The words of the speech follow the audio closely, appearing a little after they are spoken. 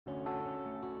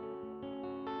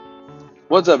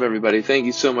What's up, everybody? Thank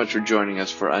you so much for joining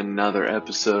us for another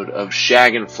episode of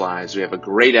Shagginflies. We have a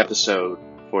great episode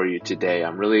for you today.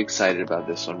 I'm really excited about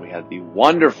this one. We have the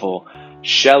wonderful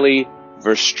Shelly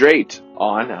Verougstraete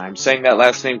on, and I'm saying that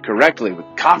last name correctly with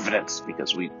confidence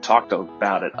because we talked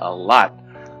about it a lot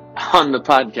on the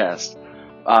podcast.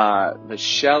 But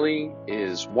Shelly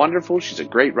is wonderful. She's a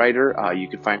great writer. You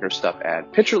can find her stuff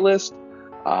at Pitcher List,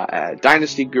 at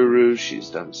Dynasty Guru. She's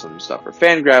done some stuff for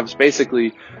Fangraphs.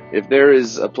 Basically, if there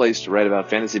is a place to write about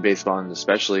fantasy baseball, and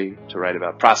especially to write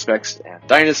about prospects and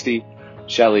Dynasty,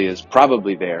 Shelly is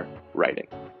probably there writing.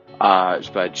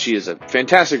 But she is a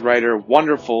fantastic writer,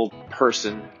 wonderful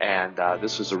person, and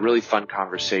this was a really fun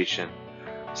conversation.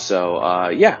 So,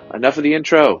 enough of the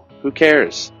intro. Who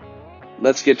cares?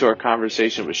 Let's get to our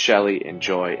conversation with Shelly.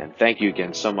 Enjoy, and thank you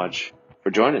again so much for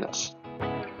joining us.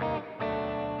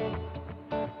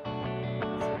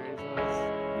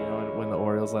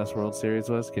 Last World Series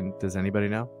was? Does anybody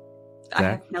know?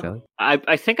 Zach? Shelly?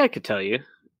 I think I could tell you.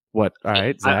 What? All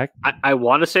right, Zach. I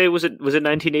want to say was it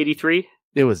 1983?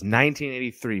 It was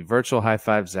 1983. Virtual high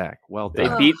five, Zach. Well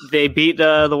done. They beat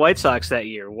the White Sox that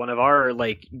year. One of our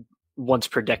once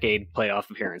per decade playoff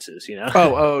appearances. You know.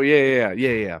 Oh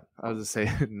yeah. I was just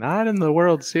saying not in the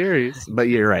World Series, but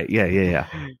you're right. Yeah.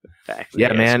 Exactly, yeah,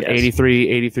 yes, man. yes.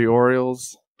 83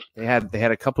 Orioles. They had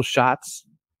a couple shots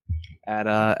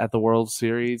at the World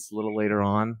Series a little later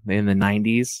on in the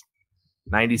 90s.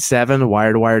 97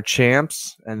 wire-to-wire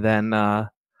champs, and then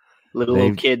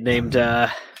little kid named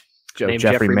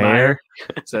Jeffrey Mayer.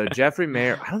 So Jeffrey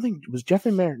Mayer, I don't think was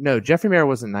Jeffrey Mayer. No, Jeffrey Mayer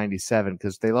wasn't 97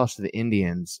 because they lost to the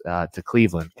Indians to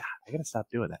Cleveland. God, I gotta stop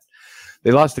doing that.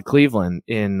 They lost to Cleveland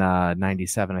in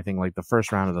 97. I think the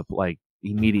first round of the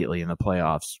immediately in the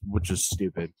playoffs, which was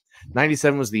stupid.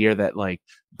 97 was the year that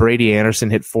Brady Anderson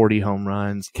hit 40 home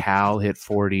runs, Cal hit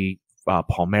 40,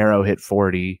 Palmeiro hit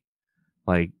 40.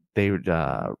 Robbie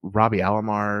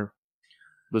Alomar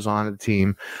was on the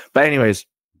team. But anyways,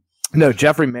 no,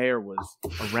 Jeffrey Mayer was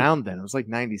around then. It was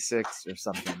 96 or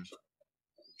something.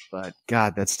 But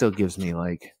God, that still gives me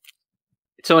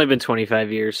It's only been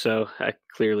 25 years, so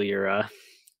clearly your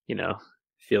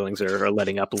feelings are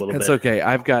letting up a little bit. It's okay.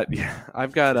 I've got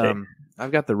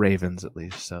the Ravens at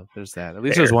least, so there's that. At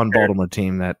least there's one Baltimore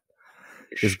team that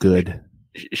is good.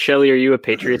 Shelly, are you a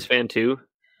Patriots fan too?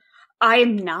 I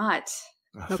am not.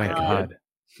 Oh, thank God.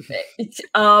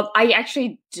 I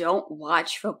actually don't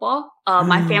watch football.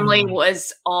 My family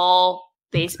was all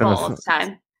baseball all the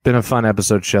time. Been a fun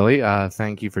episode, Shelly.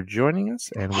 Thank you for joining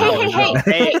us. And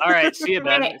hey, all right. See you,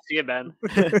 Ben. See you, Ben.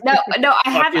 No,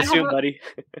 I have buddy.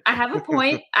 I have a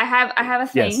point. I have a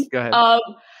thing. Yes, go ahead.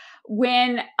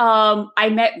 When I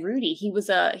met Rudy, he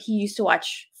used to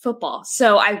watch football.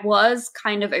 So I was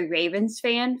kind of a Ravens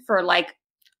fan for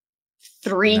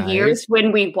 3 years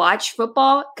when we watched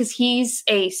football because he's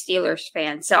a Steelers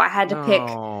fan. So I had to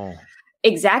pick.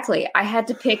 Exactly. I had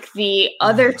to pick the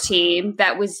other team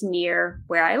that was near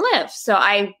where I live. So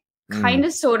I kind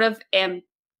of sort of am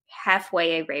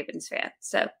halfway a Ravens fan.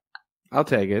 So I'll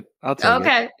take it.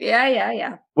 Okay.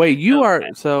 Yeah. Wait, you are.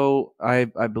 So I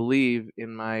believe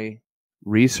in my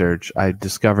research, I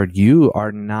discovered you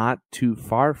are not too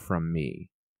far from me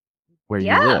where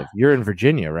you live. You're in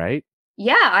Virginia, right?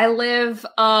 Yeah. I live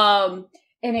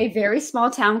in a very small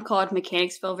town called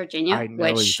Mechanicsville, Virginia. I know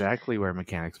exactly where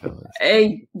Mechanicsville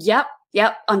is. Yep.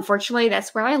 Unfortunately,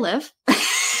 that's where I live.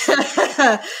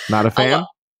 Not a fan?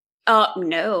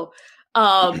 No.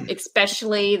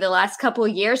 Especially the last couple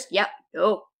of years. Yep.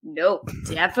 No,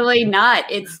 definitely not.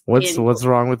 What's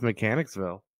wrong with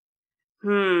Mechanicsville?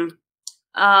 Give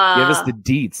us the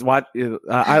deets. What?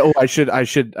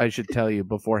 I should tell you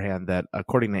beforehand that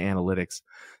according to analytics,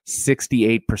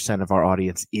 68% of our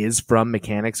audience is from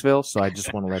Mechanicsville. So I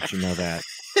just want to let you know that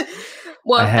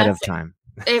ahead of time.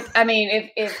 If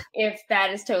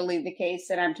that is totally the case,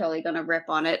 then I'm totally going to rip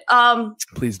on it.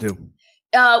 Please do.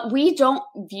 We don't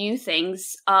view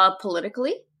things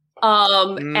politically.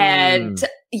 And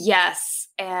yes,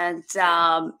 and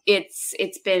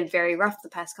it's been very rough the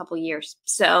past couple of years.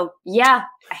 So yeah,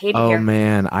 I hate it here. Oh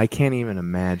man, I can't even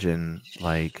imagine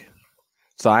one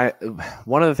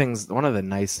of the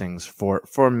nice things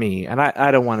for me, and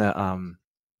I don't want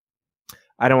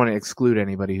to exclude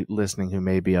anybody listening who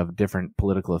may be of different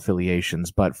political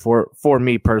affiliations, but for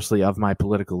me personally, of my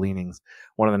political leanings,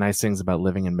 one of the nice things about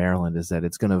living in Maryland is that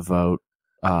it's going to vote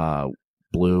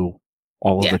blue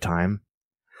all of the time.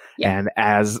 Yeah. And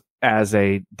as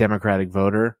a Democratic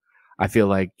voter, I feel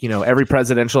like, every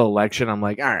presidential election, I'm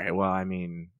like, all right, well, I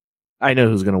mean, I know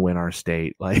who's going to win our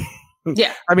state.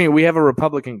 Yeah. I mean, we have a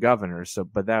Republican governor,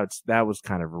 but that was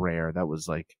kind of rare. That was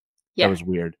that was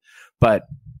weird. But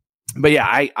But yeah,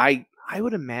 I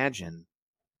would imagine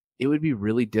it would be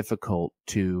really difficult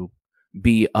to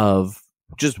be of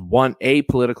just a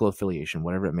political affiliation,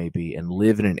 whatever it may be, and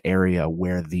live in an area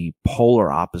where the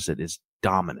polar opposite is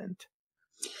dominant.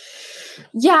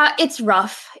 Yeah, it's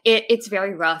rough. It's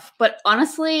very rough. But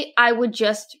honestly, I would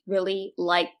just really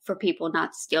like for people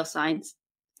not to steal signs.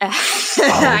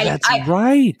 That's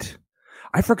right.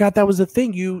 I forgot that was a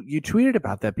thing. You tweeted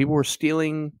about that. People were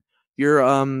stealing your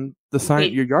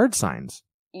your yard signs.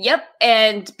 Yep.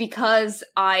 And because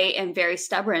I am very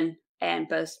stubborn, and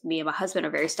both me and my husband are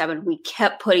very stubborn, we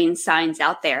kept putting signs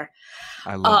out there.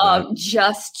 I love that.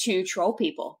 Just to troll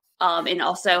people. And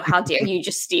also, how dare you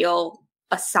just steal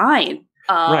a sign?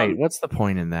 Right. What's the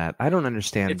point in that? I don't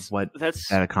understand what that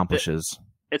accomplishes.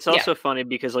 It's also funny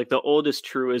because like the oldest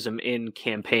truism in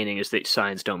campaigning is that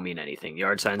signs don't mean anything.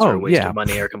 Yard signs Oh, are a waste yeah. of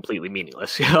money, are completely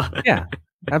meaningless. Yeah,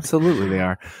 absolutely they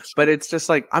are. But it's just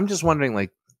like, I'm just wondering,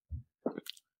 like,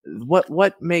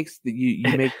 what makes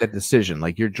you make that decision?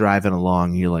 Like, you're driving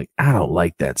along, and you're like, I don't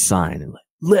like that sign, and like,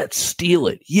 let's steal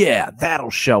it. Yeah,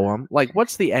 that'll show them. Like,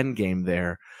 what's the end game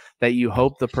there? That you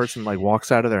hope the person like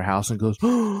walks out of their house and goes,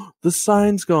 oh, the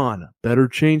sign's gone. Better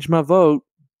change my vote.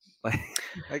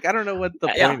 Like I don't know what the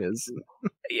point is.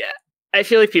 Yeah, I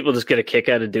feel like people just get a kick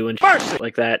out of doing shit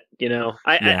like that. You know,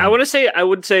 I want to say, I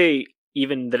would say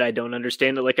even that I don't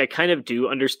understand it. Like I kind of do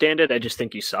understand it. I just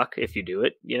think you suck if you do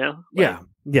it. You know? Like,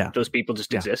 yeah. Those people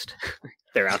just exist.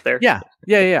 They're out there. Yeah.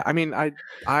 I mean, I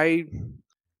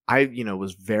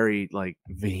was very like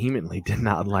vehemently did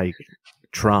not like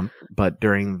Trump, but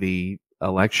during the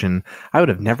election, I would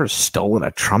have never stolen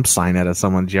a Trump sign out of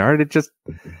someone's yard. It just,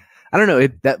 I don't know.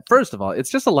 That first of all, it's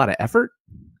just a lot of effort.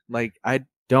 Like I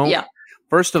don't. Yeah.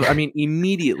 I mean,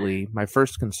 immediately, my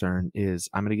first concern is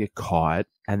I'm going to get caught,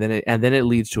 and then it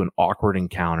leads to an awkward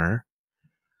encounter,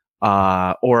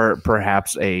 or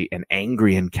perhaps an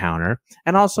angry encounter.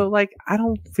 And also, like, I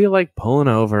don't feel like pulling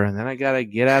over, and then I got to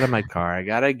get out of my car. I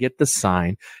got to get the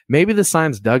sign. Maybe the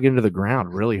sign's dug into the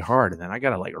ground really hard, and then I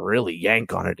got to like really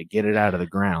yank on it to get it out of the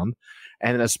ground.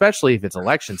 And especially if it's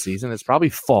election season, it's probably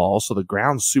fall, so the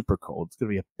ground's super cold. It's going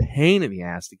to be a pain in the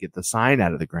ass to get the sign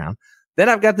out of the ground. Then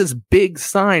I've got this big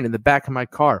sign in the back of my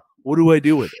car. What do I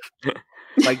do with it?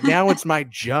 Like, now it's my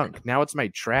junk. Now it's my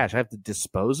trash. I have to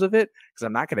dispose of it because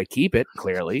I'm not going to keep it,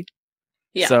 clearly.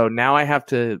 Yeah. So now I have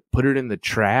to put it in the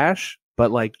trash,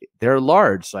 but like they're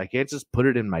large, so I can't just put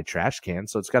it in my trash can.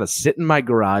 So it's got to sit in my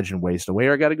garage and waste away,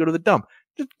 or I got to go to the dump.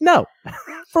 No.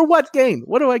 For what gain?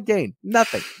 What do I gain?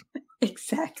 Nothing.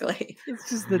 Exactly. It's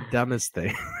just the dumbest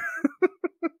thing.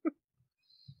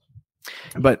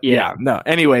 But yeah, no.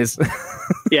 Anyways,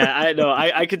 yeah, I know.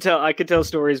 I could tell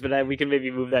stories, but we can maybe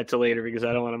move that to later because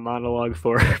I don't want to monologue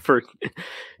for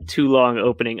too long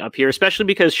opening up here. Especially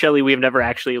because Shelly, we have never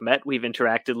actually met. We've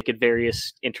interacted like at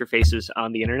various interfaces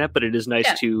on the internet, but it is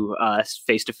nice to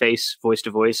face to face, voice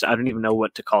to voice. I don't even know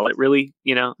what to call it, really.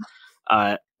 You know,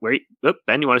 Ben,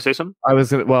 you want to say something? I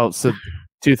was gonna. Well, so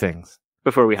two things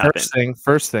before we hop in.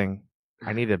 First thing,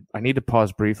 I need to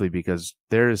pause briefly because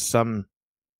there is some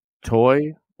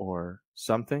toy or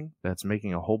something that's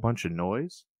making a whole bunch of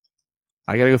noise.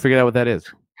 I gotta go figure out what that is.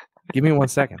 Give me 1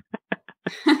 second.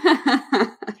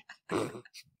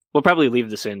 We'll probably leave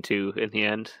this in too in the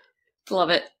end. Love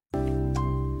it.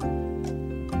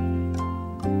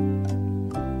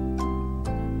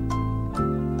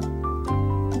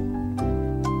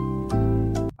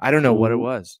 I don't know what it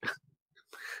was.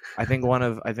 I think one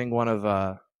of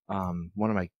my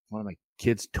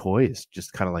kids' toys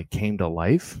just kind of like came to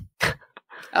life.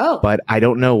 Oh, but I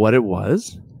don't know what it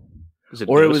was. So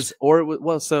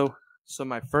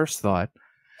my first thought,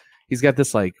 he's got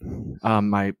this like,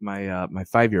 my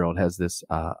 5-year-old has this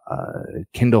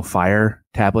Kindle Fire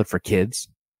tablet for kids,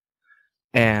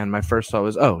 and my first thought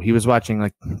was, oh, he was watching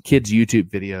like kids YouTube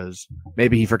videos.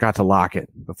 Maybe he forgot to lock it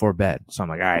before bed. So I'm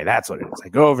like, all right, that's what it is. I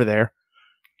go over there,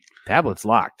 tablet's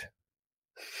locked.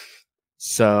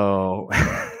 So.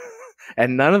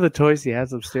 And none of the toys he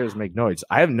has upstairs make noise.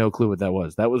 I have no clue what that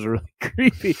was. That was really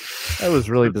creepy. That was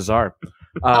really bizarre.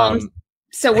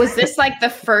 So was this like the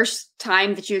first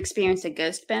time that you experienced a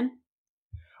ghost, Ben?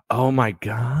 Oh my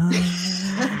God.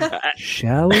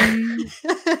 Shelly?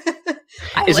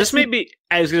 Is this maybe,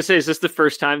 I was going to say, is this the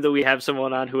first time that we have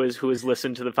someone on who has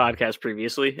listened to the podcast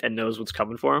previously and knows what's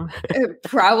coming for him?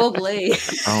 Probably.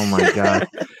 Oh my God.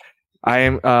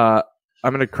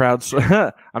 I'm gonna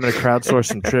crowdsource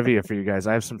some trivia for you guys.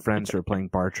 I have some friends who are playing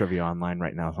bar trivia online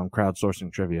right now, so I'm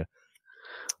crowdsourcing trivia.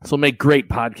 This will make great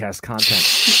podcast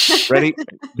content. Ready?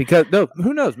 Because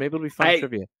who knows? Maybe it'll be fun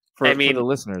trivia for the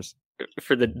listeners.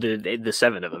 For the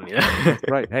 7 of them, you know.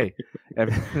 Right. Hey,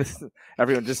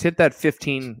 Everyone, just hit that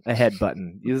 15 ahead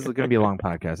button. This is going to be a long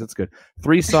podcast. It's good.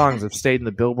 3 songs have stayed in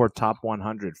the Billboard Top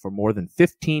 100 for more than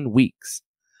 15 weeks.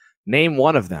 Name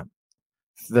one of them.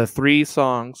 The 3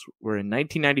 songs were in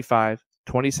 1995,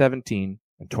 2017,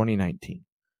 and 2019.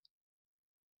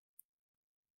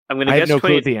 I'm going to guess have no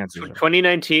clue what the answers are.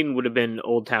 2019 would have been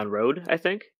Old Town Road, I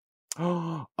think.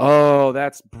 Oh,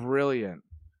 that's brilliant.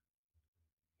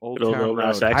 Old Town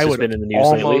Road. I would been in the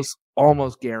news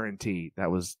almost guarantee that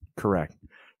was correct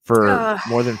for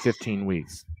more than 15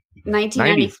 weeks.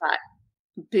 1995.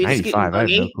 Boots 95, I have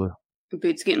no clue.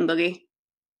 Boots Scootin' Boogie.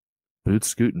 Boots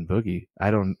Scootin' Boogie.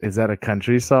 Is that a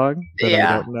country song that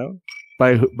Yeah. I don't know?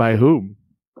 By whom?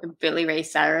 Billy Ray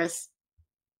Cyrus.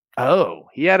 Oh,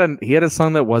 he had a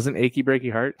song that wasn't Achy Breaky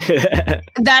Heart.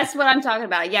 That's what I'm talking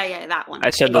about. Yeah, that one. I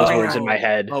said those words in my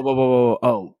head.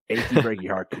 Oh, Achy Breaky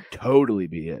Heart could totally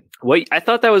be it. Wait, I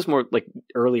thought that was more like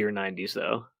earlier 90s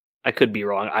though. I could be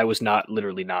wrong. I was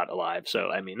literally not alive, so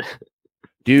I mean.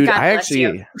 Dude, God I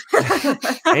actually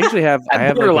have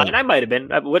I might have been.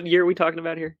 What year are we talking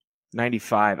about here?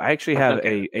 95. I actually have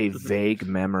a vague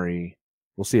memory.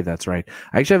 We'll see if that's right.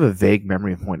 I actually have a vague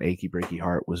memory of when Achy Breaky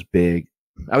Heart was big.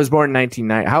 I was born in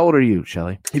 1990. How old are you,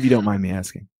 Shelly? If you don't mind me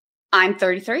asking. I'm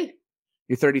 33.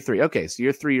 You're 33. Okay, so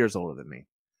you're 3 years older than me.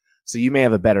 So you may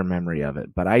have a better memory of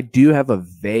it, but I do have a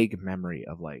vague memory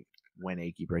of like when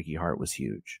Achy Breaky Heart was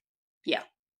huge. Yeah.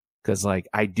 Because like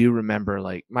I do remember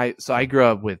like so I grew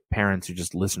up with parents who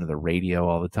just listened to the radio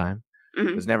all the time. Mm-hmm.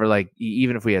 It was never like,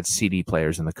 even if we had CD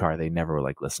players in the car, they never were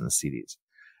like listen to CDs.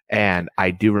 And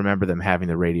I do remember them having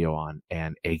the radio on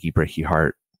and Achy Breaky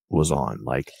Heart was on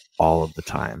like all of the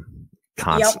time,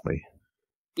 constantly.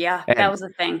 Yep. Yeah, that was the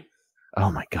thing.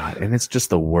 Oh my God. And it's just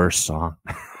the worst song.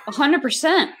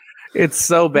 100%. It's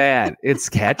so bad. It's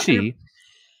catchy,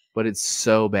 but it's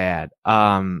so bad.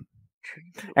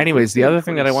 Anyways, the other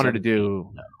thing that I wanted to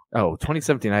do.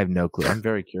 2017. I have no clue. I'm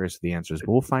very curious of the answers,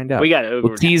 but we'll find out.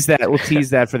 We'll tease that. We'll tease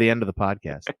that for the end of the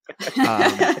podcast.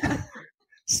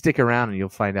 Stick around and you'll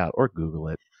find out, or Google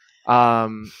it.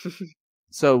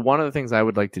 So one of the things I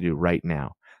would like to do right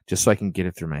now, just so I can get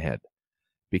it through my head,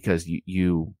 because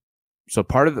so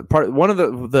one of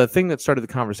the thing that started the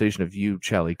conversation of you,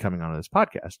 Shelly, coming on this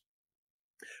podcast.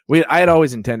 I had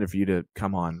always intended for you to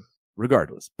come on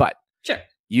regardless, but sure.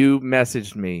 You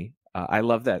messaged me. I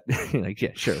love that. Like,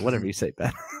 yeah, sure, whatever you say,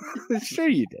 Ben. Sure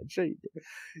you did.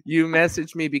 You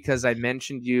messaged me because I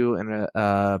mentioned you in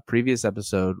a previous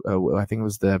episode. I think it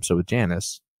was the episode with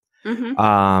Janice.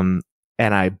 Mm-hmm.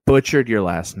 And I butchered your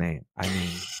last name. I mean,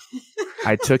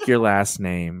 I took your last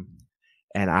name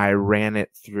and I ran it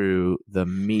through the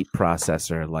meat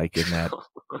processor, like in that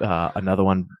another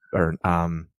one or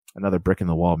another Brick in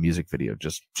the Wall music video.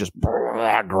 Just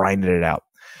grinded it out.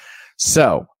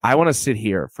 So I want to sit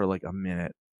here for like a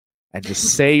minute and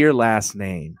just say your last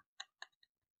name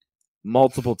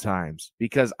multiple times,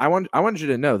 because I want you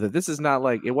to know that this is not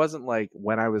like, it wasn't like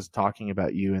when I was talking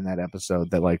about you in that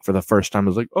episode that like for the first time I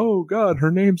was like, oh God,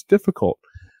 her name's difficult.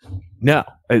 No,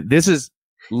 this is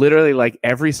literally like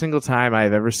every single time I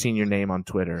have ever seen your name on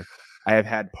Twitter, I have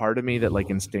had part of me that like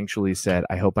instinctually said,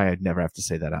 I hope I never have to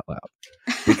say that out loud,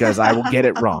 because I will get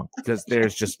it wrong, because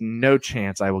there's just no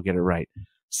chance I will get it right.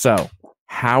 So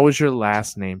how is your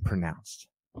last name pronounced?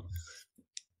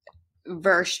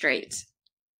 Verougstraete.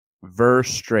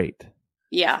 Verougstraete.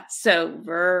 Yeah, so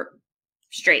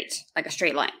Verougstraete, like a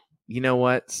straight line. You know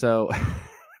what? So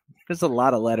there's a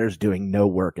lot of letters doing no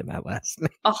work in that last name.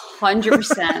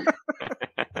 100%.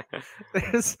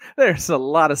 There's a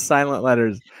lot of silent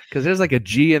letters, because there's like a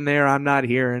G in there I'm not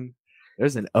hearing.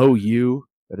 There's an OU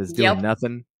that is doing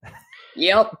nothing.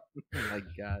 Yep. Oh my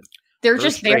God. They're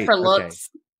just there for looks.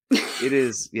 Okay. It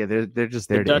is. Yeah, they're just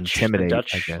there to intimidate. The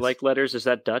Dutch, I guess. like letters, is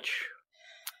that Dutch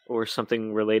or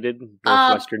something related?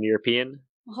 Northwestern European.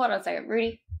 Hold on a second,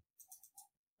 Rudy.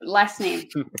 Last name.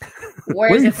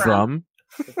 Where is it from?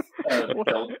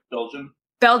 Belgium.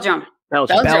 Belgium. Is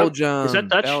that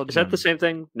Dutch? Belgium. Is that the same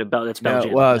thing? No, that's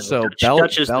Belgium.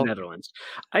 Dutch is the Netherlands.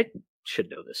 I should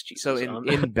know this. Jesus. So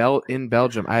in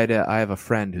Belgium, I have a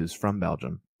friend who's from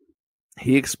Belgium.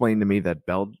 He explained to me that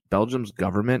Belgium's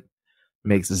government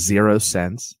makes 0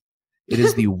 sense. It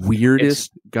is the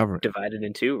weirdest government. Divided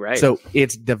in two, right? So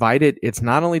it's divided. It's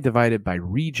not only divided by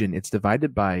region; it's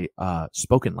divided by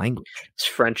spoken language. It's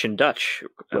French and Dutch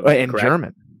and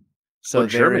German. So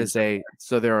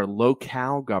there are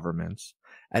locale governments,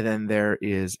 and then there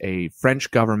is a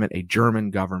French government, a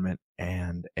German government,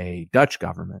 and a Dutch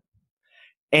government,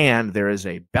 and there is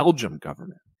a Belgium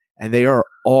government, and they are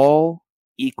all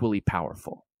equally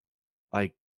powerful,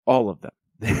 like all of them.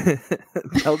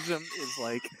 Belgium is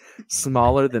like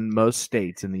smaller than most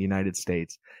states in the United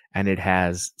States, and it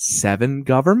has 7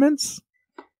 governments.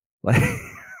 Like,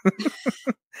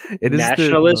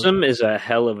 Nationalism is a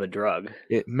hell of a drug.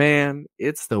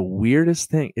 It's the weirdest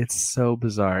thing. It's so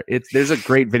bizarre. There's a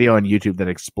great video on YouTube that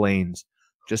explains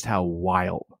just how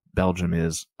wild Belgium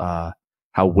is, how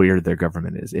weird their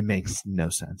government is. It makes no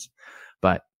sense.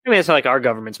 But I mean, it's not like our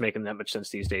government's making that much sense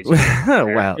these days.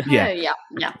 Well,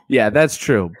 yeah, that's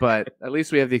true. But at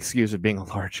least we have the excuse of being a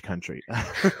large country.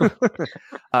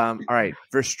 All right,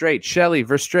 Verougstraete, Shelly,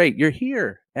 Verougstraete, you're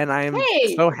here, and I am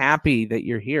so happy that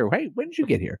you're here. Hey, when did you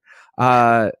get here?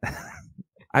 I'm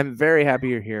very happy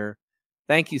you're here.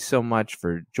 Thank you so much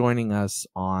for joining us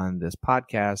on this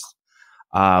podcast.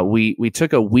 We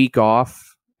took a week off,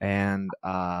 and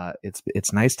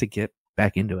it's nice to get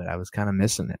back into it. I was kind of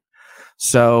missing it.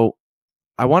 So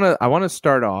I want to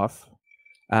start off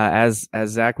as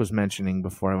Zach was mentioning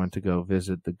before I went to go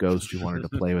visit the ghost who wanted to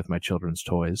play with my children's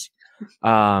toys.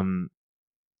 That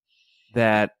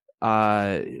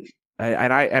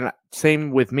and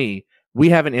same with me. We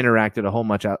haven't interacted a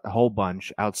whole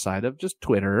bunch outside of just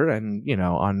Twitter and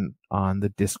on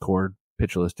the Discord,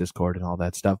 Pitcherless Discord, and all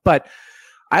that stuff. But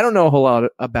I don't know a whole lot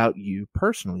about you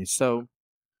personally, so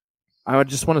I would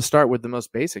just want to start with the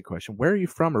most basic question. Where are you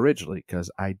from originally? Because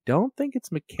I don't think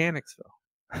it's Mechanicsville.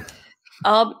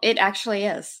 It actually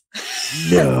is.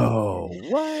 No.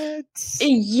 What?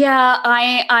 Yeah,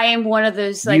 I am one of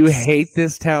those, like, you hate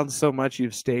this town so much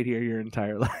you've stayed here your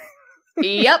entire life.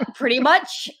 Yep, pretty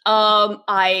much.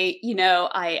 I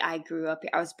grew up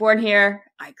here. I was born here.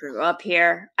 I grew up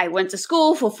here. I went to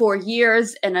school for 4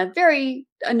 years in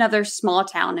another small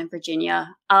town in Virginia.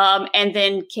 And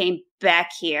then came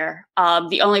back here.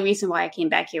 The only reason why I came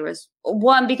back here was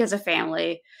 1, because of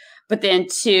family, but then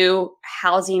 2,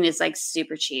 housing is like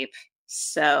super cheap.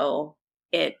 So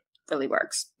it really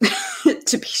works,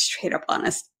 to be straight up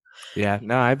honest. Yeah,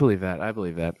 no, I believe that.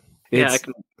 Yeah, I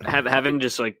can having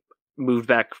just like moved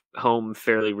back home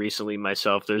fairly recently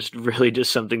myself. There's really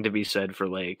just something to be said for,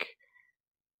 like,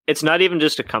 it's not even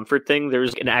just a comfort thing.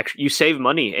 There's you save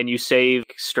money and you save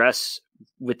stress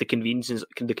with the convenience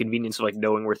of like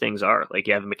knowing where things are. Like,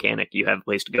 you have a mechanic, you have a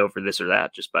place to go for this or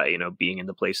that, just by being in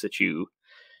the place that you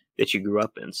grew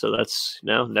up in. So that's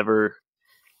never.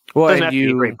 Well, doesn't have to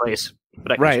be a great place,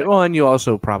 but right. Well, and you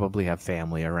also probably have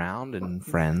family around and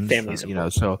friends. Families,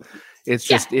 so it's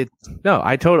just No,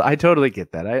 I totally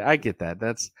get that. I get that.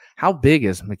 That's how big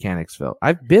is Mechanicsville?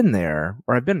 I've been there,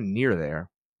 or I've been near there.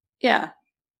 Yeah,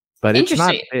 but it's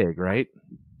not big, right?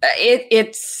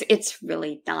 It's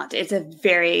really not. It's a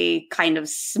very kind of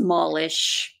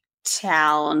smallish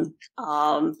town.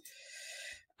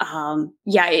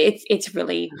 It's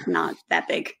really not that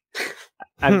big.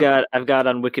 I've got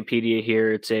on Wikipedia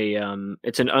here. It's an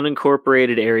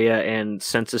unincorporated area and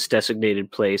census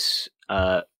designated place.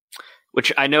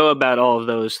 Which I know about all of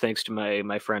those thanks to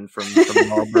my friend from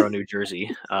Marlboro, New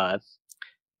Jersey. I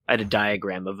had a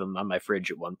diagram of them on my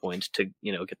fridge at one point to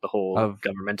get the whole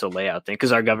governmental layout thing,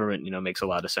 because our government makes a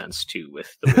lot of sense too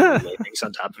with the way we lay things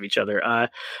on top of each other.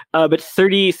 But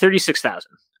 36,000.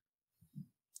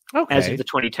 Okay. As of the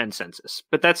 2010 census.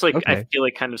 But that's like, okay. I feel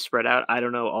like kind of spread out. I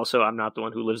don't know. Also, I'm not the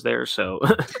one who lives there, so.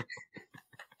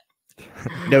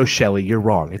 No, Shelly, you're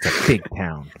wrong. It's a big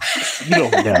town. You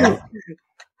don't know.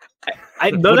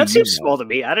 No, that seems small to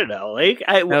me. I don't know. Like,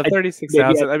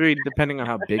 36,000. I mean, depending on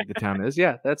how big the town is.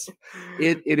 Yeah, that's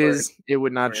it. It is. It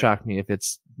would not shock me if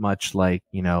it's much like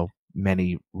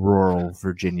many rural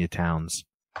Virginia towns,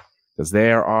 because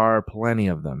there are plenty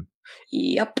of them.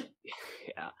 Yep.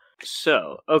 Yeah.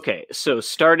 So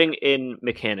starting in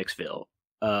Mechanicsville,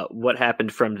 what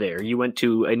happened from there? You went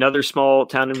to another small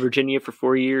town in Virginia for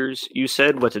 4 years. You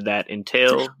said, what did that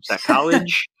entail? Was that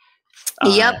college?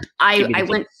 Yep. I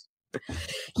went.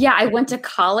 Yeah, I went to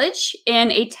college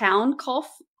in a town called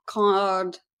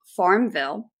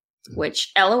Farmville,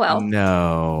 which LOL.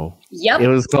 No. Yep. It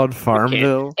was called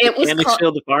Farmville. It was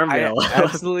called Farmville. I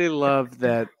absolutely love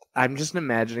that. I'm just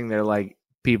imagining they're like,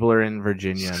 people are in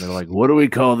Virginia and they're like, what do we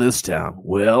call this town?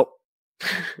 Well,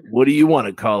 what do you want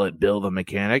to call it, Bill the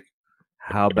Mechanic?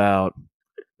 How about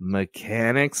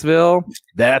Mechanicsville?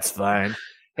 That's fine.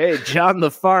 Hey, John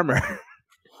the Farmer.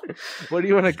 What do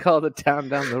you want to call the town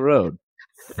down the road?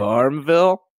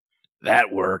 Farmville?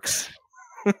 That works.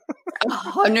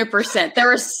 100%.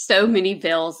 There are so many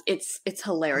vills. It's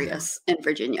hilarious in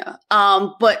Virginia.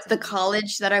 But the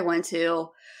college that I went to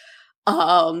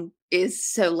is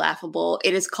so laughable.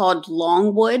 It is called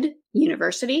Longwood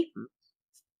University.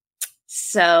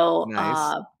 So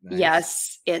nice.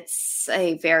 Yes, it's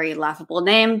a very laughable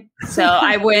name. So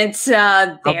I went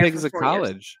there. How big is for a 4 college?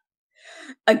 years.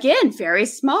 Again, very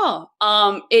small.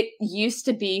 It used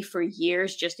to be for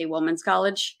years just a women's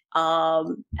college.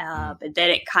 But then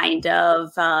it kind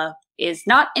of is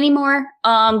not anymore.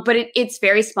 But it's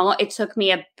very small. It took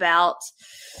me about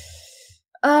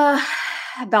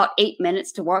 8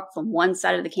 minutes to walk from one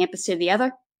side of the campus to the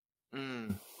other.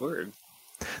 Word.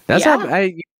 That's how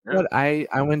I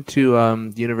went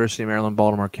to University of Maryland,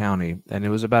 Baltimore County, and it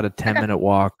was about a 10-minute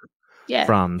walk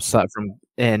from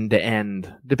end to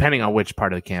end, depending on which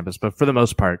part of the campus. But for the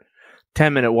most part,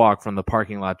 10-minute walk from the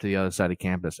parking lot to the other side of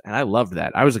campus, and I loved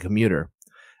that. I was a commuter,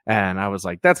 and I was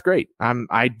like, "That's great."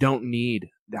 I don't need.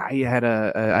 I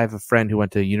have a friend who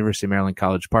went to University of Maryland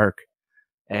College Park,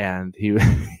 and he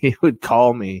would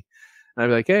call me. And I'd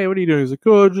be like, "Hey, what are you doing?" He's like,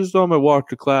 "Oh, just on my walk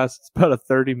to class. It's about a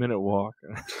 30-minute walk."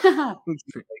 Like,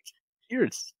 you're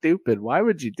stupid. Why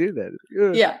would you do that?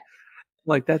 Yeah.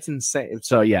 Like, that's insane.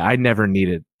 So, yeah, I never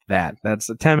needed that. That's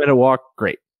a 10-minute walk.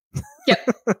 Great. Yep.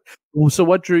 So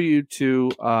what drew you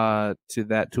to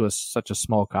such a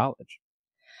small college?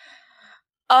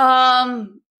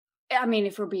 I mean,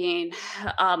 if we're being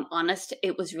honest,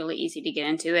 it was really easy to get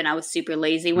into, and I was super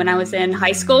lazy when I was in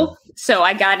high school. So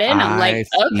I got in. I'm like,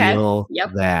 okay,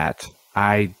 yep. That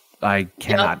I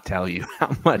cannot tell you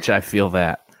how much I feel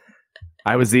that.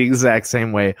 I was the exact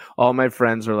same way. All my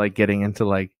friends were like getting into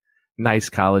like nice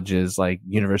colleges, like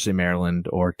University of Maryland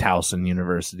or Towson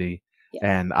University,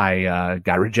 and I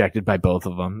got rejected by both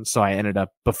of them. So I ended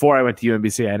up, before I went to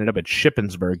UMBC, I ended up at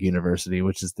Shippensburg University,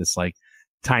 which is this like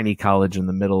tiny college in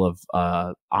the middle of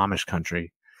Amish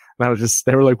country. And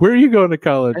they were like, "Where are you going to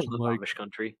college?" I love like, Amish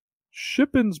country.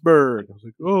 Shippensburg. I was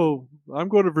like, "Oh, I'm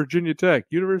going to Virginia Tech,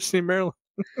 University of Maryland."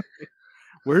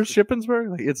 Where's Shippensburg?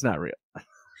 Like, it's not real.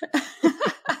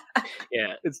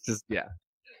 Yeah. It's just,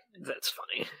 That's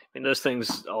funny. I mean, those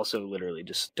things also literally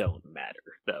just don't matter,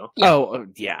 though. Oh,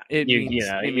 yeah. It means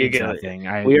nothing.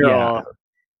 We're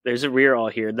all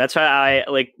here. That's why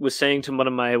I was saying to one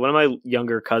of my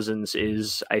younger cousins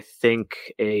is, I think,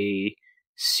 a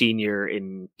senior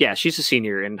she's a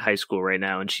senior in high school right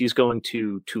now, and she's going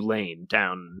to Tulane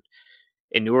down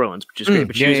in New Orleans, which is great.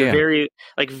 But she's a very,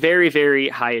 very, very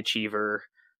high achiever,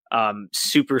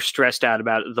 super stressed out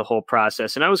about the whole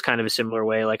process. And I was kind of a similar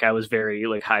way. Like, I was very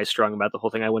high strung about the whole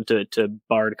thing. I went to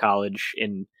Bard College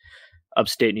in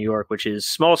upstate New York, which is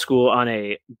small school on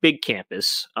a big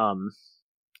campus,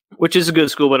 which is a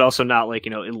good school, but also not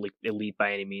elite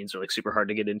by any means, or super hard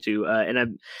to get into.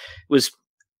 And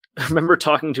I remember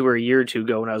talking to her a year or two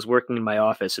ago when I was working in my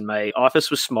office, and my office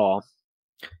was small.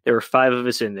 There were 5 of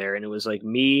us in there, and it was like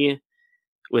me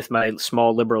with my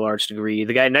small liberal arts degree.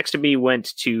 The guy next to me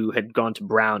had gone to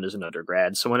Brown as an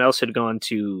undergrad. Someone else had gone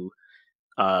to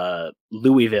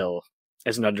Louisville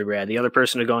as an undergrad. The other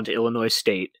person had gone to Illinois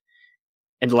State,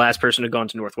 and the last person had gone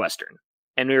to Northwestern.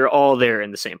 And we were all there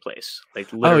in the same place.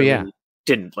 Didn't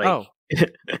didn't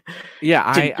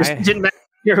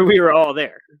matter. We were all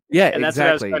there. Yeah, and that's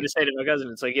exactly. what I was trying to say to my cousin.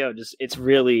 It's like, it's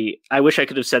really. I wish I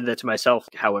could have said that to myself.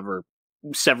 However,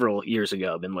 several years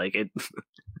ago, been like it.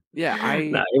 Yeah,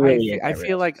 I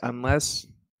feel like unless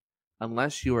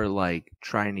you are like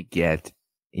trying to get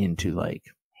into like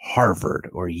Harvard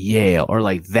or Yale or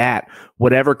like that,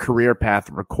 whatever career path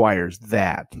requires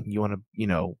that, you want to,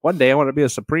 one day I want to be a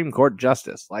Supreme Court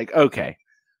justice. Like, okay,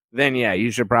 then yeah,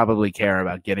 you should probably care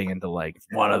about getting into like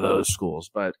one of those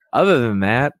schools. But other than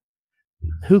that,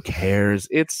 who cares?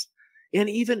 And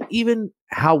even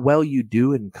how well you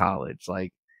do in college.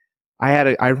 Like,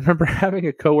 I remember having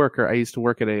a coworker. I used to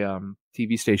work at a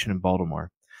TV station in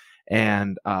Baltimore,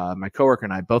 and my coworker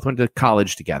and I both went to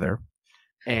college together.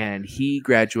 And he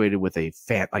graduated with a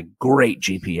great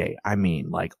GPA. I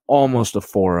mean, like almost a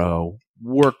 4.0,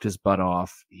 worked his butt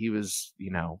off. He was,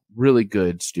 really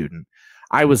good student.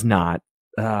 I was not,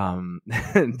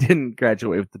 didn't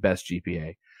graduate with the best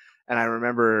GPA. And I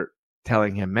remember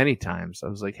telling him many times, I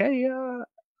was like, "Hey,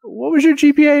 what was your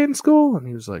GPA in school?" And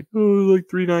he was like, "Oh, like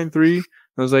 3.93.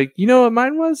 I was like, "You know what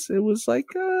mine was? It was like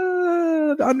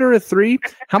under a 3.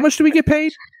 How much do we get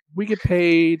paid?" "We get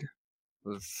paid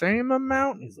the same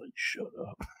amount." He's like, "Shut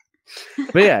up."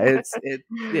 But yeah, it's so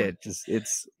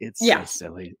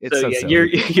silly. It's so silly.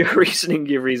 Your reasoning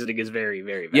is very,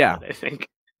 very valid, I think.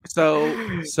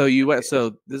 So you went.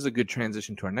 So this is a good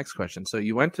transition to our next question. So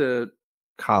you went to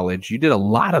college. You did a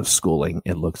lot of schooling,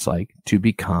 it looks like, to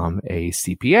become a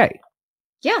CPA.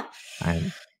 Yeah.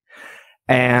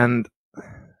 And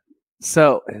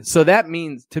so that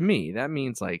means, to me,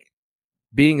 like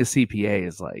being a CPA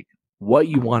is like what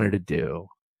you wanted to do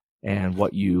and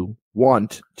what you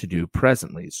want to do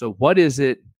presently. So what is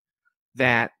it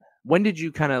when did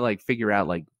you kind of like figure out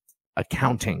like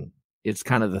accounting is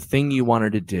kind of the thing you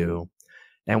wanted to do?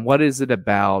 And what is it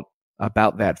about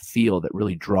that field that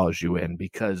really draws you in?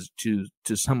 Because to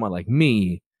someone like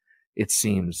me, it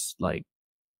seems like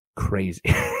crazy.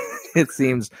 it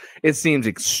seems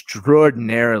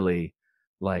extraordinarily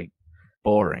like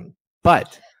boring.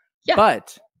 But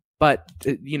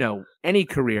any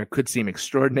career could seem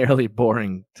extraordinarily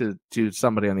boring to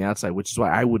somebody on the outside, which is why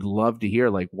I would love to hear,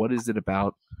 like, what is it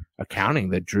about accounting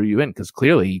that drew you in? Because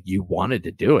clearly you wanted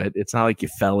to do it. It's not like you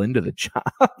fell into the job.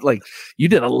 Like, you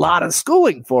did a lot of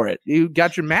schooling for it. You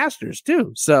got your master's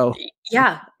too. So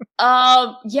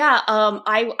I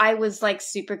was like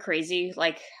super crazy.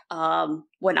 Like,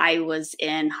 when I was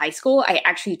in high school, I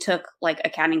actually took like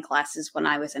accounting classes when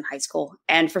I was in high school.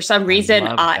 And for some reason,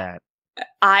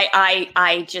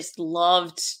 I just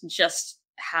loved just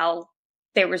how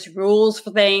there was rules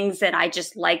for things, and I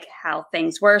just like how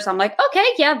things were. So I'm like, okay,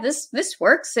 yeah, this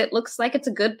works. It looks like it's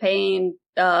a good paying,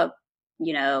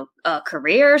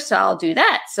 career. So I'll do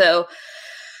that. So,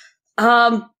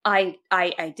 I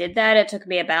did that. It took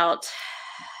me about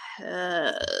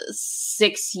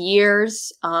 6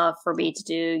 years for me to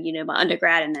do, my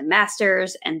undergrad and then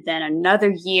master's, and then another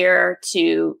year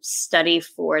to study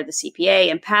for the CPA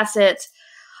and pass it.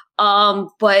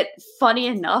 But funny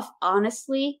enough,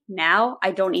 honestly, now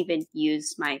I don't even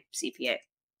use my CPA.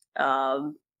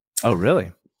 Oh,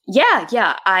 really? Yeah.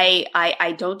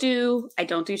 I don't do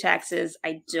taxes.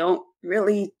 I don't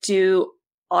really do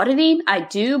auditing. I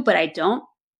do, but I don't.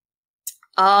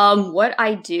 What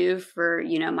I do for,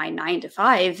 my 9 to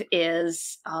 5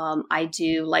 is, I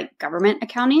do like government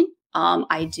accounting.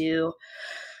 I do,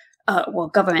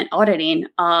 government auditing.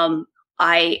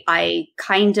 I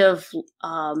kind of,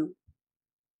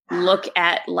 look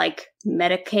at like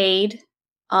Medicaid,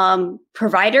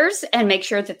 providers and make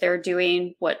sure that they're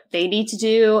doing what they need to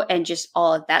do and just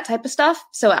all of that type of stuff.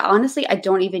 So honestly, I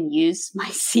don't even use my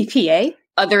CPA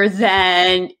other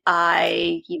than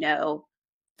I,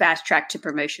 fast track to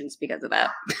promotions because of that.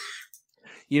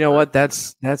 You know what?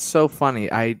 That's so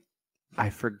funny. I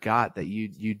forgot that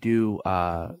you do,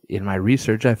 in my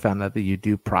research, I found out that you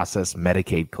do process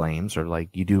Medicaid claims, or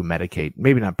like you do Medicaid,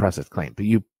 maybe not process claim, but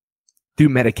you do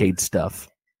Medicaid stuff.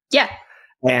 Yeah.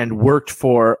 And worked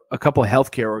for a couple of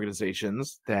healthcare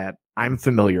organizations that I'm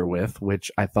familiar with,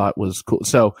 which I thought was cool.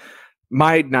 So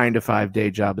my 9 to 5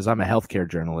 day job is I'm a healthcare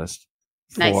journalist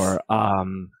for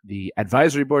the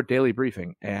advisory board daily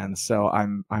briefing. And so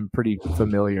I'm pretty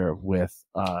familiar with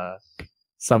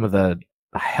some of the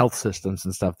health systems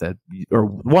and stuff or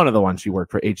one of the ones you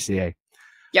work for, HCA.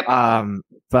 Yep.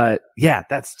 But yeah,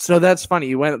 that's funny.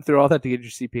 You went through all that to get your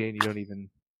CPA and you don't even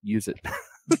use it.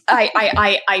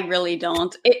 I really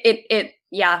don't.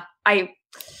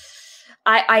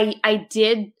 I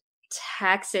did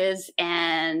taxes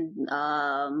and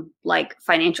like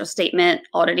financial statement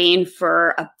auditing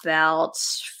for about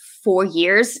 4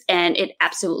 years, and it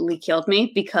absolutely killed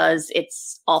me because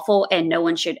it's awful and no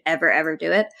one should ever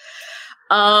do it.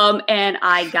 And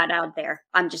I got out there.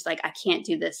 I'm just like, I can't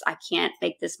do this. I can't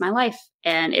make this my life,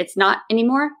 and it's not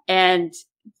anymore. And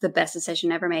the best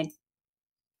decision ever made.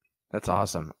 That's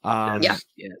awesome.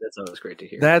 That's always great to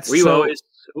hear. No.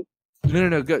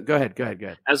 Go ahead.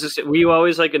 I was just, were you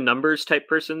always like a numbers type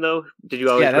person though? Did you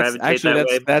always gravitate that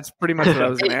way? That's pretty much what I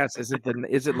was going to ask. Is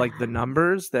it like the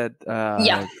numbers that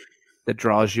that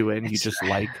draws you in? You just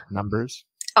like numbers?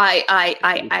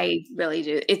 I really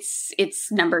do. It's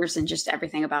numbers and just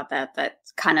everything about that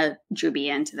kind of drew me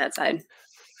into that side.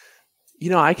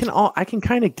 I can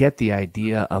kind of get the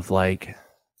idea of like,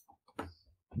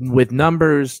 with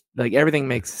numbers, like everything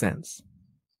makes sense.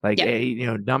 Like,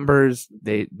 numbers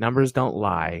don't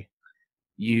lie.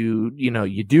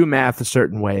 You do math a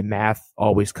certain way. Math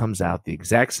always comes out the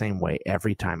exact same way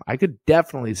every time. I could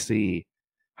definitely see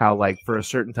how, like, for a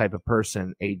certain type of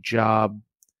person, a job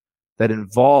that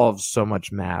involves so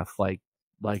much math, like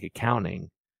accounting,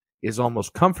 is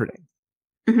almost comforting,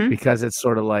 because it's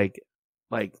sort of like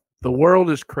the world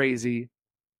is crazy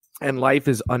and life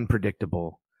is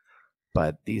unpredictable,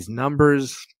 but these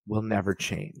numbers will never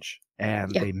change,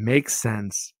 and they make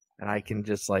sense, and I can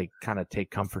just like kind of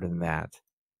take comfort in that.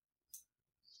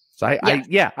 So I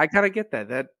kind of get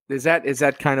that. Is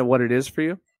that kind of what it is for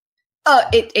you?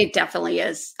 It definitely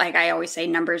is. Like I always say,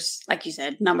 numbers, like you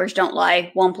said, numbers don't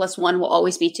lie. 1 + 1 will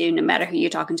always be 2, no matter who you're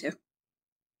talking to.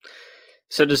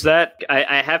 So does that?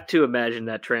 I have to imagine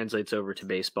that translates over to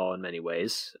baseball in many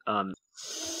ways.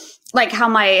 Like how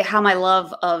my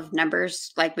love of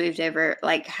numbers like moved over,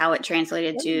 like how it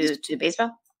translated to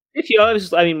baseball. If you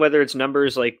always, whether it's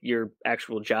numbers like your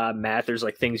actual job, math, there's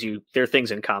like there are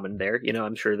things in common there.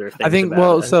 I'm sure there are things. I think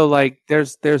so like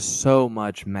there's so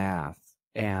much math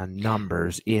and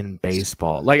numbers in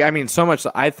baseball. Like, I mean, so much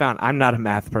I found I'm not a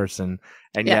math person,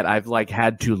 and yet I've like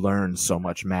had to learn so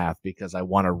much math because I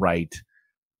want to write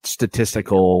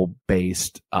statistical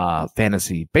based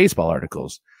fantasy baseball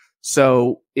articles.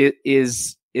 So it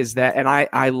is that, and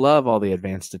I love all the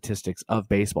advanced statistics of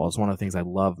baseball. It's one of the things I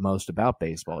love most about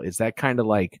baseball. Is that kind of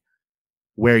like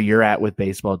where you're at with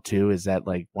baseball too? Is that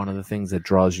like one of the things that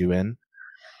draws you in?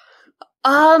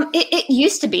 It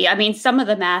used to be. I mean, some of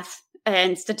the math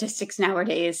and statistics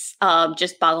nowadays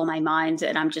just boggle my mind,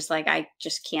 and I'm just like, I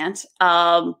just can't.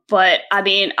 But I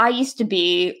mean, I used to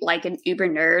be like an uber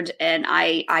nerd, and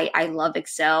I love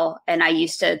Excel, and I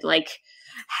used to like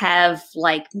have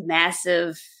like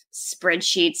massive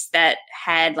spreadsheets that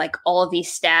had like all of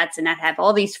these stats, and I'd have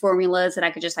all these formulas, and I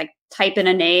could just like type in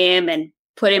a name and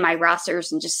put in my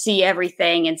rosters and just see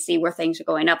everything and see where things are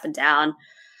going up and down.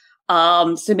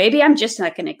 So maybe I'm just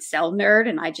like an Excel nerd,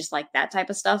 and I just like that type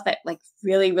of stuff that like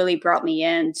really, really brought me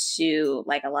into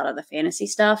like a lot of the fantasy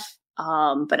stuff.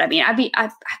 But I mean,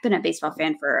 I've been a baseball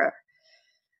fan for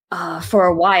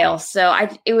a while. So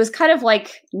it was kind of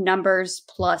like numbers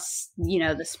plus,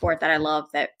 the sport that I love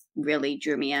that really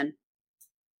drew me in.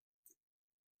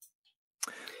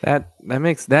 That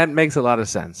makes a lot of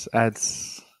sense.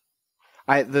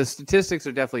 The statistics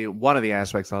are definitely one of the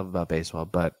aspects I love about baseball,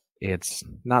 but it's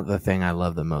not the thing I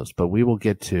love the most. But we will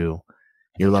get to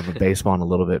your love of baseball in a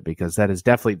little bit, because that's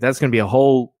going to be a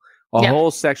whole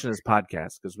section of this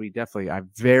podcast, because I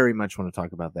very much want to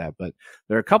talk about that. But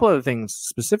there are a couple other things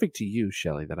specific to you,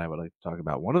 Shelly, that I would like to talk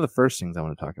about. One of the first things I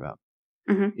want to talk about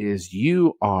is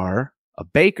you are a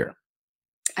baker.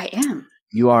 I am.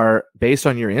 You are, based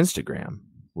on your Instagram,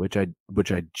 which I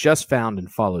just found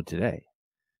and followed today.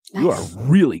 Nice. You are a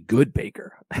really good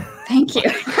baker. Thank you.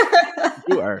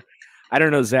 You are. I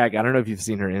don't know, Zach. I don't know if you've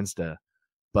seen her Insta,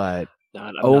 but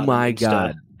God,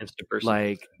 Insta person.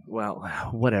 Like, well,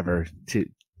 whatever.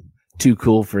 Too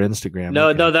cool for Instagram.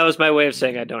 No, that was my way of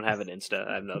saying I don't have an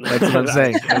Insta. That's what I'm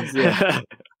saying.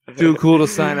 Too cool to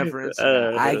sign up for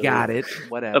Insta. I got it.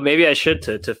 Whatever. Maybe I should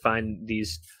to find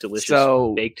these delicious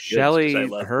baked goods. Shelly,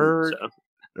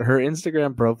 her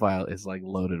Instagram profile is like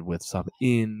loaded with some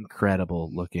incredible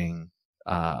looking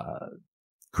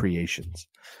creations.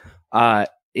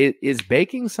 Is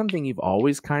baking something you've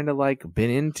always kind of like been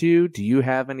into? Do you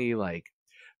have any like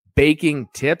baking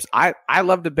tips? I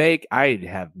love to bake. I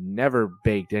have never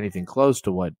baked anything close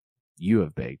to what you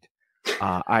have baked.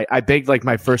 I baked like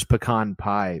my first pecan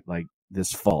pie like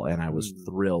this fall, and I was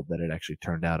thrilled that it actually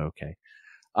turned out okay.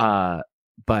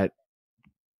 But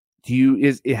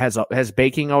has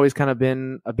baking always kind of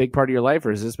been a big part of your life,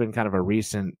 or has this been kind of a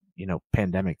recent,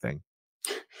 pandemic thing?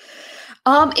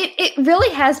 It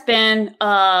really has been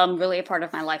really a part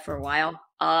of my life for a while.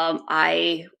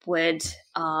 I would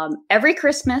every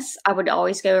Christmas I would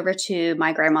always go over to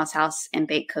my grandma's house and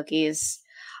bake cookies.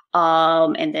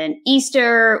 And then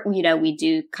Easter, we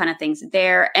do kind of things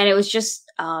there. And it was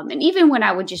just and even when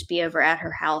I would just be over at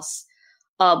her house,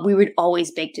 we would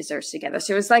always bake desserts together.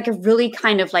 So it was like a really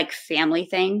kind of like family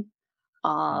thing.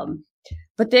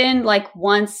 But then like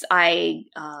once I,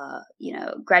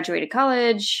 graduated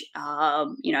college, I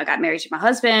got married to my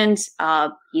husband.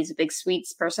 He's a big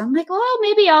sweets person. I'm like, well,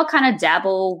 maybe I'll kind of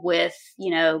dabble with,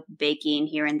 baking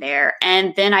here and there.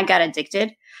 And then I got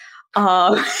addicted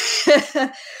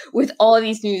with all of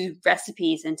these new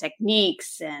recipes and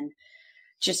techniques and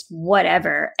just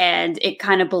whatever. And it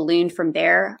kind of ballooned from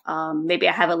there. Maybe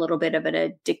I have a little bit of an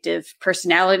addictive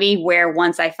personality where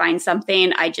once I find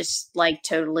something, I just like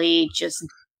totally just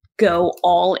go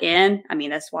all in. I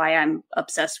mean, that's why I'm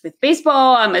obsessed with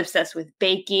baseball. I'm obsessed with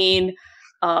baking.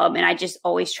 And I just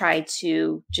always try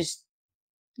to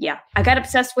I got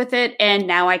obsessed with it, and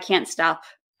now I can't stop.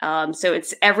 So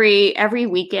it's every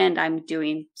weekend I'm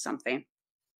doing something.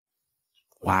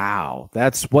 Wow. Do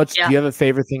you have a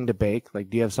favorite thing to bake? Like,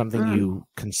 do you have something you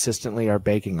consistently are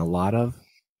baking a lot of?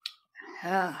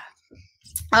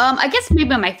 I guess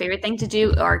maybe my favorite thing to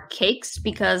do are cakes,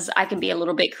 because I can be a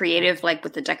little bit creative, like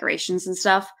with the decorations and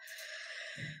stuff.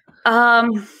 So I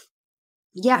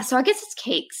guess it's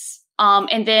cakes.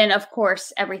 And then of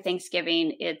course, every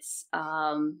Thanksgiving, it's,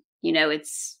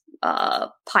 it's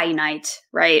pie night,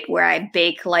 right? Where I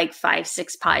bake like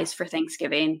 5-6 pies for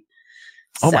Thanksgiving.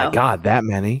 Oh my God, that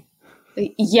many?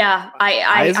 Yeah.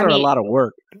 Pies are a lot of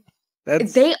work.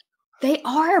 They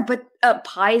are, but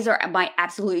pies are my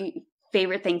absolute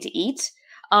favorite thing to eat.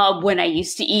 When I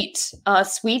used to eat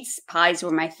sweets, pies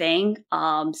were my thing.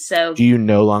 So do you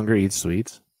no longer eat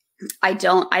sweets? I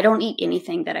don't eat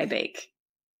anything that I bake.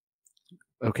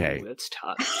 Okay. Ooh, that's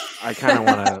tough. I kind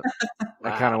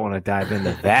of want to dive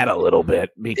into that a little bit,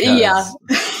 because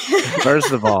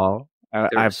First of all, I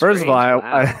want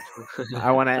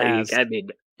to ask. I mean,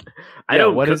 I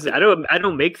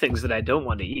don't make things that I don't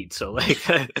want to eat. So like,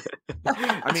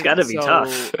 it's got to be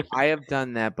tough. I have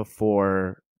done that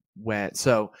before.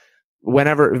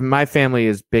 Whenever my family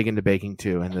is big into baking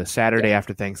too, and the Saturday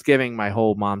after Thanksgiving, my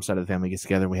whole mom's side of the family gets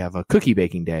together and we have a cookie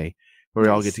baking day where we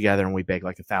all get together and we bake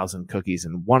like 1,000 cookies.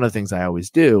 And one of the things I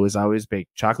always do is I always bake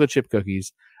chocolate chip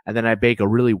cookies, and then I bake a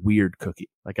really weird cookie.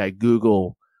 Like I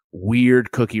Google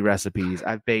weird cookie recipes.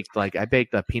 I baked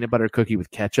a peanut butter cookie with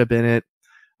ketchup in it.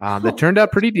 That turned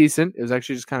out pretty decent. It was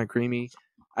actually just kind of creamy.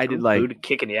 I did like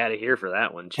kicking you out of here for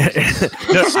that one.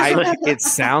 It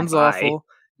sounds awful.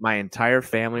 My entire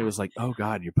family was like, "Oh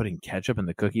God, you're putting ketchup in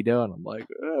the cookie dough," and I'm like,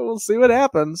 "We'll see what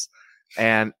happens."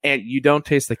 And you don't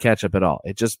taste the ketchup at all.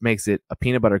 It just makes it a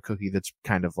peanut butter cookie that's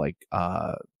kind of like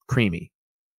creamy.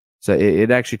 So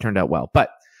it actually turned out well. But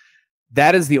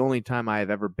that is the only time I have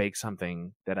ever baked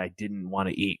something that I didn't want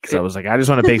to eat, because I was like, I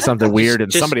just want to bake something weird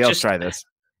and somebody else try this.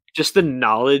 Just the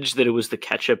knowledge that it was the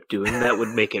ketchup doing that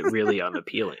would make it really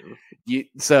unappealing.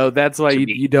 So that's why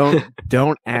you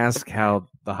don't ask how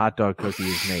the hot dog cookie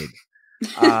is made.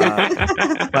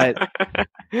 But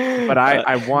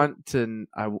I want to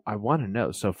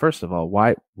know. So first of all,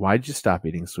 why'd you stop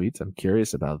eating sweets? I'm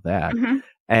curious about that. Mm-hmm.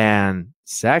 And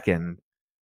second,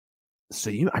 so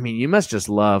you must just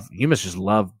love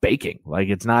baking. Like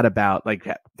it's not about like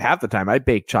half the time I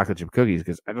bake chocolate chip cookies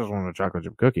because I just want a chocolate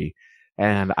chip cookie.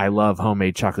 And I love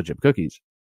homemade chocolate chip cookies,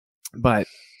 but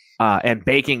and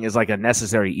baking is like a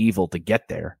necessary evil to get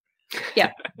there.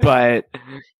 Yeah, but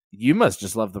you must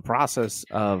just love the process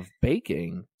of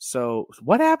baking. So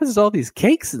what happens to all these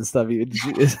cakes and stuff?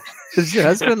 Is your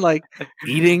husband like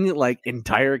eating like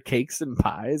entire cakes and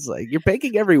pies? Like you're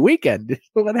baking every weekend.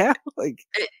 What happened? Like,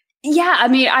 yeah, I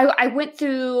mean, I went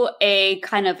through a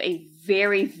kind of a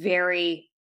very, very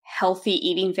healthy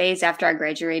eating phase after I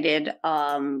graduated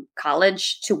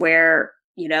college, to where,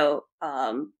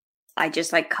 I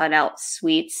just like cut out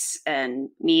sweets and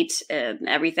meat and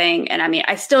everything. And I mean,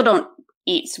 I still don't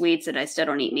eat sweets and I still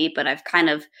don't eat meat, but I've kind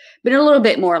of been a little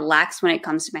bit more lax when it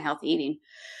comes to my healthy eating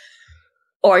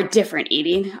or different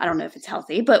eating. I don't know if it's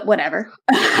healthy, but whatever.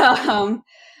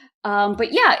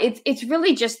 But yeah, it's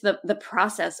really just the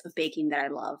process of baking that I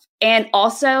love. And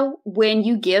also when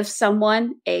you give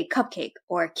someone a cupcake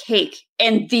or a cake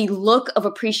and the look of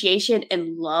appreciation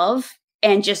and love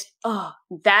and just,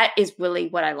 that is really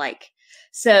what I like.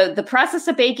 So the process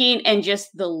of baking and just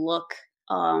the look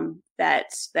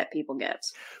that people get.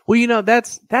 Well,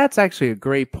 that's actually a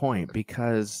great point,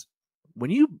 because when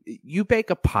you bake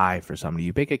a pie for somebody,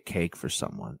 you bake a cake for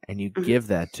someone and you give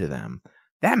that to them,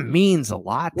 that means a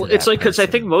lot. Well, it's like, because I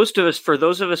think most of us, for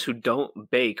those of us who don't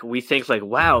bake, we think like,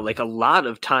 wow, like a lot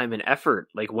of time and effort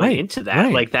like went into that.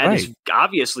 Right, like that is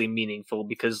obviously meaningful,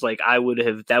 because like that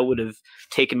would have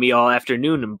taken me all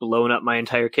afternoon and blown up my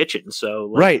entire kitchen. So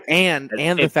like, and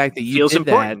the fact that you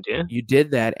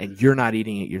did that and you're not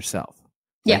eating it yourself.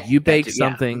 Yeah, like you baked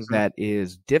something that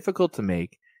is difficult to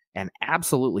make and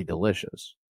absolutely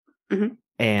delicious,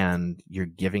 and you're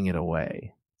giving it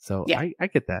away. So I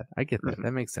get that. I get that.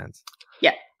 That makes sense.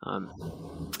 Yeah.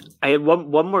 I had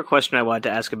one more question I wanted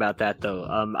to ask about that though.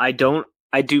 I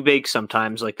do bake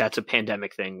sometimes. Like that's a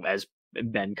pandemic thing, as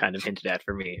Ben kind of hinted at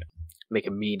for me. Make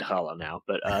a mean hollow now,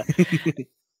 but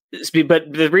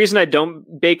but the reason I don't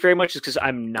bake very much is because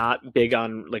I'm not big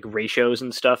on like ratios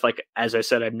and stuff. Like as I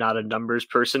said, I'm not a numbers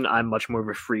person. I'm much more of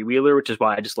a freewheeler, which is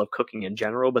why I just love cooking in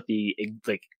general. But the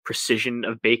like precision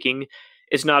of baking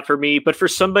is not for me. But for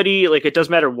somebody, like, it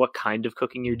doesn't matter what kind of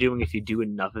cooking you're doing, if you do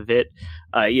enough of it,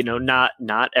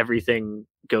 not everything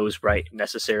goes right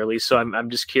necessarily. So I'm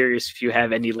just curious if you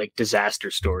have any like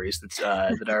disaster stories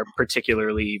that are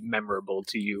particularly memorable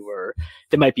to you, or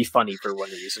that might be funny for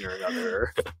one reason or another,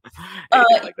 or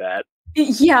anything like that.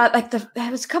 Yeah, like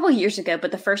that was a couple of years ago,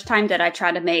 but the first time that I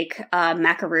tried to make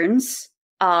macaroons,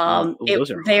 it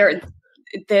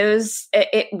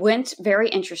went very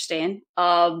interesting.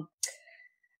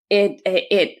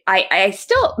 I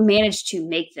still managed to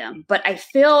make them, but I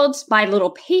filled my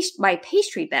little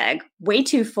pastry bag way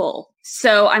too full.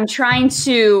 So I'm trying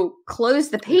to close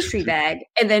the pastry bag,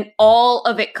 and then all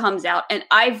of it comes out. And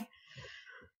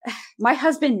my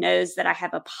husband knows that I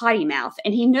have a potty mouth,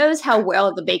 and he knows how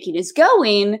well the baking is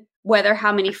going,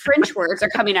 how many French words are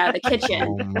coming out of the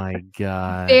kitchen. Oh my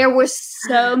God. There were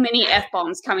so many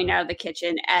F-bombs coming out of the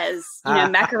kitchen as,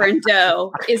 macaron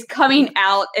dough is coming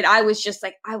out. And I was just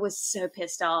like, I was so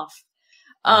pissed off.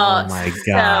 Oh my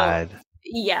God.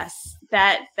 Yes,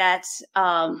 that's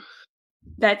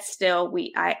still,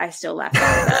 I still laugh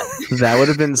at that. That would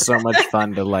have been so much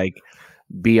fun to like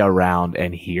be around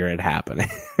and hear it happening.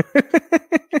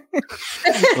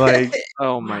 Like,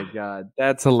 oh my God,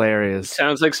 that's hilarious.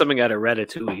 Sounds like something out of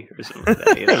Ratatouille or something like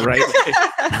that, you know? Right?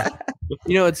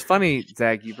 You know, it's funny,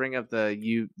 Zach, you bring up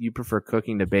you prefer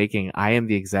cooking to baking. I am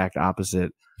the exact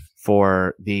opposite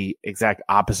for the exact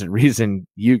opposite reason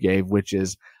you gave, which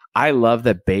is I love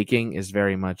that baking is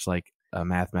very much like a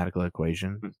mathematical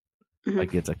equation. Mm-hmm.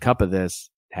 Like it's a cup of this,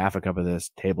 half a cup of this,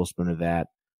 tablespoon of that,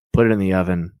 put it in the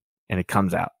oven, and it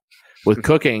comes out. With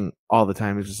cooking all the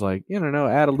time, it's just like,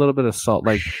 add a little bit of salt.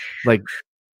 Like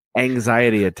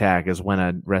anxiety attack is when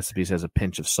a recipe says a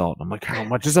pinch of salt. I'm like, how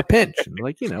much is a pinch? And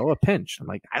like, a pinch. I'm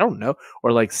like, I don't know.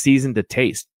 Or like season to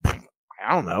taste. I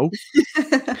don't know.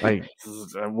 Like,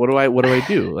 what do I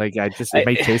do? Like, it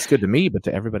may taste good to me, but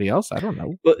to everybody else, I don't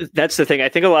know. Well, that's the thing. I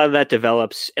think a lot of that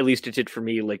develops, at least it did for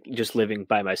me, like just living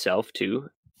by myself too.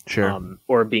 Sure.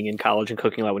 Or being in college and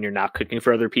cooking a lot when you're not cooking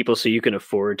for other people, so you can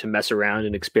afford to mess around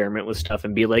and experiment with stuff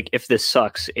and be like, if this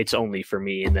sucks, it's only for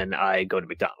me, and then I go to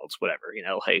McDonald's, whatever,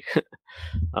 like,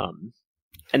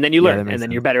 and then you learn, and then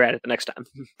sense. You're better at it the next time.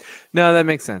 No, that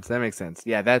makes sense.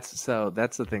 Yeah, that's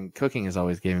the thing. Cooking is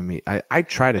always giving me. I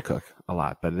try to cook a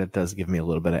lot, but it does give me a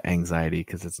little bit of anxiety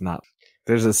because it's not.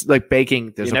 There's this like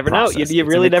baking. There's you never know. You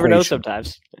really never know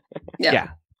sometimes. Yeah.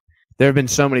 There have been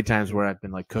so many times where I've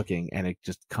been like cooking and it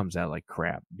just comes out like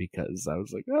crap because I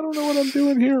was like, I don't know what I'm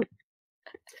doing here.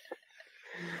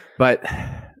 But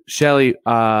Shelly,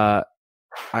 I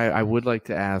would like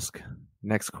to ask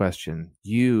next question.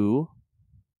 You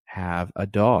have a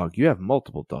dog. You have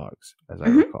multiple dogs, as I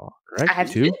recall, correct? I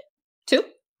have two.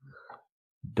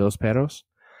 Dos perros.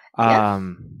 Yeah.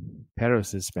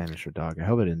 Perros is Spanish for dog. I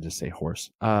hope I didn't just say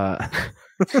horse. I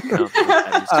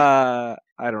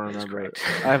don't remember.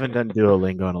 I haven't done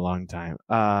Duolingo in a long time.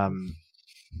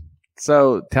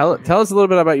 So tell us a little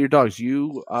bit about your dogs.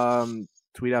 You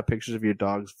tweet out pictures of your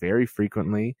dogs very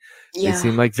frequently. Yeah. They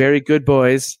seem like very good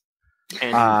boys.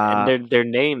 And their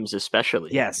names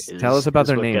especially. Yes. Tell us about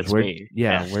their names. Where'd you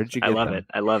get them?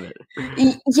 I love it.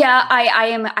 Yeah, I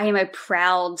am a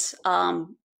proud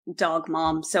dog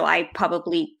mom, so I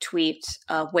probably tweet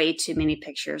way too many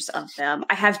pictures of them.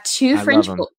 I have two French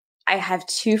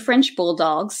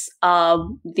bulldogs.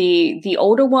 The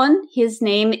older one, his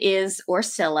name is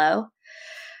Orsillo,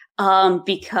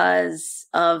 because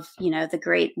of the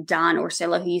great Don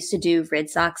Orsillo, who used to do Red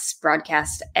Sox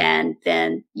broadcast, and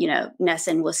then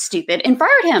Nesson was stupid and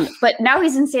fired him. But now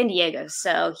he's in San Diego,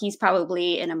 so he's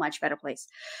probably in a much better place.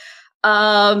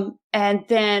 And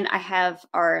then I have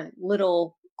our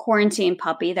little quarantine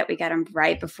puppy that we got him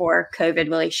right before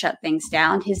COVID really shut things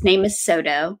down. His name is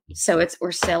Soto. So it's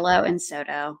Orsillo and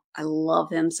Soto. I love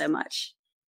them so much.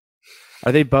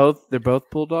 Are they both? They're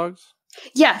both bulldogs?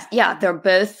 Yeah. They're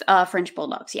both French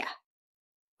bulldogs. Yeah.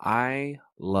 I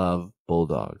love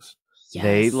bulldogs. Yes.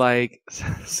 They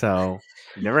so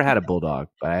never had a bulldog,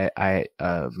 but I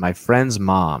my friend's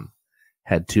mom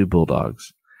had two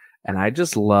bulldogs, and I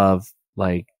just love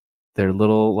their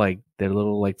little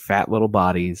fat little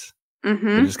bodies. Mm-hmm.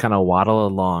 They just kind of waddle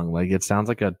along. Like it sounds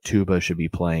like a tuba should be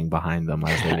playing behind them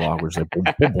as they walk. Where it's like boom,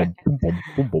 boom, boom, boom,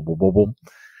 boom, boom, boom, boom, boom.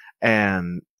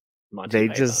 And they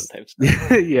just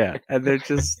yeah, and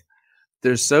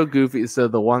they're so goofy. So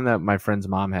the one that my friend's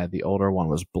mom had, the older one,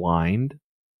 was blind,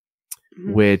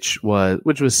 which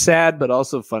was sad, but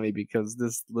also funny because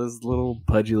this little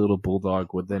pudgy little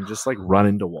bulldog would then just like run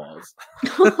into walls.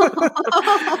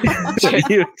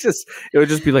 It would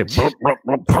just be like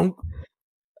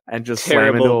and just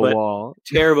slam into a wall.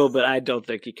 Terrible, but I don't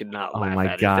think you could not laugh oh my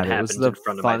at God, it if it happens in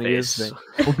front of my face. Thing.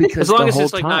 Well, because as long as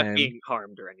it's like not being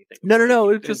harmed or anything. No.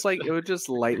 It would just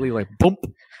lightly like boom.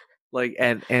 Like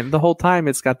and the whole time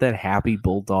it's got that happy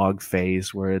bulldog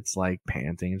face where it's like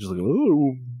panting and just like,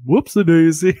 oh, whoopsie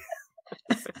daisy.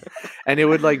 And it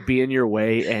would like be in your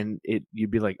way and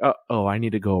you'd be like, oh, I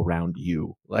need to go around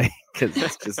you. Like, cause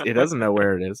it doesn't know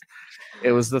where it is.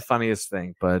 It was the funniest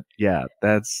thing, but yeah,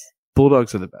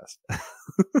 bulldogs are the best.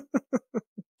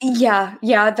 Yeah,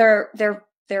 they're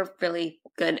really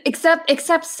good.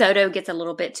 Except Soto gets a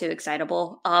little bit too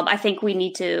excitable. I think we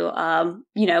need to,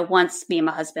 once me and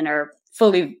my husband are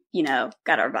fully,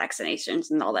 got our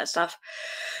vaccinations and all that stuff,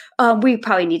 we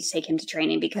probably need to take him to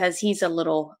training because he's a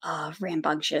little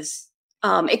rambunctious.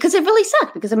 Because it really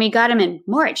sucked because we got him in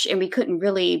March and we couldn't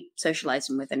really socialize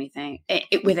him with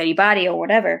with anybody or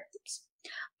whatever.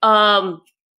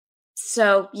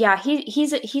 So yeah,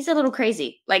 he's a little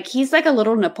crazy. Like he's like a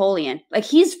little Napoleon. Like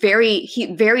he's very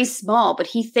small, but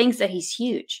he thinks that he's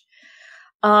huge.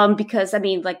 Because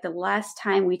like the last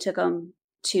time we took him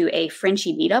to a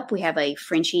Frenchie meetup, we have a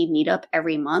Frenchie meetup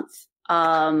every month.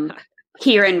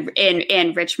 Here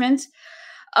in Richmond.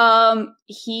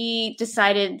 He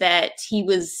decided that he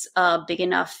was big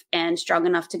enough and strong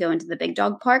enough to go into the big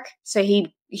dog park. So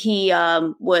he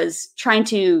was trying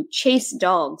to chase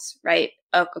dogs right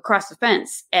across the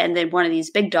fence, and then one of these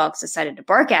big dogs decided to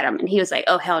bark at him, and he was like,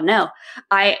 "Oh hell no!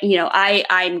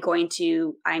 I'm going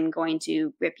to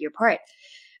rip you apart."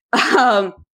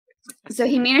 So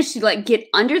he managed to like get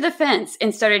under the fence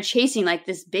and started chasing like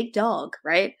this big dog,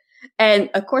 right? And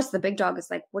of course, the big dog is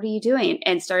like, "What are you doing?"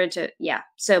 And started to, yeah.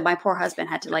 So my poor husband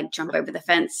had to like jump over the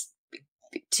fence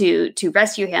to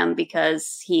rescue him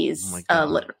because he's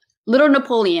little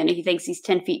Napoleon. And he thinks he's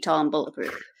 10 feet tall and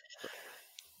bulletproof.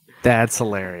 That's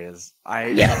hilarious.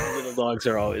 Little dogs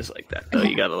are always like that. Though.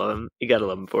 You gotta love them. You gotta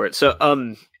love them for it. So,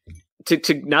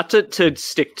 to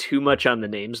stick too much on the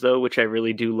names though, which I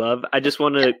really do love. I just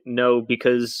want to know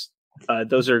because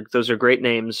those are great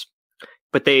names.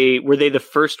 But were they the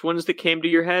first ones that came to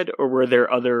your head, or were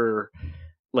there other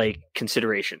like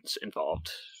considerations involved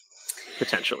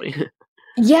potentially?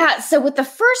 Yeah. So with the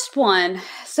first one,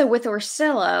 with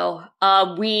Orsillo,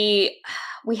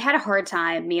 we had a hard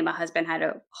time. Me and my husband had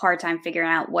a hard time figuring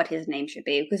out what his name should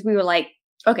be because we were like,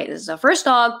 okay, this is our first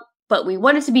dog, but we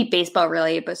wanted to be baseball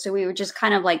related. But so we were just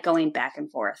kind of like going back and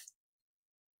forth.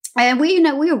 And we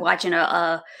were watching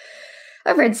a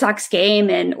Red Sox game,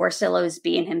 and Orsillo's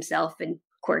being himself and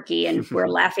quirky, and we're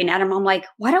laughing at him. I'm like,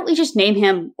 why don't we just name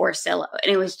him Orsillo?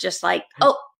 And it was just like,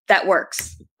 oh, that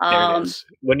works. There it is.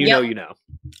 When you know, you know.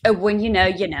 When you know,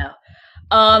 you know.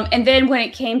 And then when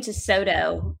it came to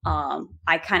Soto,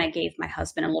 I kind of gave my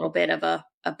husband a little bit of a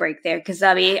break there because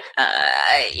I mean,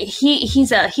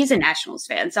 he's a Nationals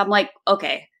fan, so I'm like,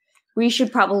 okay, we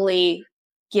should probably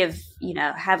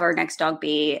have our next dog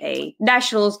be a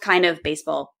Nationals kind of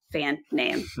baseball fan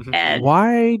name. And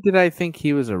why did I think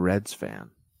he was a Reds fan?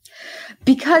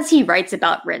 Because he writes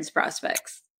about Reds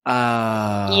prospects.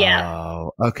 Oh, yeah.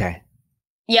 Okay.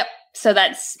 Yep. So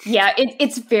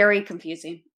it's very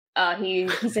confusing.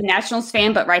 He's a Nationals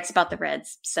fan, but writes about the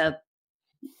Reds. So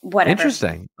whatever.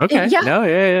 Interesting. Okay. Yeah. No,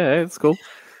 yeah, it's cool.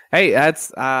 Hey, that's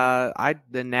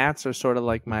the Nats are sort of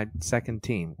like my second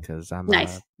team because I'm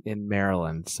in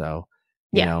Maryland. So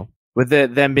you know, with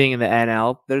them being in the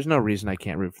NL, there's no reason I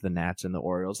can't root for the Nats and the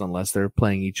Orioles unless they're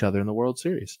playing each other in the World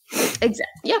Series. Exactly.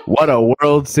 Yeah. What a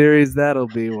World Series that'll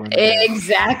be one day.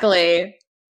 Exactly.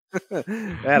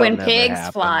 When pigs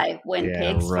fly.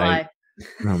 Fly.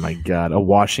 Oh my God. A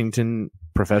Washington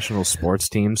professional sports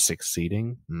team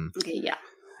succeeding? Okay, yeah.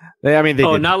 They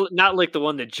did. Not like the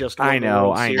one that just won I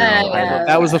know.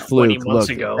 That was a fluke. Look,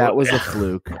 that was a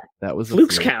fluke.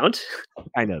 Flukes count.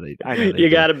 I know they you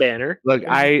got a banner. Look,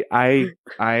 I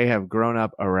have grown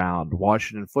up around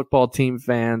Washington football team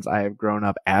fans. I have grown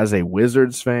up as a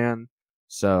Wizards fan.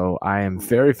 So I am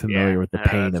very familiar with the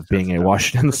pain of being a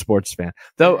Washington sports fan.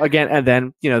 Though again, and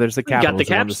then there's the Capitals. You got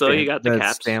the Caps, though. You got the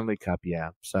Caps. Stanley Cup, yeah.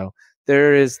 So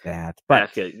there is that. But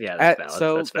that's valid.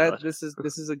 So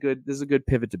this is a good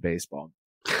pivot to baseball.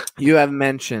 You have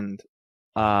mentioned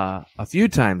a few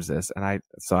times this, and I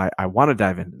want to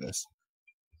dive into this.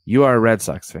 You are a Red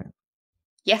Sox fan.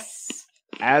 Yes.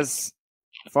 As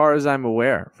far as I'm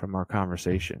aware from our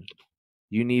conversation,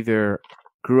 you neither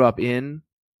grew up in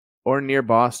or near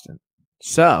Boston.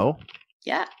 So,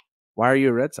 yeah. Why are you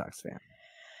a Red Sox fan?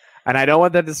 And I don't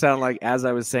want that to sound like, as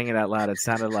I was saying it out loud, it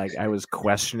sounded like I was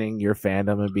questioning your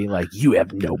fandom and being like, you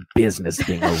have no business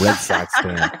being a Red Sox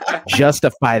fan.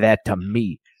 Justify that to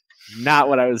me. Not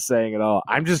what I was saying at all.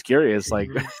 I'm just curious, like,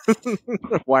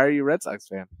 why are you a Red Sox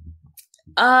fan?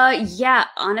 Yeah,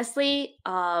 honestly,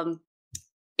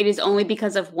 it is only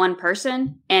because of one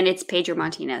person, and it's Pedro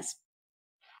Martinez.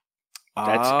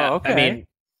 Okay.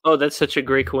 That's such a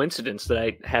great coincidence that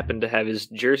I happen to have his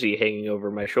jersey hanging over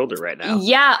my shoulder right now.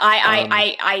 Yeah,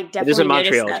 I definitely. It is a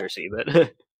Montreal jersey,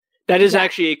 but that is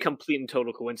actually a complete and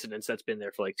total coincidence. That's been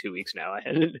there for like 2 weeks now.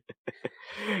 I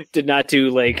did not do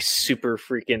like super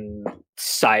freaking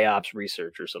psyops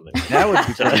research or something. That would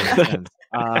be sense.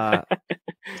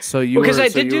 I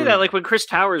did do that. Like when Chris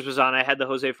Towers was on, I had the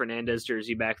Jose Fernandez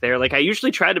jersey back there. Like I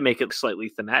usually try to make it slightly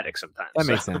thematic sometimes.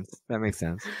 That makes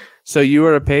sense. So you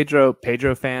were a Pedro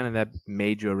fan, and that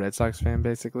made you a Red Sox fan,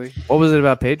 basically. What was it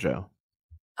about Pedro?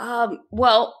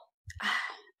 Well,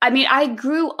 I mean, I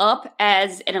grew up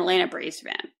as an Atlanta Braves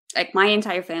fan. Like my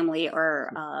entire family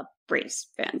are Braves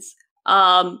fans.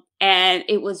 And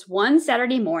it was one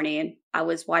Saturday morning. I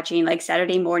was watching like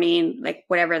Saturday morning, like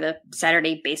whatever the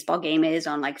Saturday baseball game is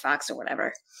on like Fox or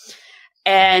whatever.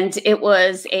 And it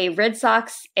was a Red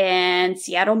Sox and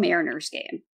Seattle Mariners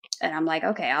game. And I'm like,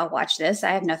 okay, I'll watch this.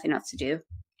 I have nothing else to do.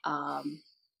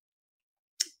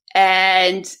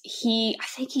 And I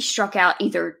think he struck out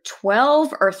either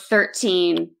 12 or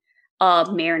 13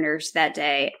 Mariners that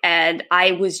day. And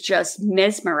I was just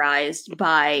mesmerized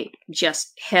by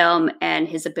just him and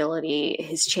his ability,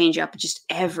 his changeup, just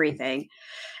everything.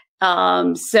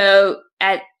 So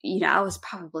I was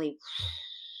probably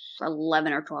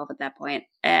 11 or 12 at that point.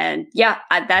 And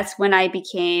that's when I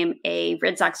became a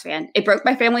Red Sox fan. It broke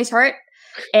my family's heart.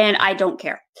 And I don't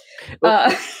care.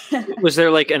 Was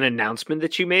there like an announcement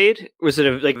that you made? Was it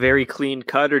a very clean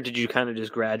cut, or did you kind of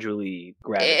just gradually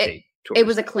gravitate towards it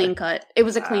was a clean cut. It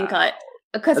was a clean cut.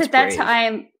 Because at that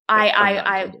time,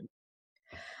 I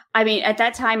mean, at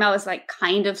that time I was like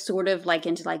kind of sort of like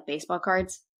into like baseball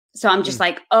cards. So I'm just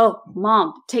like, oh,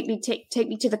 Mom, take me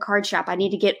to the card shop. I need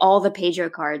to get all the Pedro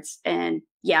cards. And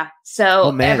so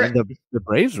the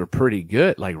Braves were pretty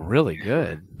good, like really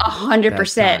good.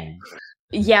 100%.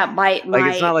 Yeah,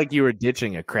 it's not like you were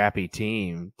ditching a crappy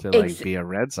team to be a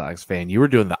Red Sox fan. You were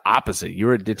doing the opposite. You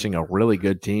were ditching a really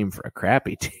good team for a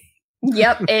crappy team.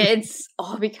 Yep, it's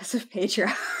all because of Pedro.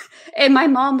 And my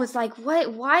mom was like,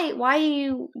 "What? Why do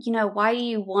you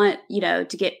want,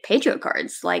 to get Pedro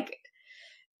cards? Like,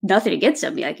 nothing against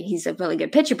him. Like, he's a really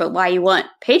good pitcher, but why you want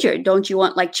Pedro? Don't you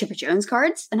want like Chipper Jones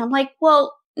cards?" And I'm like,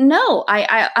 "Well, no,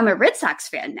 I'm a Red Sox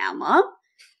fan now, Mom."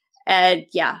 And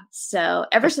so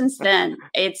ever since then,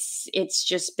 it's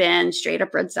just been straight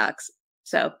up Red Sox.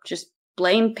 So just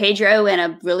blame Pedro and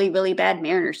a really, really bad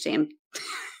Mariners team.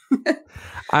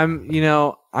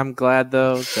 I'm glad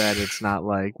though that it's not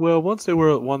like, well, once they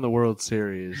won the World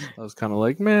Series, I was kind of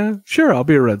like, man, sure, I'll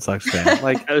be a Red Sox fan.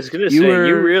 Like I was gonna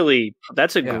say,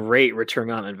 that's a great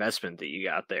return on investment that you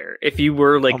got there. If you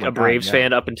were like a Braves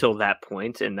fan up until that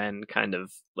point, and then kind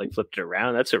of like flipped it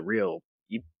around, that's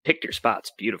you picked your spots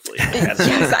beautifully.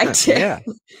 Yes, I did. Yeah.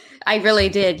 I really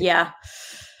did. Yeah.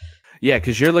 Yeah,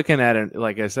 because you're looking at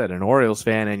like I said, an Orioles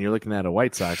fan, and you're looking at a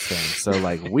White Sox fan. So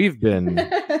like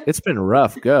it's been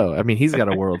rough go. I mean, he's got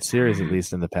a World Series at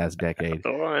least in the past decade.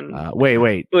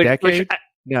 Wait, decade?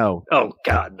 No. Oh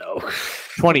God, no.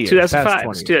 20 years.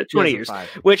 2005. 20 years.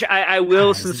 Which I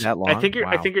will. Since I think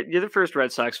you're the first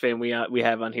Red Sox fan we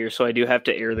have on here, so I do have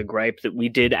to air the gripe that we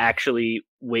did actually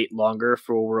wait longer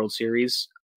for a World Series.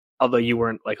 Although you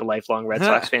weren't like a lifelong Red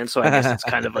Sox fan, so I guess it's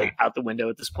kind of like out the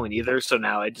window at this point either. So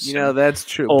now I just that's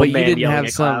true. Old but man you didn't yelling have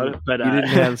at some. cloud, but you didn't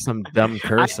have some dumb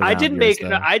curse. I didn't make.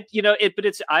 Stuff. I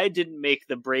didn't make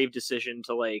the brave decision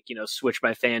to switch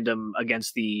my fandom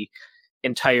against the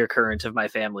entire current of my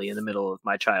family in the middle of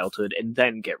my childhood and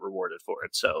then get rewarded for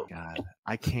it. So God,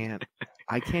 I can't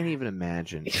even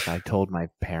imagine if I told my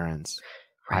parents.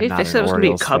 If they said I was going to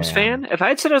be a Cubs fan, if I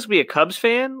had said I was going to be a Cubs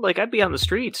fan, like I'd be on the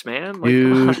streets, man. Like,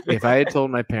 dude, if I had told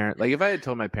my parents, like, oh,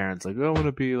 I want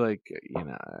to be like,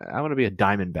 I want to be a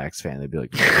Diamondbacks fan, they'd be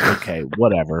like, okay,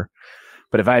 whatever.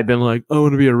 But if I had been like, I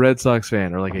want to be a Red Sox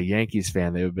fan or like a Yankees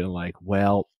fan, they would have been like,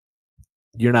 well,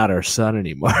 you're not our son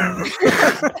anymore.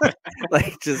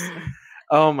 Like, just,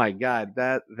 oh my God,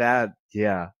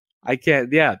 yeah. I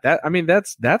can't. Yeah,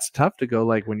 that's tough to go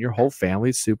like when your whole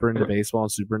family's super into baseball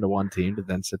and super into one team to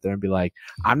then sit there and be like,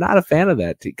 I'm not a fan of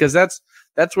that team, because that's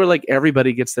where like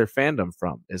everybody gets their fandom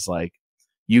from. Is like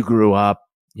you grew up,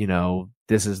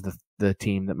 this is the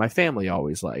team that my family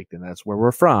always liked, and that's where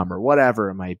we're from, or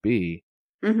whatever it might be.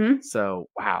 Mm-hmm. So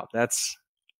wow,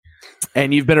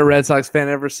 and you've been a Red Sox fan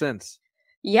ever since.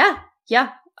 Yeah.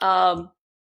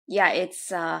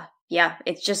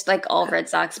 It's just like all Red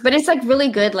Sox, but it's like really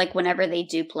good. Like whenever they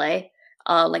do play,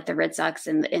 like the Red Sox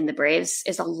and the Braves,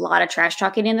 is a lot of trash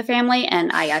talking in the family,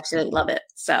 and I absolutely love it.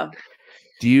 So,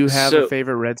 do you have a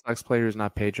favorite Red Sox player who's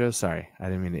not Pedro? Sorry, I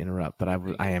didn't mean to interrupt, but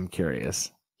I am curious.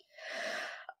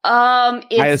 I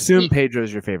assume Pedro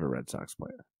is your favorite Red Sox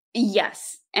player.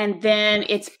 Yes, and then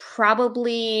it's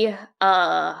probably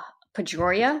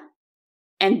Pedroia,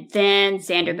 and then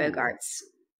Xander Bogaerts.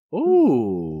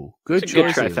 Ooh, good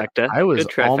choice. Good trifecta. I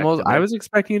was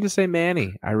expecting you to say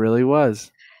Manny. I really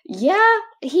was. Yeah,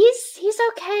 he's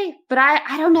okay, but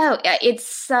I don't know.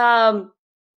 It's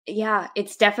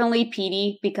it's definitely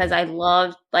Petey, because I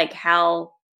love like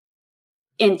how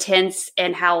intense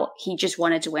and how he just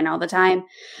wanted to win all the time.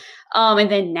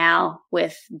 And then now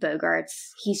with Bogaerts,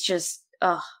 he's just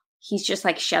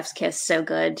like chef's kiss, so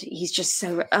good. He's just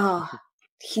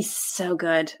he's so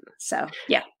good. So,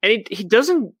 yeah. And he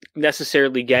doesn't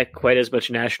necessarily get quite as much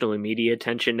national and media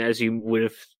attention as you would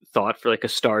have thought for like a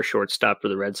star shortstop for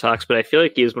the Red Sox. But I feel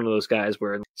like he is one of those guys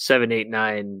where in 7, 8,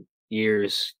 9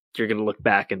 years, you're going to look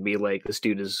back and be like, this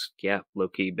dude is,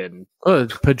 low-key been... Oh,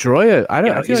 Pedroia. I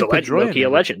feel he's like low-key a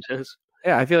legend.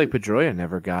 Yeah, I feel like Pedroia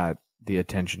never got the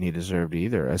attention he deserved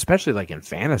either, especially like in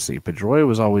fantasy. Pedroia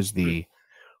was always the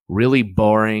really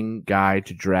boring guy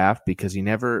to draft because he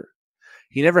never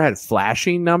had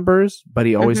flashy numbers, but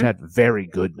he always had very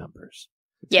good numbers.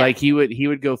 Yeah. Like he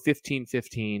would go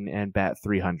 15-15 and bat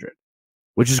 300,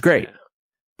 which is great.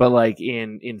 But like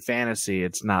in fantasy,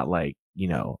 it's not like,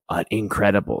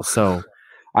 incredible. So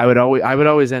I would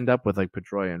always end up with like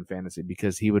Pedroia in fantasy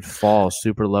because he would fall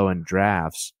super low in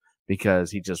drafts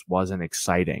because he just wasn't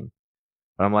exciting.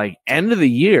 But I'm like, end of the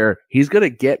year, he's going to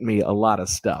get me a lot of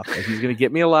stuff. Like, he's going to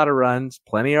get me a lot of runs,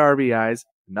 plenty of RBIs,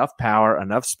 enough power,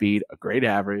 enough speed, a great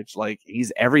average. Like,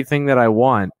 he's everything that I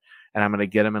want. And I'm going to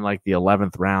get him in like the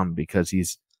 11th round because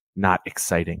he's not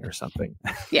exciting or something.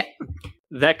 Yeah.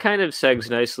 That kind of segs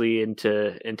nicely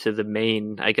into the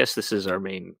main, I guess this is our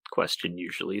main question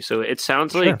usually. So it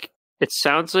sounds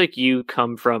like you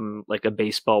come from like a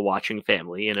baseball watching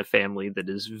family and a family that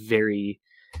is very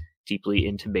deeply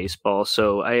into baseball.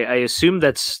 So I assume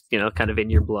that's, kind of in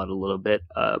your blood a little bit.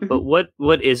 But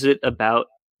what is it about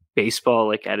baseball,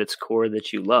 like at its core,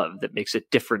 that you love that makes it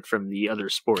different from the other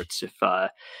sports? If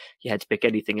you had to pick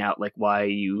anything out, like why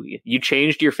you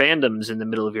changed your fandoms in the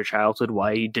middle of your childhood,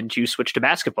 why didn't you switch to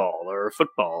basketball or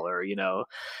football or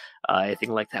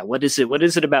anything like that? What is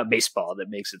it about baseball that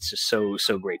makes it just so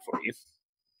great for you?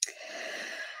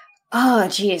 Oh,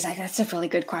 geez, that's a really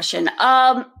good question.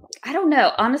 I don't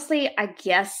know. Honestly, I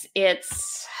guess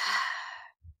it's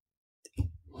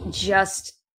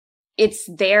just, it's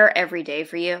there every day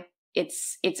for you.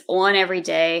 It's on every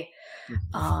day.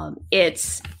 I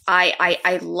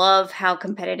love how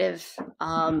competitive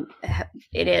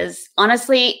it is.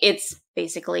 Honestly, it's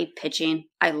basically pitching.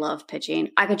 I love pitching.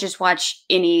 I could just watch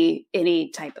any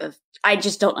type of, I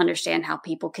just don't understand how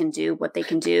people can do what they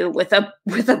can do with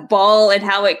a ball and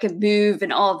how it can move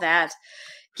and all that.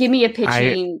 Give me a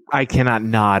pitching. I cannot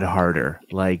nod harder.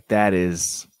 Like, that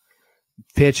is,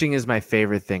 pitching is my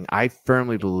favorite thing. I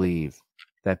firmly believe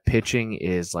that pitching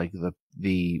is like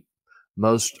the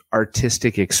most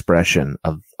artistic expression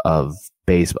of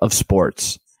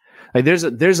sports. Like,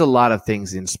 there's a lot of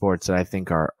things in sports that I think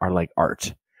are like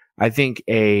art. I think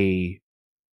a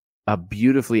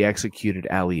beautifully executed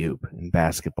alley-oop in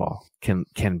basketball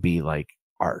can be like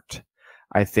art.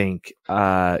 I think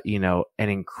an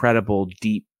incredible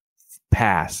deep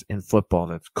pass in football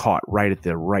that's caught right at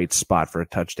the right spot for a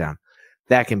touchdown,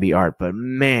 that can be art. But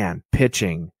man,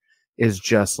 pitching is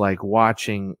just like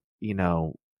watching,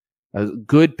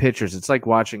 good pitchers. It's like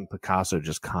watching Picasso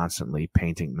just constantly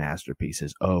painting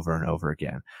masterpieces over and over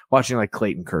again. Watching like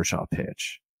Clayton Kershaw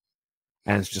pitch,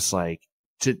 and it's just like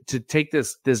to take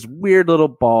this weird little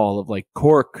ball of like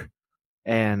cork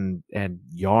and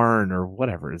yarn or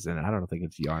whatever is in it. I don't think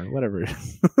it's yarn. Whatever,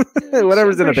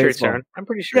 whatever's in a baseball. I'm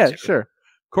pretty sure. Yeah, sure.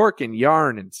 Cork and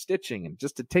yarn and stitching, and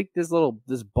just to take this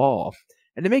ball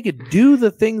and to make it do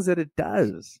the things that it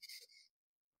does.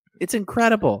 It's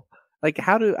incredible. Like,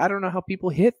 I don't know how people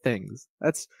hit things.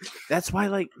 That's why,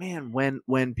 like, man,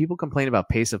 when people complain about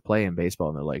pace of play in baseball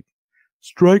and they're like,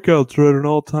 strikeouts are at an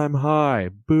all-time high,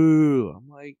 boo. I'm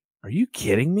like, are you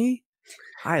kidding me?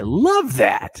 I love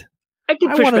that. I can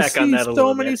push back on that a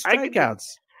little bit. So many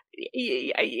strikeouts.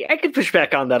 I could push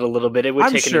back on that a little bit. It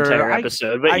would take an entire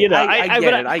episode, but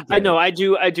I know I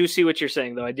do see what you're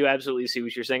saying, though. I do absolutely see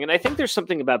what you're saying, and I think there's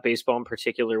something about baseball in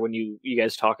particular when you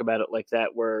guys talk about it like that,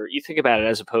 where you think about it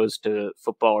as opposed to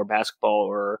football or basketball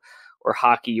or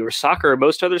hockey or soccer or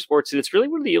most other sports. It's really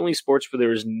one of the only sports where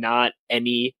there is not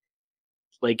any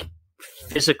like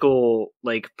physical,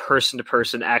 like person to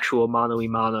person, actual mano a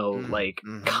mano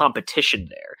competition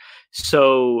there.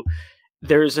 So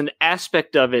there's an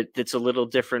aspect of it that's a little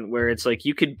different where it's like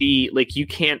you could be like, you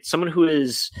can't, someone who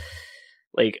is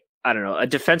like, I don't know, a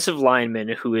defensive lineman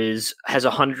who has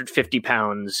 150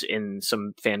 pounds in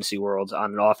some fantasy worlds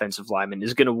on an offensive lineman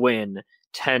is going to win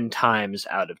 10 times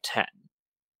out of 10.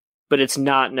 But it's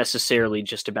not necessarily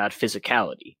just about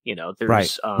physicality.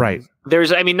 There's, right.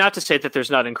 There's, I mean, not to say that there's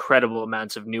not incredible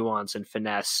amounts of nuance and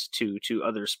finesse to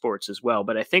other sports as well.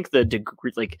 But I think the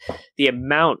degree, like the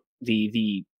amount,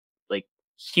 the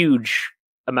huge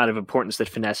amount of importance that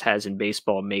finesse has in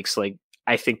baseball makes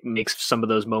some of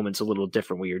those moments a little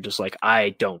different where you're just like,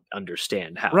 I don't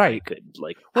understand how I could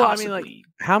possibly. I mean,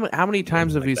 like how many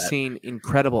times have you seen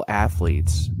incredible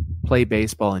athletes play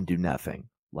baseball and do nothing?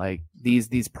 Like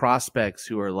these prospects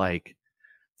who are like,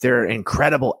 they're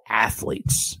incredible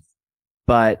athletes,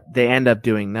 but they end up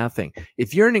doing nothing.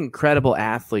 If you're an incredible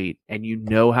athlete and you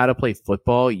know how to play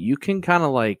football, you can kind of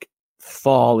like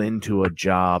fall into a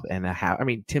job and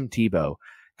Tim Tebow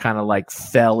kind of like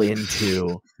fell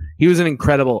into, he was an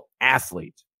incredible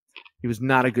athlete. He was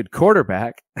not a good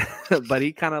quarterback, but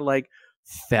he kind of like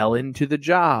fell into the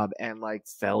job and like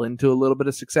fell into a little bit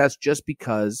of success just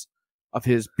because of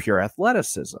his pure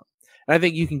athleticism. And I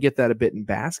think you can get that a bit in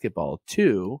basketball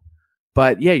too.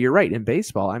 But yeah, you're right. In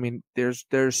baseball, I mean, there's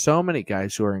so many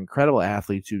guys who are incredible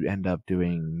athletes who end up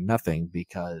doing nothing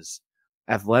because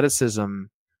athleticism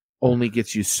only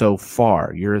gets you so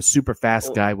far. You're a super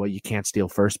fast guy, well, you can't steal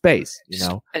first base, you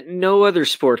know? No other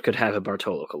sport could have a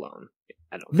Bartolo Colon.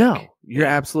 I don't think. You're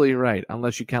absolutely right,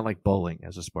 unless you count like bowling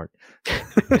as a sport.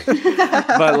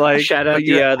 But like, shout out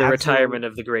the retirement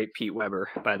of the great Pete Weber,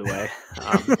 by the way.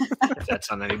 If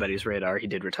that's on anybody's radar, he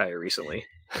did retire recently.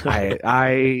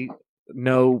 I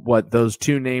know what those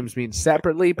two names mean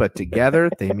separately, but together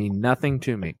they mean nothing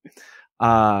to me.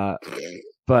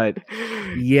 But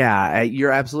yeah,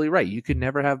 you're absolutely right. You could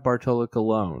never have Bartolo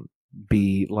Colon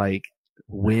be like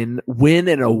win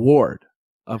an award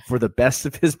for the best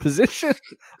of his position.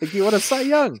 Like you want a Cy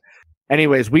Young.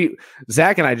 Anyways,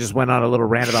 Zach and I just went on a little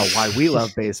rant about why we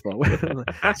love baseball.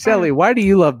 Shelly, why do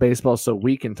you love baseball so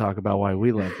we can talk about why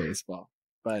we love baseball?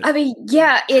 But I mean,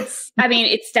 yeah, it's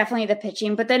definitely the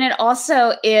pitching, but then it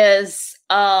also is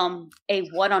a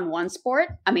one-on-one sport.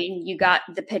 I mean, you got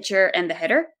the pitcher and the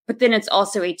hitter, but then it's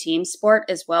also a team sport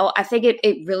as well. I think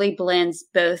it really blends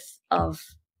both of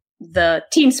the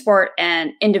team sport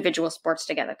and individual sports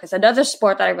together. Because another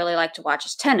sport that I really like to watch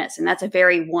is tennis, and that's a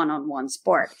very one-on-one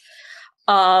sport.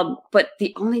 But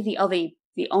the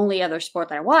only other sport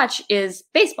that I watch is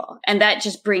baseball, and that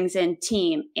just brings in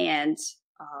team and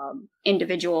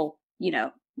individual,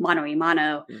 mano a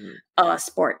mano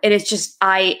sport. It is just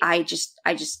I just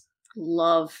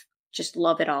love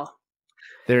it all.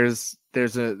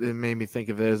 It made me think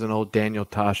of there's an old Daniel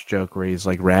Tosh joke where he's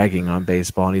like ragging on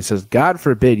baseball and he says, God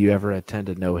forbid you ever attend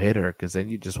a no hitter, because then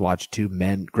you just watch two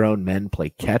grown men play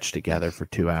catch together for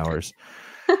 2 hours.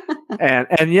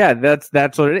 and yeah,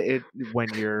 that's what it is.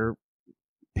 When you're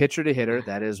pitcher to hitter,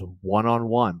 that is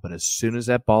one-on-one. But as soon as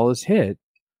that ball is hit,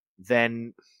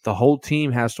 then the whole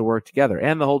team has to work together,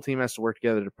 and the whole team has to work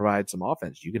together to provide some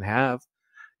offense. You can have,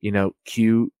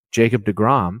 cue Jacob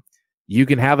deGrom. You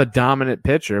can have a dominant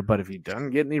pitcher, but if he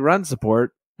doesn't get any run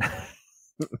support,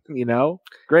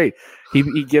 great.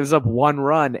 He gives up 1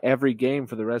 run every game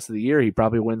for the rest of the year. He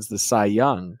probably wins the Cy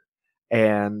Young,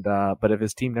 and but if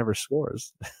his team never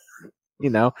scores,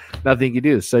 nothing you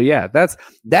do. So yeah, that's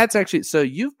actually. So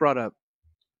you've brought up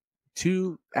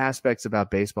 2 aspects about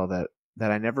baseball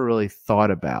that I never really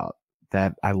thought about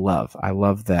that I love. I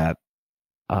love that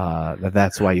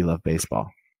that's why you love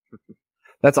baseball.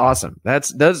 That's awesome.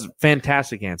 That's a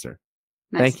fantastic answer.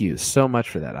 Nice. Thank you so much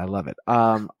for that. I love it.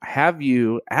 Have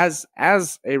you, as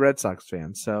a Red Sox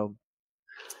fan, so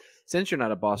since you're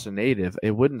not a Boston native,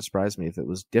 it wouldn't surprise me if it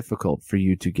was difficult for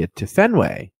you to get to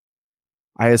Fenway.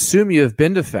 I assume you have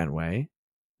been to Fenway.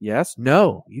 Yes?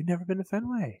 No, you've never been to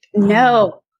Fenway.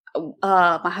 No.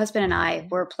 My husband and I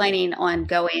were planning on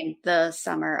going the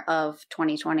summer of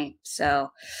 2020.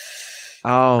 So,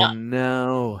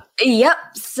 no. Yep.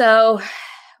 So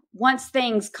once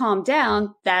things calm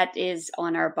down, that is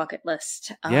on our bucket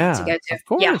list to go to. Of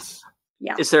course.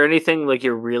 Yeah. Is there anything like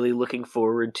you're really looking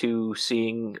forward to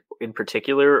seeing in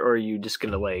particular, or are you just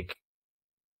gonna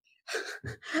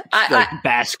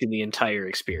bask in the entire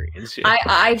experience?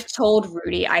 I've told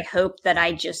Rudy, I hope that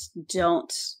I just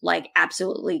don't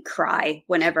absolutely cry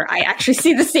whenever I actually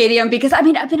see the stadium, because I've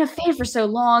been a fan for so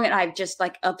long and I've just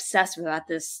obsessed about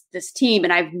this team,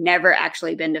 and I've never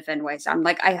actually been to Fenway. So I'm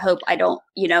I hope I don't,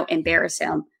 embarrass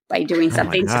him by doing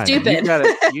something stupid.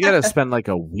 You gotta spend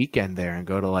a weekend there and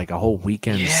go to a whole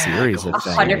weekend series of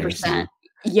things. 100%.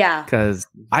 Yeah. Because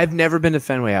I've never been to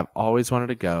Fenway. I've always wanted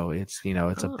to go. It's,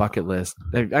 it's a bucket list.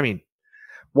 I mean,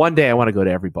 one day I want to go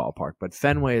to every ballpark, but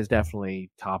Fenway is definitely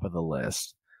top of the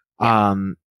list. Yeah.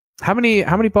 How many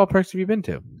ballparks have you been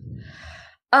to?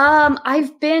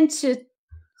 I've been to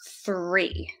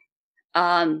 3.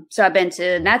 So I've been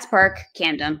to Nats Park,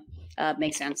 Camden,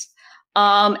 makes sense.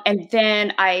 And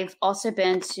then I've also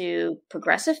been to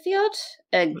Progressive Field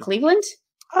in Cleveland.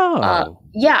 Oh,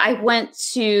 yeah, I went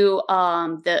to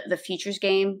the Futures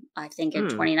game, I think in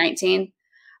 2019,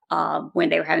 when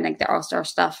they were having their All-Star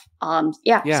stuff.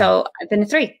 Yeah. So I've been to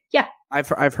 3. Yeah.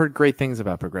 I've heard great things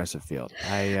about Progressive Field.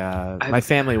 My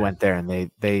family went there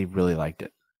and they really liked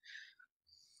it.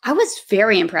 I was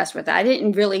very impressed with it. I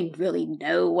didn't really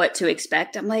know what to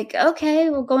expect. I'm okay,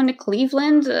 we're going to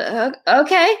Cleveland.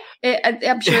 Okay.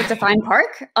 I'm sure it's a fine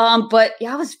park. But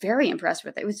yeah, I was very impressed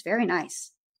with it. It was very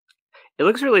nice. It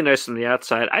looks really nice from the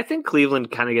outside. I think Cleveland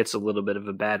kind of gets a little bit of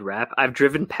a bad rap. I've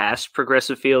driven past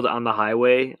Progressive Field on the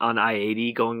highway on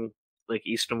I-80 going like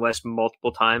east and west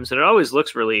multiple times, and it always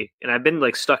looks really. And I've been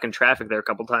like stuck in traffic there a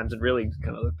couple times and really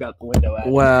kind of looked out the window at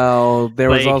it. Well, there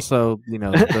was also,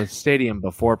 the stadium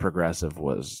before Progressive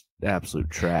was absolute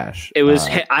trash. It was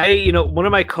one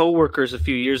of my coworkers a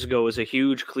few years ago was a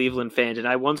huge Cleveland fan, and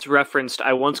I once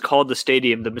called the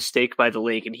stadium the Mistake by the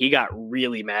Lake, and he got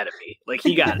really mad at me. Like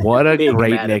he got what a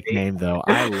great nickname, though.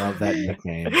 I love that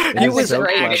nickname. He was so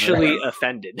actually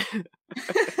offended.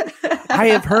 I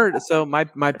have heard. So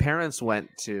my parents went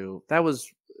to, that was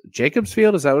Jacobs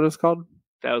Field. Is that what it was called?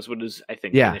 That was what it was, I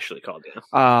think, initially called.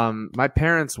 Yeah. My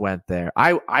parents went there.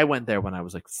 I went there when I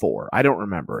was like 4. I don't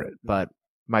remember it, but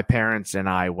my parents and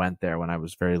I went there when I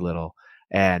was very little.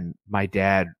 And my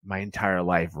dad, my entire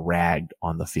life, ragged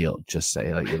on the field. Just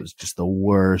say like it was just the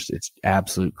worst. It's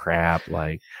absolute crap.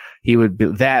 Like he would be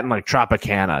that and like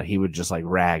Tropicana. He would just like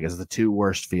rag as the 2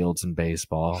 worst fields in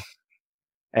baseball.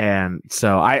 And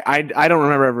so I don't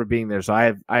remember ever being there, so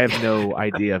I have no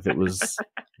idea if it was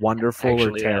wonderful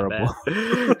or terrible.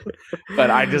 But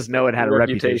I just know it had a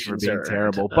reputation for being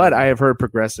terrible. But I have heard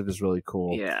Progressive is really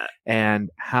cool. Yeah. And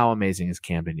how amazing is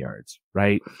Camden Yards,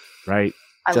 right? I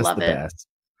just love the it. best.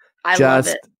 I just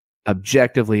love it.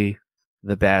 Objectively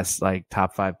the best, like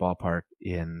top 5 ballpark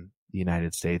in the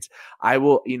United States.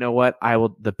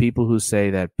 The people who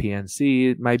say that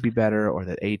PNC might be better, or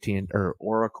that AT&T or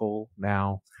Oracle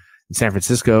now in San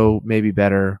Francisco may be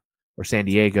better, or San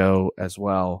Diego as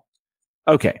well.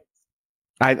 Okay.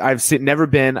 I've never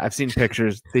been, I've seen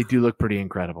pictures. They do look pretty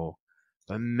incredible,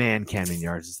 but man, Camden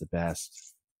Yards is the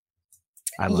best.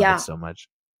 I love it so much.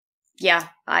 Yeah,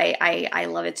 I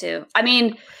love it too. I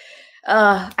mean,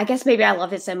 I guess maybe I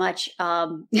love it so much.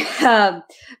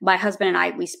 My husband and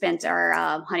I, we spent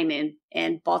our honeymoon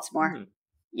in Baltimore. Mm.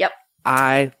 Yep.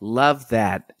 I love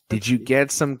that. Did you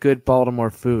get some good Baltimore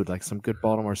food, like some good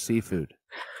Baltimore seafood?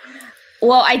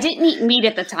 Well, I didn't eat meat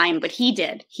at the time, but he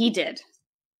did.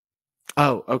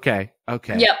 Oh, okay.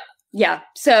 Yep. Yeah.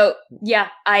 So yeah,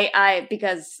 I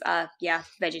because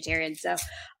vegetarian. So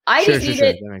I didn't eat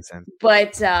it. That makes sense.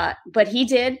 But he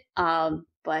did.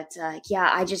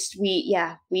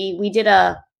 We did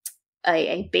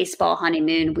a baseball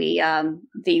honeymoon.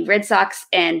 The Red Sox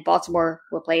and Baltimore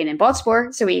were playing in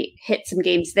Baltimore, so we hit some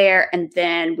games there, and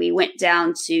then we went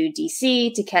down to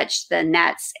DC to catch the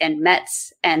Nats and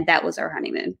Mets, and that was our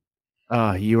honeymoon.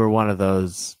 Oh, you were one of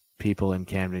those people in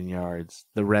Camden Yards,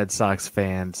 the Red Sox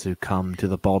fans who come to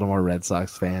the Baltimore Red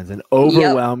Sox fans and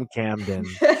overwhelm Camden.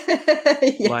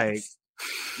 Yes. Like,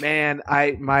 man,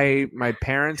 my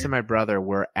parents and my brother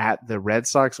were at the Red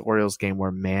Sox Orioles game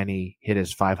where Manny hit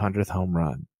his 500th home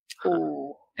run.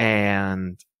 Ooh.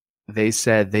 And they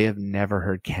said they have never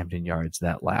heard Camden Yards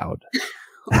that loud.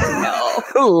 Oh,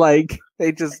 no. Like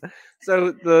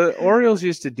so the Orioles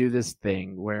used to do this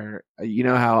thing where, you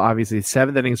know how obviously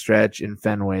 7th inning stretch in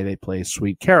Fenway, they play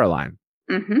Sweet Caroline.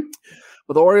 Mm-hmm.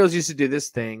 Well, the Orioles used to do this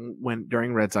thing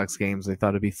during Red Sox games. They thought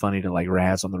it'd be funny to like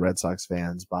razz on the Red Sox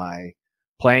fans by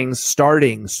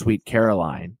starting Sweet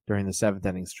Caroline during the 7th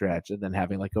inning stretch, and then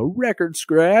having like a record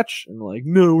scratch and like,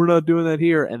 no, we're not doing that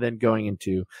here. And then going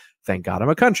into Thank God I'm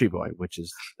a Country Boy, which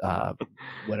is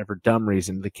whatever dumb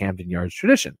reason the Camden Yards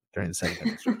tradition during the 7th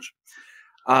inning stretch.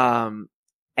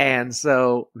 And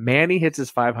so Manny hits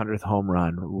his 500th home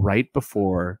run right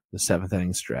before the 7th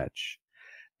inning stretch,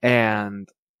 and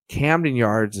Camden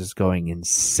Yards is going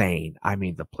insane. I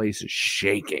mean, the place is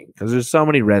shaking because there's so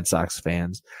many Red Sox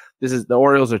fans. The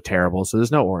Orioles are terrible, so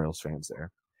there's no Orioles fans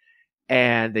there.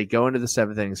 And they go into the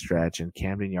 7th inning stretch, and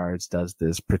Camden Yards does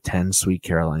this pretend Sweet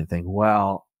Caroline thing.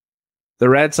 Well, the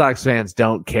Red Sox fans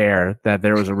don't care that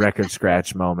there was a record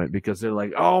scratch moment because they're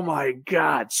like, oh my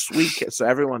God, so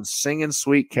everyone's singing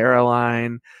Sweet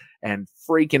Caroline and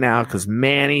freaking out because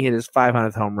Manny hit his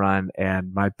 500th home run.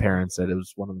 And my parents said it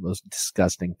was one of the most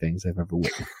disgusting things I've ever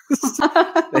witnessed.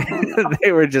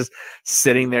 They were just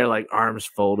sitting there like arms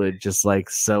folded, just like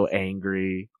so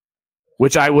angry,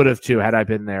 which I would have too had I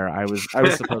been there. I was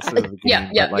supposed to have a game.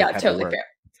 Yeah, totally fair.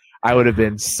 I would have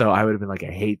been like,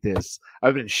 I hate this. I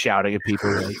would have been shouting at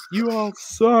people like, you all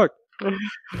suck.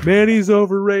 Manny's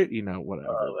overrated. You know, whatever.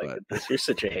 Oh my goodness, you're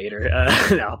such a hater.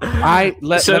 No.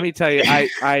 Let me tell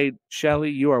you, Shelly,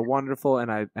 you are wonderful,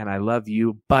 and I love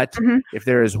you. But if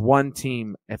there is one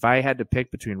team, if I had to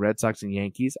pick between Red Sox and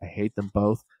Yankees, I hate them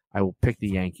both. I will pick the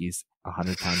Yankees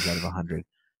 100 times out of 100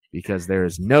 because there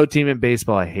is no team in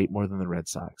baseball I hate more than the Red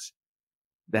Sox.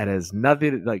 That is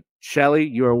nothing like Shelly.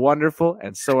 You are wonderful,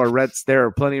 and so are Reds. There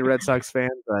are plenty of Red Sox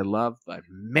fans that I love, but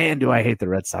man, do I hate the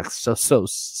Red Sox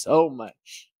so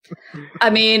much. I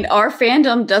mean, our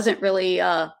fandom doesn't really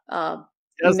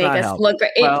does make not us help. look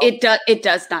great. Well, It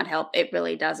does not help. It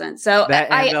really doesn't. So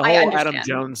that I and the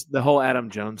whole understand. Adam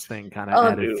Jones thing kind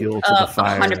of added fuel to the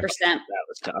fire. 100%. That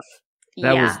was tough.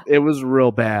 It was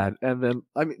real bad. And then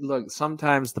I mean, look,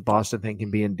 sometimes the Boston thing can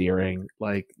be endearing.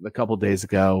 Like a couple days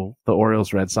ago, the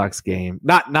Orioles Red Sox game.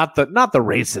 Not the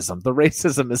racism. The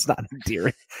racism is not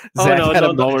endearing. Oh no,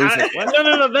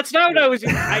 That's not what I was.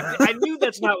 I knew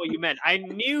that's not what you meant. I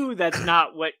knew that's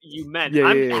not what you meant.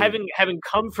 Having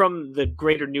come from the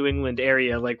greater New England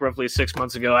area, like roughly 6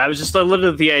 months ago, I was just a little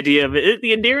of the idea of it.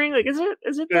 The endearing, like, is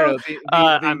it? No,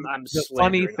 I'm the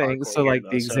funny thing. So, like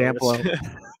the example.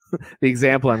 The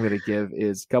example I'm going to give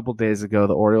is a couple days ago,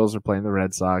 the Orioles are playing the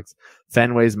Red Sox.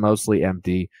 Fenway's mostly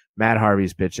empty. Matt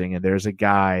Harvey's pitching, and there's a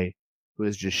guy who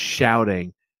is just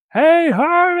shouting, "Hey,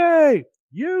 Harvey,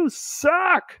 you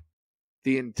suck!"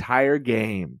 the entire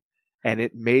game. And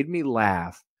it made me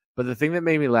laugh. But the thing that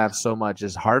made me laugh so much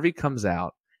is Harvey comes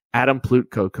out, Adam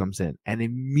Plutko comes in, and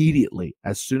immediately,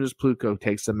 as soon as Plutko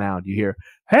takes the mound, you hear,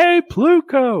 "Hey,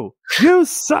 Plutko, you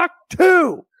suck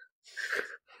too!"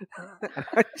 And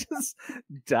I just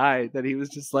died that he was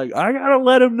just like, I gotta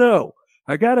let him know.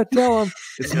 I gotta tell him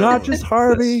it's not just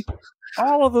Harvey.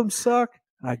 All of them suck.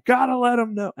 I gotta let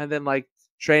him know. And then like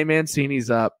Trey Mancini's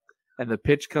up and the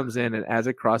pitch comes in, and as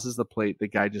it crosses the plate, the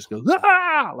guy just goes,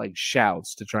 "Ah!" like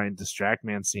shouts to try and distract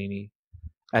Mancini.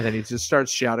 And then he just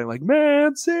starts shouting like,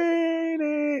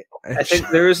 "Mancini!" I think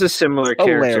there is a similar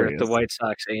character hilarious. at the White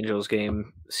Sox Angels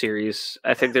game series.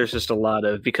 I think there's just a lot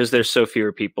of, because there's so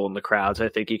fewer people in the crowds, I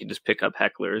think you can just pick up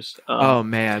hecklers. Oh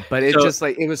man, but it just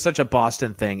like, it was such a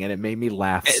Boston thing, and it made me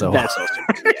laugh so that's also,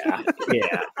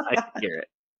 yeah, I can hear it.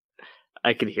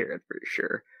 I can hear it for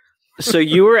sure. So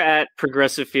you were at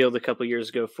Progressive Field a couple years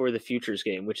ago for the Futures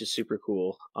game, which is super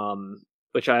cool.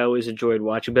 Which I always enjoyed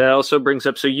watching, but that also brings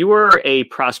up, so you were a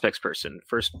prospects person,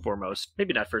 first and foremost,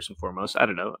 maybe not first and foremost. I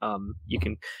don't know. You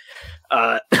can,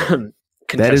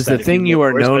 that is the thing you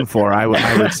are known for. I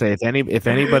would say if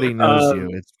anybody knows you,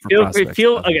 it's for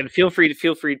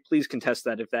feel free. Please contest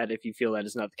that if you feel that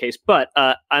is not the case. But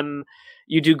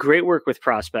you do great work with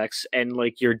prospects and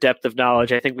like your depth of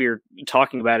knowledge. I think we were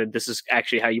talking about it. This is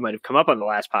actually how you might have come up on the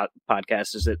last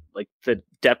podcast. Is that like the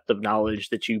depth of knowledge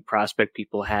that you prospect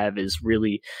people have is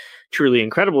really, truly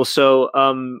incredible. So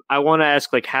I want to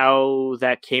ask like how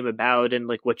that came about and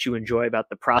like what you enjoy about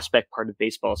the prospect part of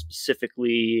baseball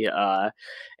specifically,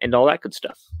 and all that good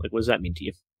stuff. Like, what does that mean to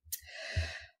you?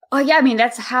 Oh yeah, I mean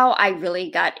that's how I really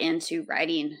got into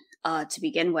writing. To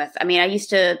begin with, I mean, I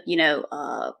used to,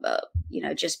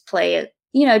 just play,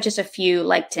 just a few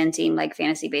like 10-team like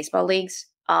fantasy baseball leagues.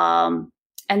 And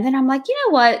then I'm like, you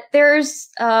know what? There's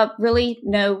really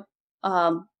no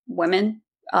women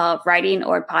writing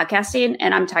or podcasting,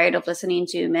 and I'm tired of listening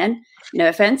to men. No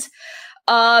offense.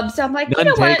 So I'm like, None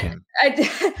you know taken.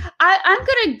 what? I'm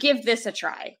gonna give this a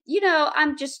try.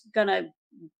 I'm just gonna,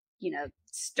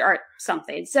 start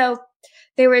something. So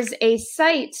there was a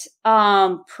site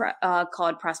called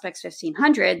Prospects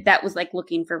 1500 that was like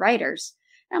looking for writers.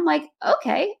 And I'm like,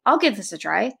 okay, I'll give this a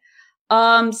try.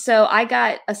 So I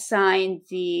got assigned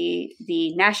the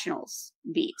Nationals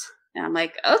beat. And I'm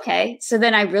like, okay. So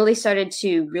then I really started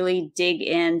to really dig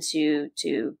into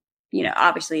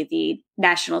obviously the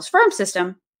Nationals farm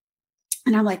system.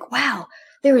 And I'm like, wow,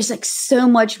 there is like so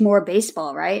much more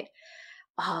baseball, right?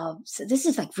 So this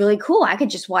is like really cool. I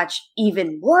could just watch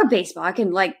even more baseball. I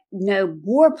can like know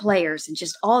more players and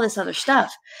just all this other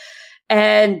stuff.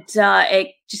 And it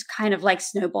just kind of like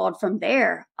snowballed from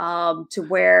there to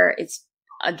where it's,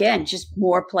 again, just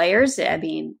more players. I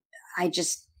mean, I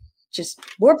just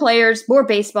more players, more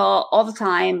baseball all the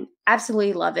time.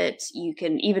 Absolutely love it. You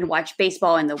can even watch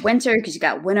baseball in the winter because you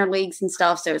got winter leagues and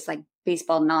stuff. So it's like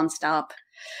baseball nonstop.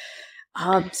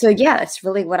 So yeah, that's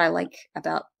really what I like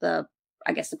about the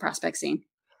prospect scene.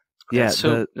 Yeah,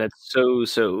 that's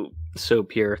so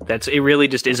pure. It really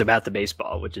just is about the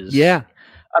baseball, which is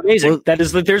amazing. Well, that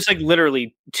is, there's like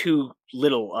literally too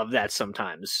little of that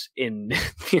sometimes in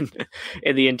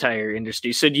the entire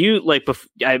industry. So do you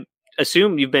I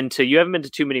assume you haven't been to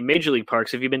too many major league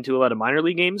parks. Have you been to a lot of minor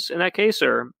league games in that case,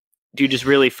 or do you just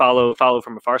really follow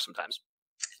from afar sometimes?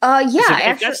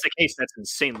 If that's the case, that's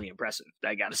insanely impressive,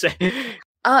 I gotta say.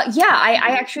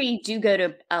 I actually do go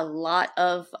to a lot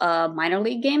of minor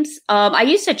league games. I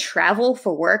used to travel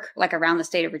for work, like around the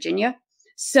state of Virginia.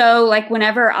 So like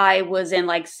whenever I was in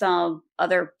like some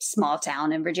other small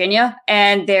town in Virginia,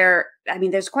 and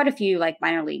there's quite a few like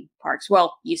minor league parks.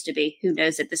 Well, used to be. Who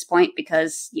knows at this point?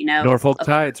 Because Norfolk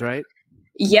Tides, right?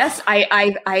 Yes,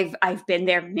 I've been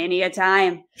there many a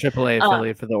time. AAA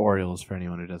affiliate for the Orioles, for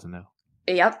anyone who doesn't know.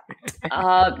 Yep.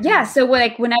 So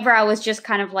like whenever I was just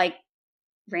kind of like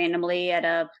randomly at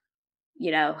a,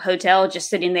 hotel, just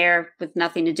sitting there with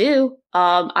nothing to do,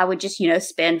 I would just,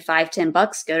 spend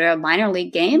 $5-10, go to a minor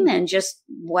league game and just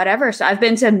whatever. So I've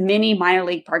been to many minor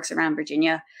league parks around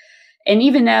Virginia. And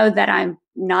even though that I'm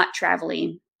not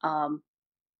traveling,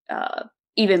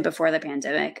 even before the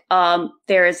pandemic,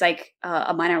 there is like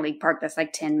a minor league park that's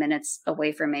like 10 minutes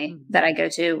away from me that I go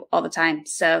to all the time.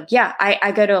 So yeah,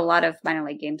 I go to a lot of minor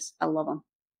league games. I love them.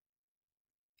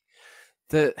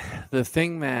 The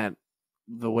thing that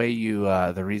the way you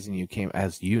the reason you came,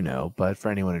 as you know, but for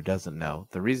anyone who doesn't know,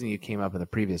 the reason you came up in the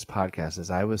previous podcast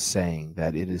is I was saying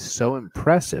that it is so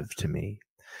impressive to me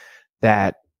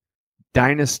that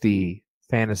dynasty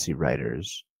fantasy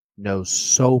writers know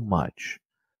so much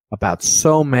about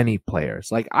so many players.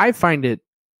 Like, I find it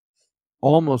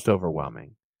almost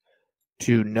overwhelming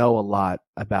to know a lot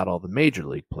about all the major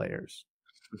league players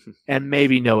and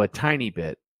maybe know a tiny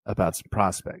bit about some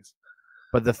prospects.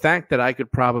 But the fact that I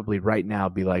could probably right now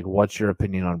be like, what's your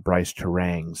opinion on Bryce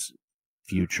Terang's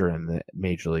future in the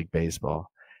Major League Baseball?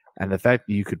 And the fact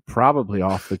that you could probably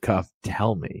off the cuff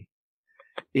tell me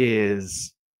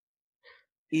is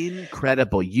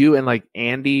incredible. You and like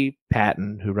Andy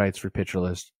Patton, who writes for Pitcher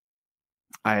List,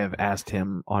 I have asked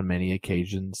him on many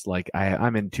occasions, like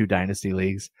I'm in 2 dynasty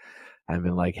leagues. I've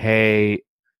been like, hey,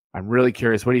 I'm really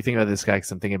curious. What do you think about this guy?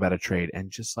 Because I'm thinking about a trade. And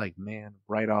just like, man,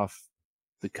 right off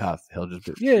the cuff, he'll just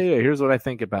be, yeah, here's what I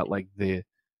think about like the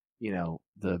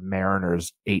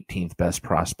Mariners 18th best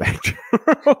prospect.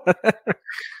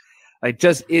 Like,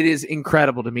 just, it is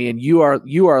incredible to me. And you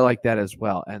are like that as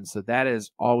well. And so that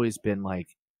has always been like,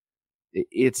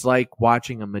 it's like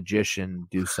watching a magician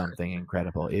do something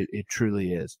incredible. It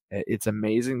truly is. It's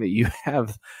amazing that you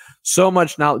have so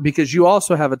much knowledge, because you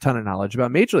also have a ton of knowledge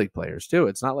about major league players too.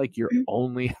 It's not like you're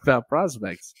only about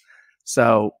prospects.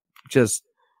 So just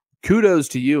kudos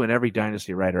to you and every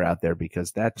dynasty writer out there,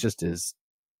 because that just is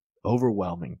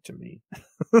overwhelming to me.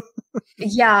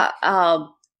 Yeah.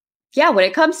 When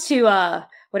it comes to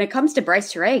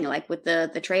Bryce Terang, like with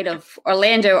the trade of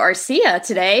Orlando Arcia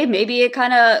today, maybe it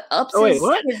kind of ups Oh, wait, his,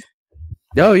 what? his.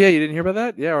 Oh yeah, you didn't hear about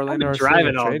that? Yeah, Orlando Arcia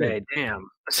driving all traded. day. Damn.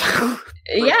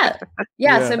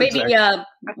 Yeah. So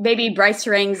maybe Bryce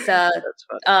Terang's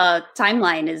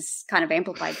timeline is kind of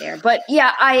amplified there. But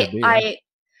yeah,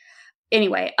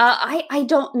 Anyway, I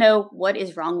don't know what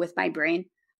is wrong with my brain.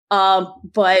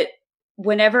 But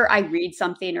whenever I read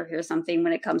something or hear something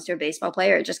when it comes to a baseball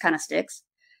player, it just kind of sticks.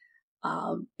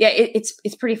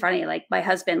 It's pretty funny. Like my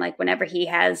husband, like whenever he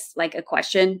has like a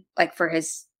question, like for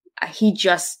his, he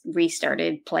just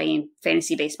restarted playing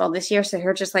fantasy baseball this year. So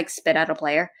he'll just like spit out a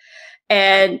player.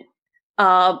 And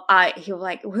he'll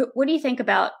like, what do you think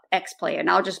about X player? And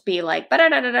I'll just be like,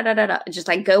 just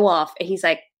like go off. And he's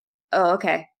like, oh,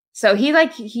 okay. So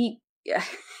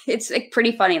it's like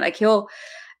pretty funny. Like he'll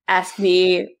ask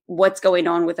me what's going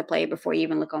on with a player before you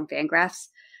even look on Fangraphs.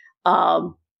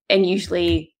 And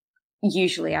usually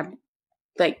I'm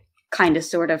like kind of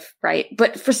sort of right.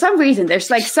 But for some reason, there's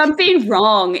like something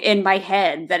wrong in my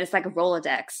head that it's like a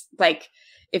Rolodex. Like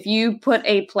if you put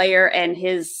a player and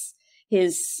his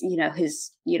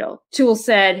tool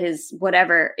set, his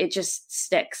whatever, it just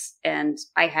sticks. And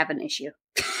I have an issue.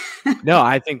 No,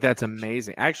 I think that's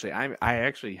amazing. Actually, I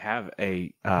actually have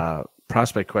a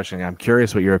prospect question. I'm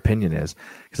curious what your opinion is,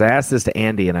 because I asked this to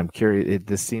Andy, and I'm curious.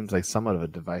 This seems like somewhat of a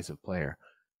divisive player.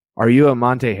 Are you a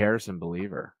Monte Harrison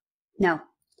believer? No.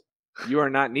 You are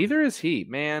not. Neither is he.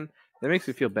 Man, that makes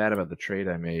me feel bad about the trade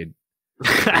I made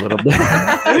a little bit.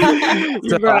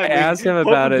 So I asked him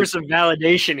about it for some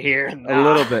validation here. A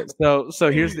little bit. So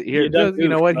here's the here. You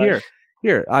know what?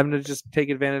 Here, I'm going to just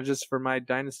take advantage just for my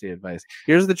dynasty advice.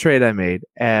 Here's the trade I made,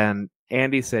 and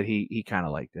Andy said he kind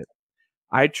of liked it.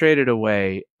 I traded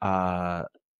away Pablo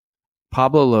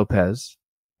Lopez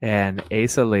and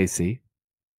Asa Lacy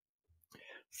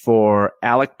for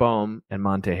Alec Boehm and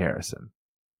Monte Harrison.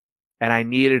 And I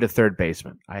needed a third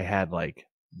baseman. I had like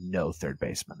no third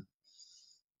baseman.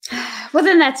 Well,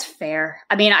 then that's fair.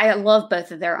 I mean, I love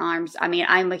both of their arms. I mean,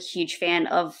 I'm a huge fan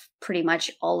of pretty much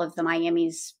all of the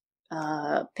Miami's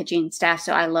pitching staff.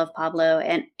 So I love Pablo,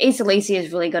 and Asa Lacy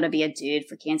is really going to be a dude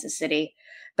for Kansas City.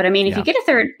 But I mean, if you get a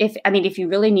third, if you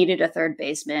really needed a third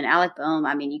baseman, Alec Boehm,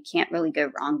 I mean, you can't really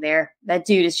go wrong there. That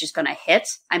dude is just going to hit.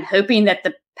 I'm hoping that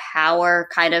the power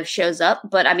kind of shows up,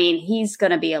 but I mean, he's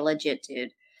going to be a legit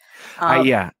dude.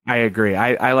 I agree.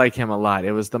 I like him a lot.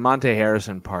 It was the Monte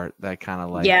Harrison part that kind of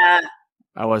like,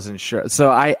 I wasn't sure.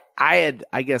 So I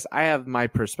guess I have my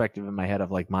perspective in my head of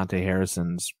like Monte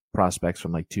Harrison's prospects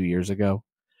from like 2 years ago,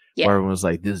 where everyone was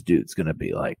like, this dude's going to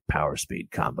be like power speed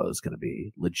combo is going to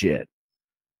be legit.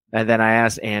 And then I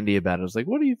asked Andy about it. I was like,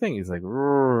 what do you think? He's like, I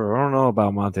don't know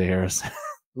about Monte Harris. I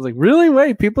was like, really?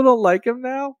 Wait, people don't like him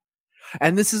now?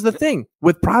 And this is the thing.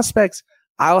 With prospects,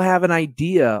 I'll have an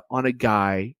idea on a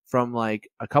guy from like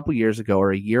a couple years ago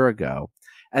or a year ago.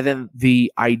 And then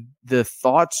the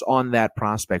thoughts on that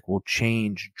prospect will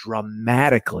change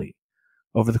dramatically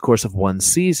over the course of one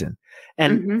season.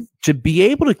 And to be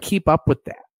able to keep up with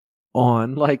that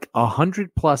on like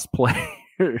 100+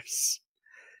 players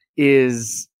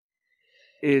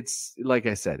it's like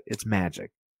I said, it's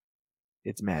magic.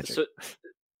 It's magic. So,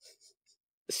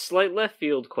 slight left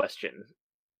field question.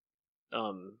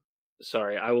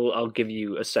 Sorry, I'll give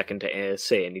you a second to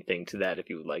say anything to that if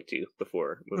you would like to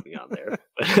before moving on there.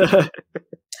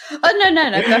 Oh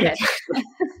no, go ahead.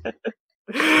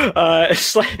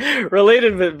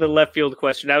 Related to the left field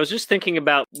question, I was just thinking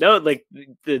about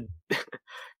the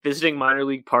visiting minor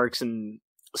league parks and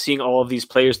seeing all of these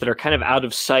players that are kind of out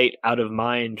of sight, out of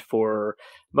mind for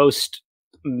most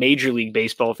Major League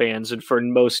Baseball fans and for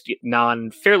most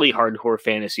fairly hardcore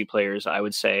fantasy players, I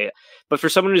would say. But for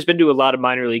someone who's been to a lot of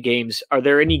minor league games, are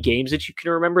there any games that you can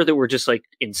remember that were just like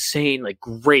insane, like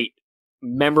great,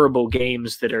 memorable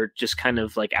games that are just kind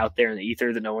of like out there in the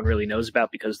ether that no one really knows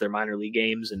about because they're minor league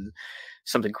games and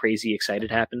something crazy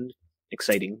exciting,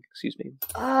 excuse me?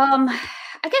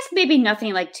 I guess maybe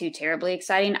nothing like too terribly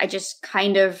exciting. I just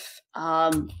kind of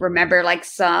remember like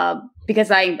some,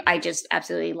 because I just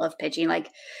absolutely love pitching.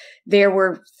 Like there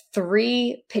were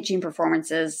 3 pitching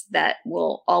performances that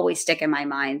will always stick in my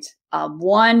mind.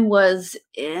 One was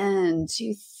in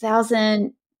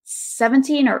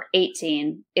 2017 or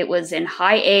 18. It was in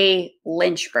High A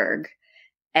Lynchburg,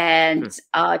 and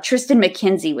Tristan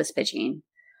McKenzie was pitching.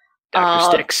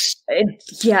 Dr.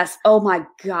 Sticks. Yes. Oh my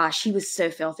gosh. He was so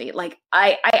filthy. Like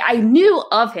I knew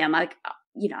of him. Like,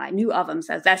 I knew of him.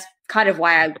 So that's kind of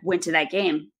why I went to that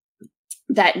game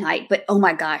that night. But oh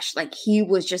my gosh, like he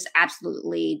was just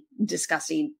absolutely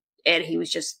disgusting. And he was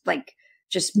just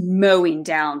mowing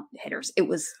down hitters. It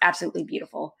was absolutely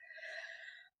beautiful.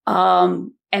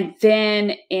 And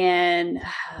then in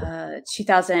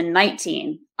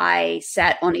 2019, I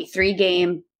sat on a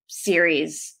 3-game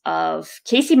series of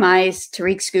Casey Mize,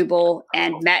 Tariq Skubal,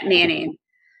 and Matt Manning.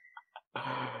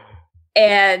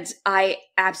 And I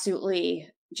absolutely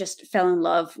just fell in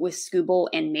love with Skubal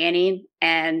and Manning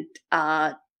and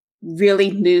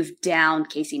really moved down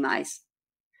Casey Mize.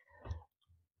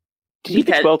 Did he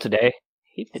pitch well today?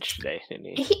 He pitched today,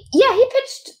 didn't he? He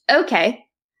pitched okay.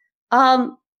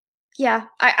 Yeah,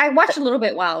 I watched a little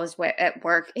bit while I was at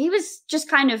work. He was just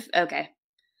kind of okay.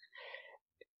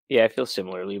 Yeah, I feel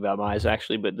similarly about Mize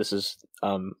actually, but this is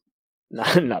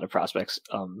not a prospects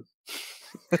not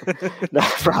a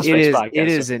prospects podcast. It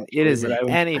isn't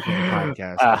anything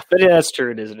podcast. But that's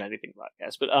true. It isn't anything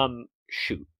podcast. But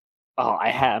shoot. Oh,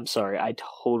 I'm sorry. I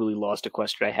totally lost a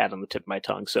question I had on the tip of my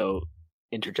tongue. So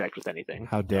interject with anything.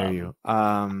 How dare you?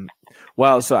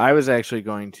 Well, so I was actually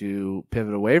going to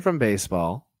pivot away from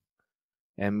baseball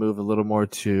and move a little more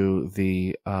to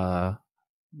the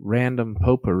random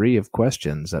potpourri of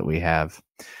questions that we have.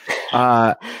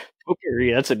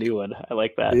 Potpourri, that's a new one. I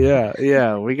like that.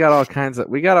 Yeah. We got all kinds of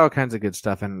good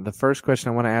stuff. And the first question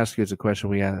I want to ask you is a question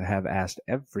we have asked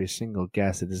every single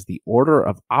guest. It is the order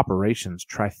of operations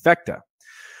trifecta.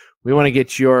 We want to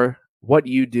get what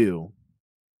you do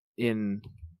in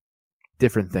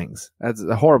different things. That's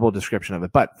a horrible description of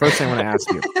it. But first thing I want to ask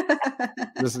you.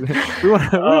 We want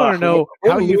to know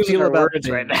how you feel about things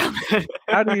right now.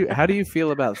 How do you feel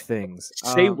about things?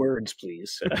 Say words,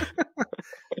 please.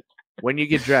 When you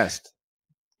get dressed,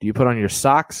 do you put on your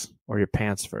socks or your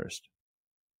pants first?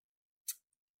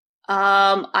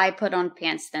 I put on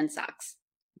pants then socks.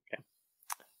 Okay.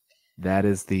 That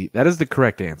is the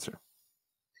correct answer.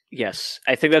 Yes,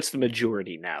 I think that's the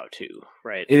majority now too,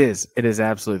 right? It is. It is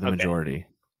absolutely the majority.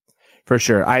 For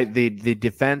sure. The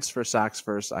defense for socks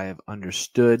first I have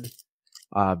understood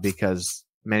because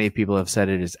many people have said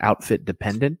it is outfit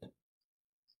dependent.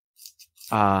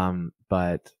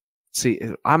 But see,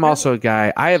 I'm also a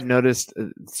guy, I have noticed,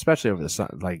 especially over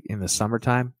in the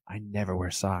summertime, I never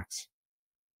wear socks.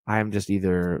 I'm just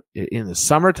either in the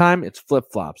summertime, it's flip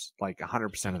flops like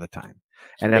 100% of the time.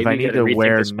 And if I need to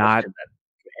wear not,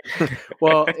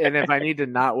 well, and if I need to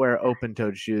not wear open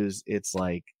toed shoes, it's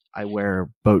like I wear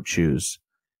boat shoes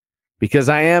because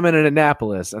I am in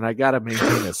Annapolis and I got to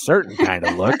maintain a certain kind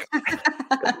of look,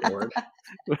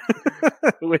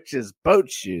 which is boat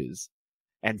shoes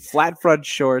and flat front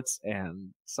shorts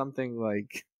and something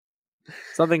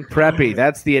preppy.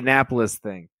 That's the Annapolis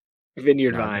thing.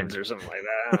 Vineyard Vines or something like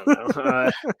that. I don't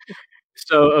know.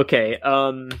 So, okay.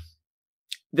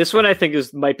 This one I think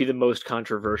might be the most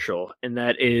controversial, and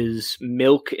that is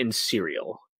milk and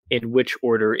cereal. In which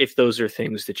order, if those are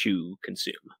things that you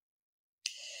consume?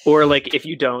 Or like if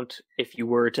you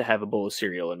were to have a bowl of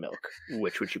cereal and milk,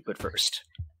 which would you put first?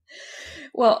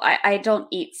 Well, I don't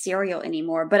eat cereal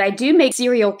anymore, but I do make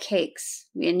cereal cakes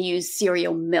and use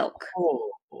cereal milk. Oh.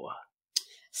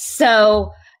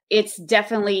 So it's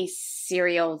definitely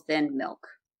cereal then milk.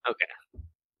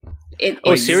 Okay.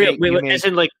 Cereal. As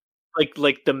in like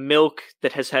the milk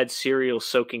that has had cereal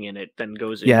soaking in it then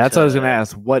goes into... Yeah, that's what I was going to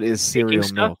ask. What is cereal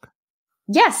milk?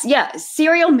 Yes, yeah.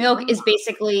 Cereal milk is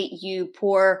basically you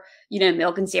pour,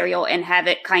 milk and cereal and have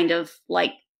it kind of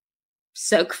like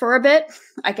soak for a bit,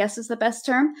 I guess is the best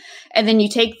term. And then you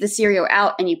take the cereal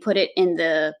out and you put it in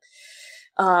the,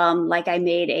 like I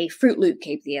made a Fruit Loop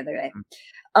cake the other day.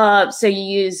 So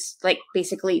you use like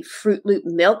basically Fruit Loop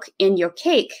milk in your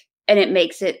cake and it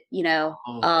makes it,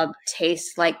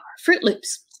 taste like Fruit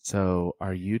Loops. So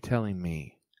are you telling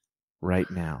me right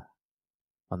now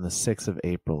on the 6th of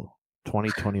April,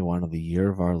 2021 of the year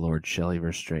of our Lord, Shelly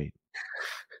Verougstraete,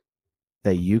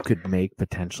 that you could make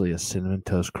potentially a Cinnamon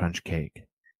Toast Crunch cake?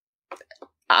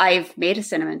 I've made a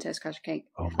Cinnamon Toast Crunch cake.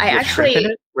 Oh I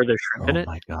actually... Were there shrimp in it?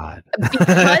 Oh my God.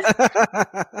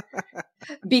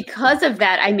 Because of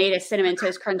that, I made a Cinnamon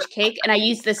Toast Crunch cake and I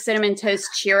used the Cinnamon Toast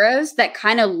churros that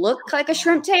kind of look like a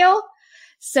shrimp tail.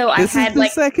 So this is the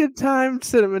second time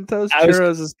Cinnamon Toast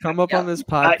Churros has come up on this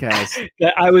podcast.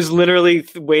 I was literally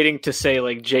waiting to say,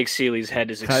 like, Jake Seeley's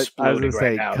head is exploding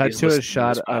right now. Cut to a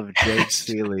shot of Jake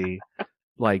Seeley,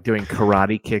 like, doing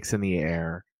karate kicks in the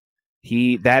air.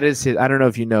 That is his, I don't know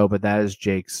if you know, but that is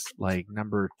Jake's, like,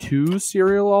 number 2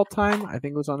 cereal all time. I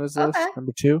think it was on his list,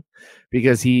 number 2.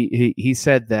 Because he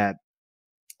said that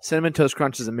Cinnamon Toast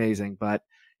Crunch is amazing, but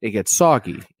it gets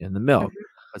soggy in the milk.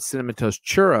 But Cinnamon Toast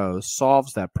Churros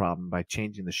solves that problem by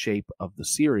changing the shape of the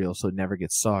cereal so it never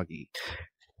gets soggy.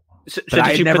 So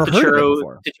did you put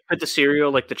the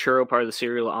cereal, like the churro part of the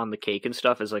cereal, on the cake and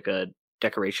stuff as like a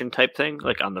decoration type thing,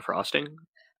 like on the frosting?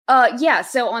 Yeah.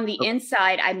 So on the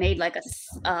inside, I made like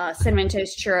a Cinnamon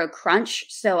Toast Churro Crunch.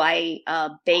 So I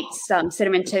baked some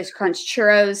Cinnamon Toast Crunch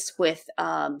churros with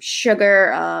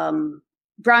sugar,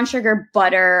 brown sugar,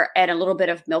 butter, and a little bit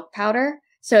of milk powder.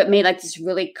 So it made like this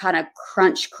really kind of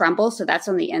crunch crumble. So that's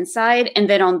on the inside. And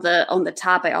then on the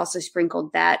top, I also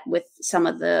sprinkled that with some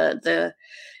of the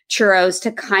churros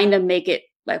to kind of make it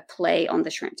like play on the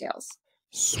shrimp tails.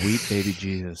 Sweet baby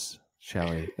Jesus,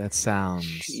 Shelly. That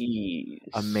sounds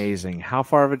amazing. How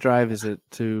far of a drive is it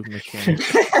to McKinney?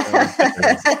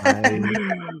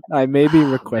 I may be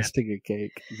requesting a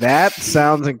cake. That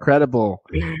sounds incredible.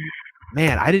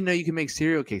 Man, I didn't know you could make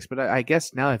cereal cakes, but I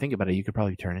guess now that I think about it, you could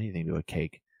probably turn anything into a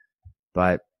cake.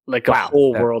 But like a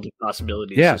whole world of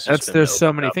possibilities. Yeah, there's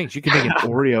so many things. You can make an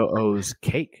Oreo O's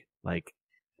cake. Like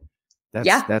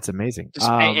that's amazing.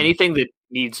 Anything that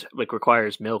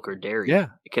requires milk or dairy. Yeah,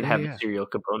 it can have a cereal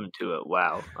component to it.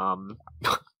 Wow.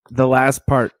 The last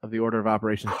part of the order of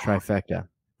operations trifecta,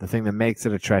 the thing that makes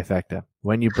it a trifecta,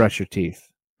 when you brush your teeth,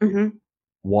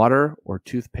 water or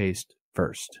toothpaste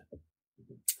first?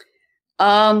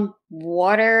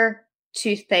 Water,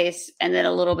 toothpaste, and then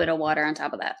a little bit of water on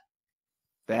top of that.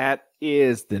 That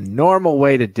is the normal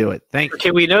way to do it. Thank you. Okay,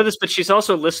 we know this, but she's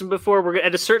also listened before. We're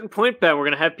at a certain point, Ben, we're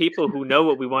going to have people who know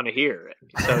what we want to hear.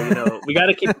 So, we got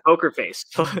to keep the poker face.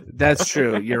 That's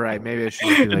true. You're right. Maybe I should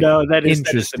be like, no, that is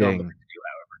interesting.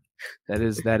 That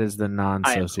is the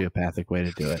non-sociopathic way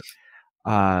to do it.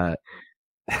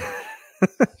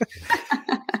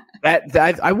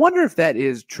 I wonder if that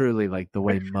is truly like the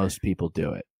way most people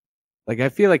do it. Like, I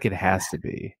feel like it has to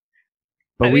be,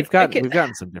 but we've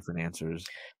gotten some different answers.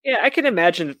 Yeah, I can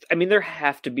imagine. I mean, there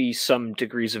have to be some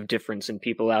degrees of difference in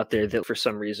people out there that, for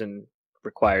some reason,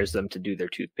 requires them to do their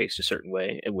toothpaste a certain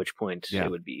way. At which point, it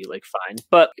would be like fine.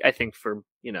 But I think for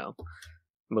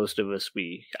most of us,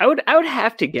 I would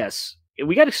have to guess.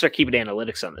 We got to start keeping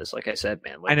analytics on this. Like I said,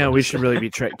 man. I know we should really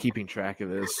be keeping track of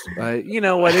this. You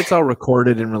know what? It's all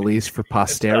recorded and released for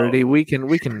posterity. We can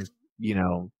check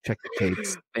the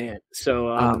tapes. Man. So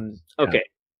okay.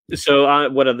 So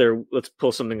what other? Let's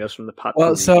pull something else from the pot.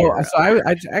 Well, so I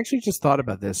actually just thought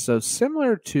about this. So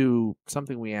similar to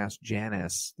something we asked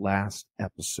Janice last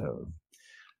episode,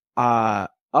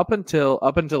 up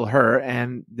until her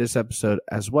and this episode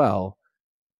as well.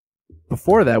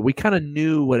 Before that, we kind of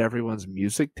knew what everyone's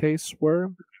music tastes were,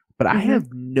 but I have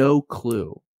no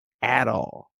clue at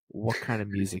all what kind of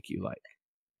music you like.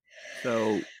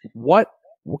 So, what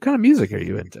kind of music are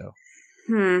you into?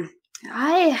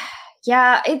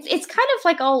 It's kind of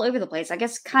like all over the place. I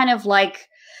guess kind of like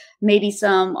maybe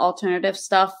some alternative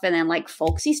stuff and then like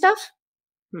folksy stuff.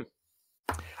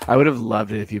 I would have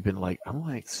loved it if you'd been like, I'm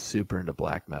like super into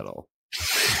black metal.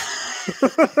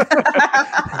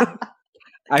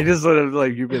 I just would have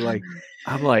like, you'd be like,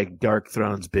 I'm like Dark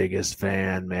Throne's biggest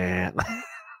fan, man.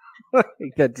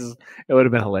 It would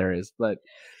have been hilarious. But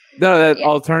no, that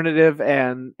alternative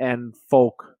and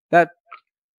folk,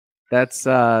 that's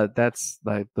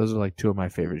like, those are like two of my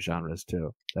favorite genres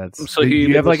too. So do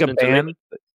you have like a listening to band?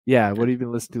 Yeah, what have you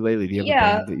been listening to lately? Do you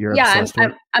have a band that you're obsessed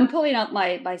with? I'm pulling up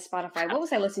my Spotify. What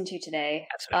was I listening to today?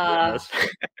 That's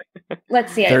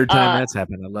Let's see. Third time that's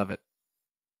happened. I love it.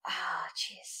 Oh,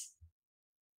 jeez.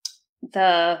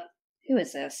 Who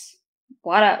is this?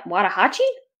 Watahachi?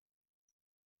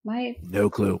 No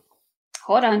clue.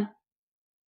 Hold on.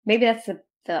 Maybe that's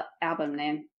the album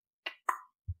name.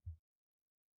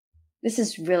 This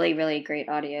is really, really great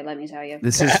audio, let me tell you.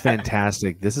 This is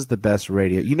fantastic. This is the best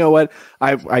radio. You know what?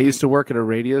 I used to work at a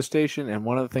radio station, and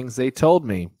one of the things they told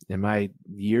me in my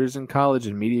years in college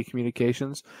in media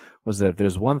communications was that if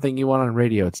there's one thing you want on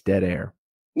radio, it's dead air.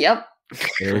 Yep.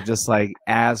 They were just like,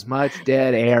 as much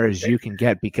dead air as you can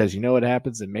get, because you know what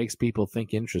happens? It makes people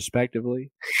think introspectively.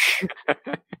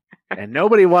 And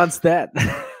nobody wants that.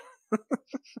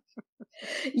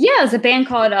 Yeah, there's a band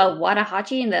called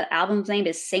Watahachi, and the album's name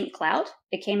is Saint Cloud.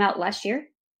 It came out last year.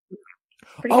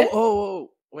 Pretty good.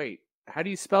 Oh, wait. How do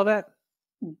you spell that?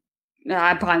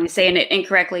 I'm probably saying it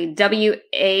incorrectly.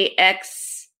 Waxahachie.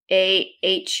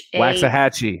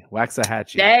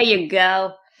 Waxahachie. There you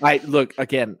go. Look,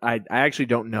 again, I actually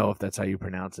don't know if that's how you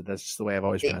pronounce it. That's just the way I've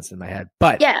always pronounced it in my head.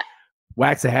 But yeah,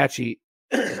 Waxahachie,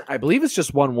 I believe it's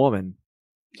just one woman.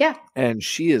 Yeah. And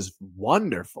she is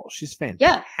wonderful. She's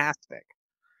fantastic.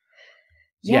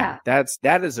 Yeah.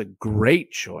 That is a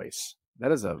great choice.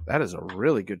 That is a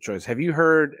really good choice. Have you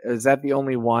heard, is that the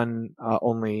only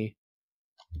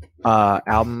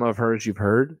album of hers you've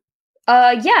heard?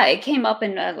 Yeah, it came up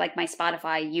in like my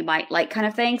Spotify you might like kind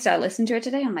of thing. So I listened to it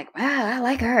today. I'm like, wow, I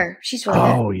like her. She's really good.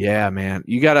 Oh yeah, man.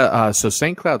 You gotta so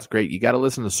St. Cloud's great. You gotta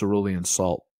listen to Cerulean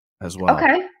Salt as well.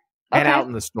 Okay. And Out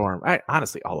in the Storm.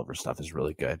 Honestly, all of her stuff is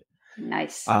really good.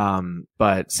 Nice.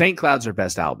 But St. Cloud's her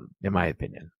best album, in my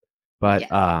opinion. But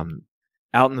Out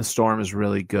in the Storm is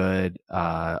really good.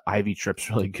 Ivy Trip's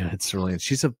really good. Cerulean.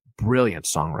 She's a brilliant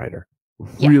songwriter.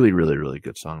 Really, really, really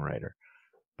good songwriter.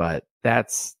 But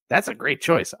that's a great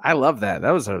choice. I love that.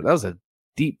 That was a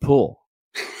deep pull.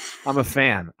 I'm a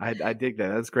fan. I dig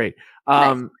that. That's great.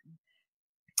 Nice.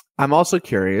 I'm also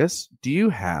curious, do you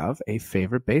have a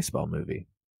favorite baseball movie?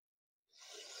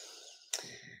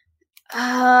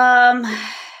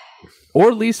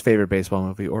 Or least favorite baseball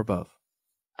movie, or both?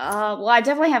 Well, I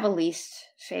definitely have a least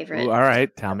favorite. Ooh, all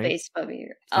right, tell me. Baseball movie.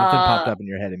 Something popped up in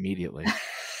your head immediately.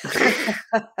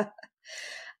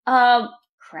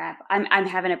 Crap. I'm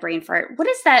having a brain fart. What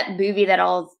is that movie that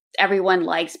everyone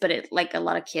likes, but it like a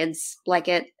lot of kids like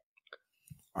it?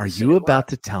 Are you about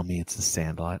to tell me it's The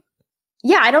Sandlot?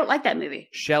 Yeah, I don't like that movie.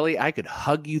 Shelly, I could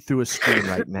hug you through a screen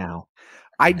right now.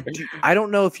 I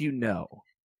don't know if you know,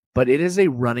 but it is a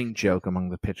running joke among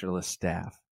the Pitcherless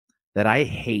staff that I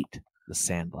hate The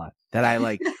Sandlot. That I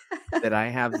like, that I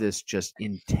have this just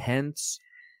intense,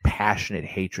 passionate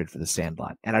hatred for The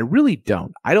Sandlot. And I really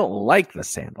don't. I don't like The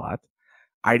Sandlot.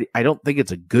 I don't think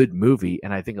it's a good movie.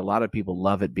 And I think a lot of people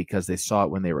love it because they saw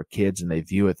it when they were kids and they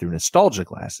view it through nostalgia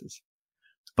glasses.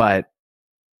 But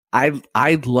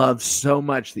I love so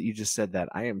much that you just said that.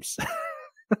 I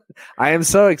am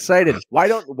so excited. Why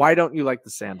don't you like The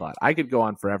Sandlot? I could go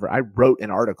on forever. I wrote an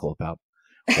article about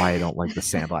why I don't like The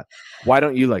Sandlot. Why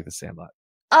don't you like The Sandlot?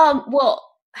 Well,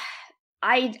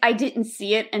 I didn't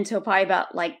see it until probably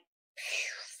about like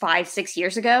 5-6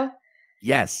 years ago.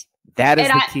 Yes, that is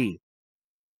the key.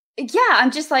 Yeah,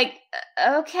 I'm just like,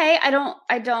 okay, I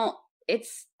don't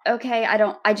it's okay, I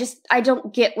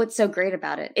don't get what's so great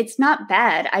about it. It's not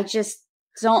bad. I just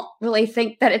don't really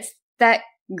think that it's that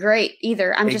great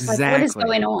either. I'm just like, what is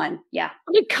going on? Yeah.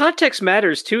 I mean, context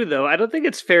matters too, though. I don't think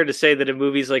it's fair to say that a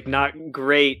movie's like not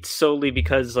great solely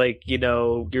because like, you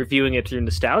know, you're viewing it through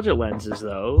nostalgia lenses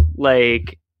though.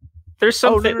 Like there's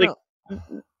something no.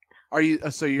 Are you?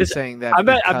 So you're saying that I'm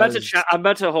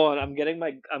about to hold on.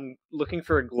 I'm looking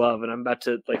for a glove, and I'm about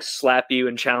to like slap you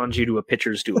and challenge you to a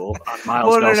pitcher's duel on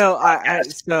Miles.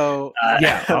 No.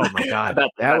 Yeah. Oh my god,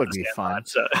 that would be fun.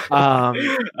 So.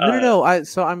 No.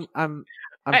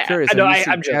 I'm curious. I'm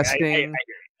suggesting.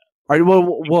 I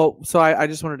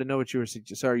just wanted to know what you were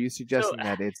suggesting. So are you suggesting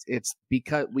that it's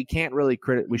because we can't really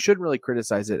we shouldn't really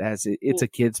criticize it as it's a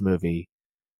kids movie.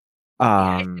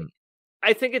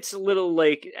 I think it's a little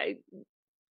like,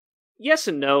 yes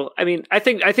and no. I mean, I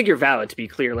think you're valid, to be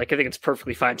clear. Like, I think it's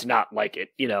perfectly fine to not like it,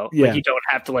 Yeah. Like, you don't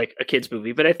have to like a kid's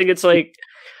movie, but I think it's like,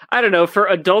 I don't know, for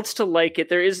adults to like it,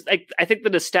 there is like, I think the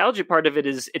nostalgia part of it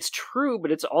is, it's true,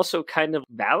 but it's also kind of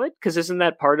valid, because isn't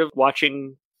that part of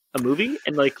watching a movie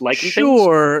and like liking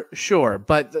things? Sure.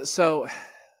 But so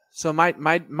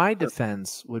my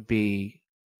defense would be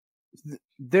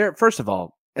there. First of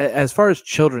all, as far as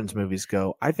children's movies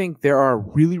go, I think there are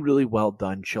really, really well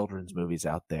done children's movies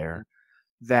out there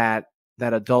that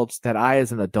adults, that I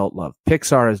as an adult love.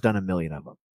 Pixar has done a million of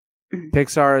them.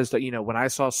 Pixar is, when I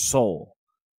saw Soul,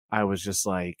 I was just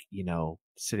like,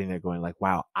 sitting there going like,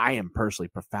 wow, I am personally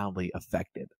profoundly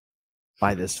affected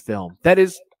by this film that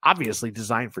is obviously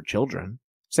designed for children.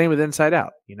 Same with Inside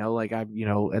Out, like I'm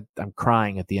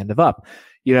crying at the end of Up,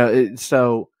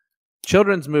 so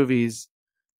children's movies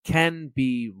can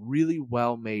be really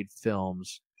well made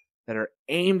films that are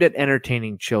aimed at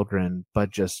entertaining children, but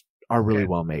just are really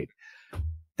well made.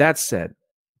 That said,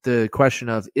 the question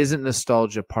of, isn't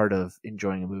nostalgia part of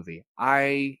enjoying a movie?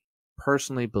 I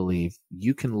personally believe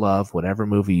you can love whatever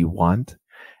movie you want.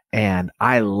 And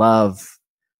I love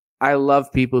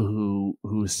people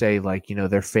who say like,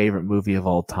 their favorite movie of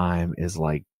all time is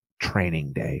like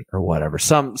Training Day or whatever.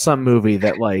 Some movie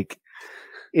that like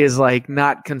is like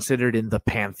not considered in the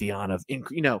pantheon of,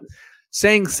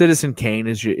 saying Citizen Kane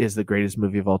is the greatest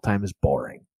movie of all time is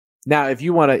boring. Now, if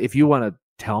you want to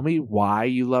tell me why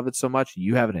you love it so much,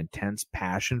 you have an intense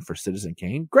passion for Citizen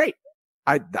Kane, great.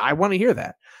 I want to hear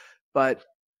that. But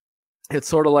it's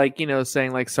sort of like,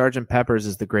 saying like Sgt. Pepper's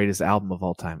is the greatest album of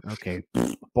all time. Okay,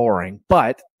 boring.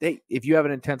 But if you have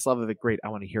an intense love of it, great. I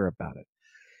want to hear about it.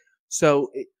 So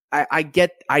I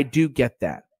do get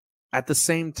that. At the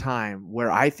same time, where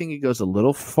I think it goes a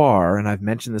little far, and I've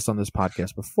mentioned this on this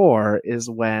podcast before, is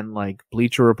when like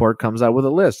Bleacher Report comes out with a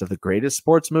list of the greatest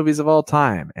sports movies of all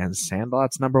time, and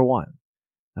Sandlot's number one.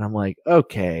 And I'm like,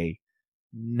 okay,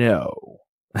 no.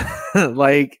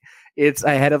 Like, it's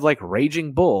ahead of like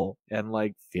Raging Bull and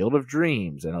like Field of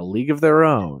Dreams and A League of Their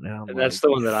Own. And that's the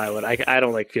one that I would. I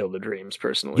don't like Field of Dreams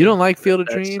personally. You don't like Field of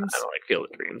Dreams? I don't like Field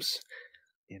of Dreams.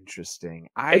 Interesting.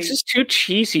 It's just too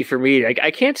cheesy for me.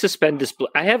 I can't suspend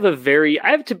disbelief. I have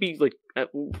to be like.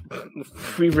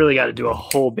 We really got to do a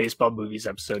whole baseball movies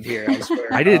episode here. I swear.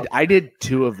 I did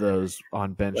 2 of those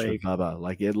on Bench with Bubba.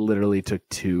 Like, it literally took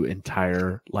 2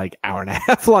 entire like hour and a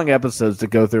half long episodes to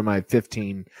go through my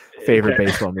 15 favorite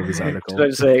baseball movies articles.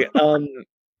 I'm saying.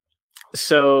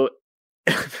 So.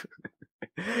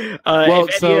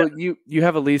 You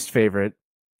have a least favorite.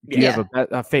 Do you have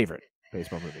a favorite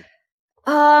baseball movie?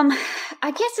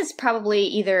 I guess it's probably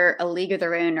either A League of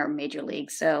Their Own or Major League.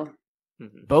 So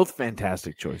both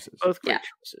fantastic choices. Both great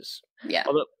choices. Yeah.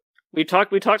 Although we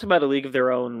talked about A League of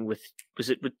Their Own was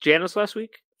it with Janice last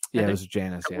week? Yeah, it was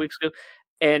Janice. A couple weeks ago.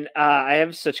 And I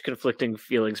have such conflicting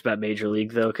feelings about Major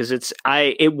League though, because it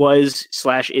was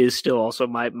 / is still also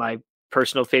my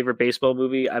personal favorite baseball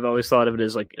movie. I've always thought of it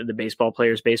as like the baseball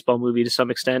player's baseball movie to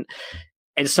some extent.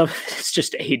 And some of it's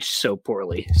just aged so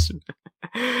poorly.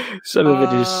 Some of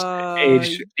it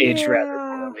is aged rather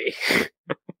poorly.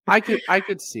 I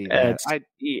could see that. I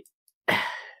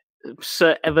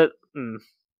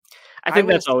think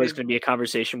that's always going to be a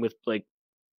conversation with like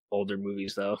older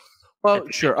movies, though. Well,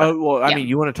 sure. Oh, well, I mean,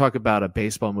 you want to talk about a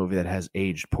baseball movie that has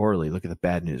aged poorly? Look at the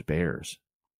Bad News Bears,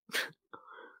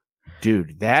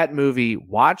 dude. That movie.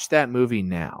 Watch that movie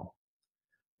now.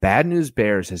 Bad News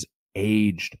Bears has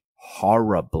aged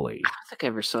horribly. I don't think I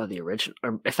ever saw the original,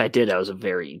 or if I did, I was a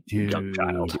very young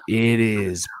child. It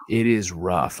is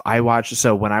rough. I watched,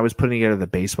 so when I was putting together the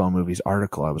baseball movies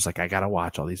article, I was like, I gotta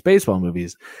watch all these baseball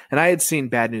movies. And I had seen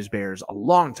Bad News Bears a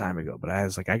long time ago, but I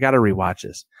was like, I gotta rewatch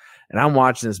this. And I'm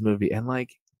watching this movie, and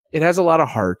like, it has a lot of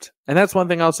heart. And that's one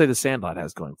thing I'll say The Sandlot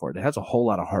has going for it. It has a whole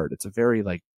lot of heart. It's a very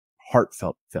like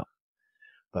heartfelt film.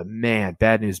 But man,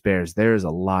 Bad News Bears, there is a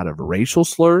lot of racial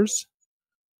slurs.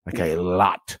 Like a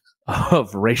lot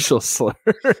of racial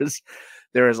slurs.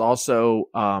 There is also,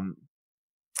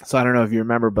 so I don't know if you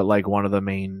remember, but like one of the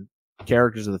main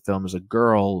characters of the film is a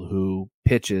girl who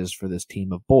pitches for this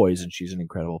team of boys, and she's an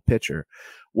incredible pitcher.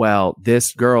 Well,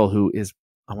 this girl who is,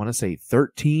 I want to say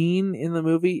 13 in the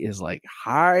movie, is like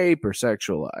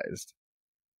hypersexualized.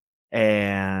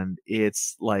 And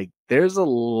it's like, there's a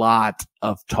lot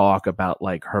of talk about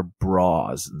like her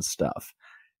bras and stuff.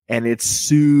 And it's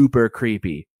super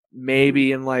creepy.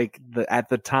 Maybe in like at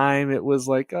the time it was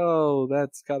like, oh,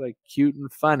 that's kind of cute and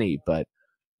funny, but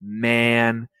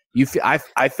man,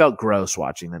 I felt gross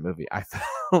watching that movie. I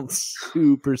felt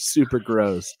super, super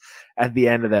gross at the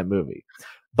end of that movie.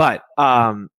 But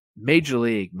Major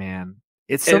League, man,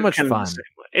 it's so much fun.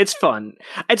 It's fun.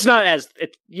 It's not as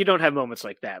you don't have moments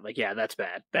like that. Like, yeah, that's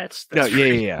bad. That's no,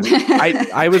 yeah.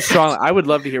 I was strong. I would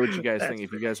love to hear what you guys think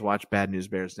if you guys watch Bad News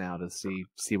Bears now to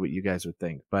see what you guys would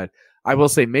think. But I will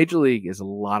say Major League is a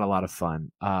lot of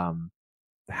fun.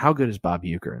 How good is Bob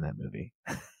Uecker in that movie?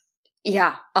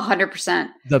 Yeah, 100%.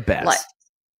 The best. Like,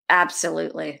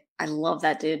 absolutely. I love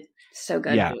that dude. So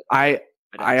good. Yeah, I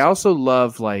also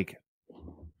love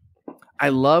I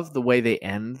love the way they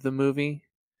end the movie.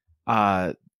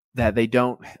 That they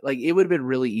don't it would have been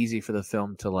really easy for the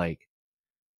film to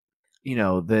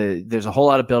there's a whole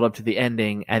lot of build up to the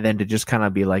ending and then to just kind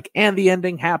of be and the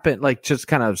ending happened, just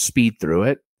kind of speed through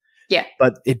it. Yeah.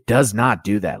 But it does not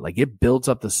do that. It builds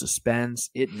up the suspense.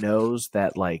 It knows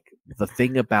that the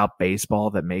thing about baseball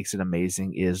that makes it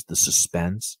amazing is the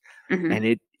suspense. Mm-hmm.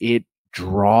 And it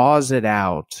draws it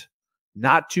out,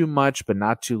 not too much, but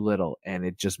not too little. And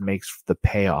it just makes the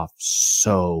payoff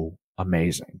so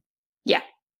amazing. Yeah.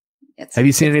 Have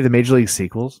you seen any of the Major League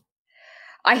sequels?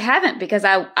 I haven't because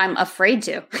I'm afraid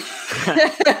to.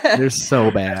 They're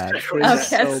so bad. Okay,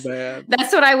 So bad.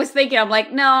 That's what I was thinking. I'm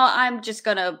like, no, I'm just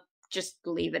going to just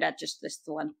leave it at just this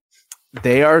one.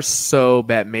 They are so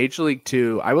bad. Major League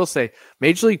 2, I will say,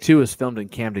 Major League 2 is filmed in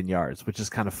Camden Yards, which is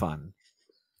kind of fun.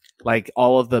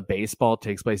 All of the baseball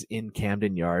takes place in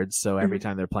Camden Yards, so every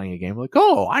time they're playing a game, we're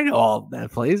oh, I know all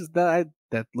that place. That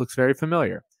looks very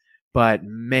familiar. But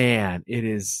man, it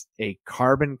is a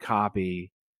carbon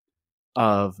copy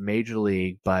of Major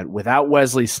League, but without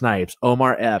Wesley Snipes.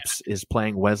 Omar Epps is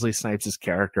playing Wesley Snipes'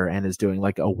 character and is doing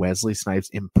a Wesley Snipes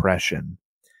impression.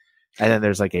 And then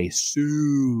there's a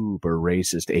super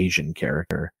racist Asian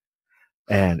character.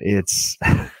 And it's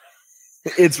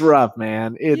it's rough,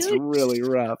 man. It's really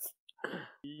rough.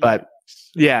 But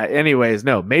yeah, anyways,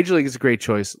 no, Major League is a great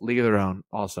choice. League of Their Own,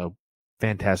 also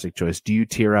fantastic choice. Do you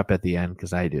tear up at the end?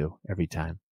 Because I do every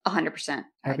time. 100%.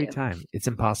 Every time. It's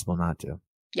impossible not to.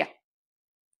 Yeah.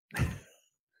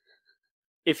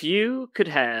 If you could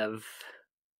have,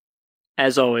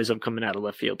 as always, I'm coming out of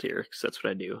left field here because that's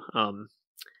what I do.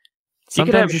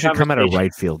 Sometimes you should come out of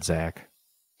right field, Zach.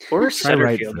 Or center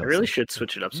right field. I field. really should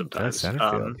switch it up sometimes.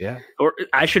 Center field, yeah. Or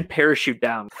I should parachute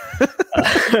down.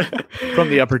 From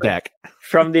the upper deck.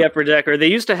 From the upper deck. Or they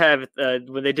used to have,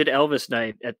 when they did Elvis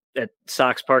night at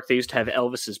Sox Park, they used to have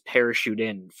Elvis's parachute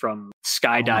in from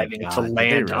skydiving to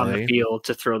land on the field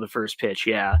to throw the first pitch.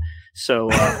 Yeah.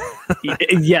 So,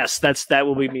 yes, that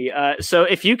will be me. So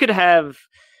if you could have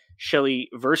Shelly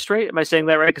Verougstraete, am I saying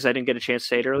that right? Because I didn't get a chance to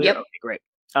say it earlier. Yep. Okay, great.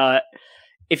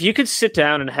 If you could sit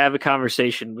down and have a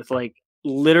conversation with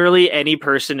literally any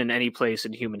person in any place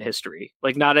in human history,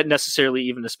 not necessarily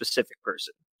even a specific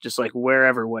person, just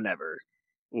wherever, whenever,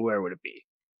 where would it be?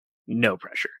 No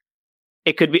pressure.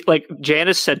 It could be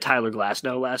Janice said Tyler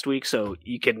Glasnow last week, so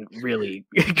you can really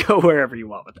go wherever you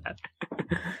want with that.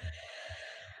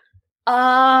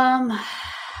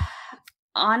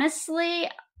 Honestly,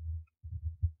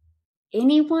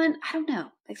 anyone, I don't know.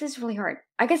 This is really hard.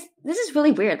 I guess this is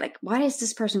really weird. Why is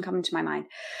this person coming to my mind?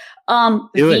 Do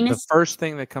Venus, it. The first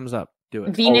thing that comes up. Do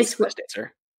it. Venus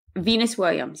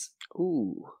Williams.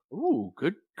 Ooh,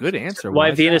 good answer.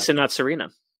 Why Venus and not Serena?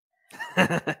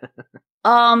 I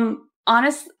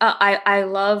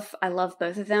love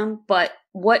both of them, but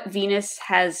what Venus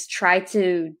has tried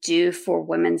to do for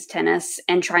women's tennis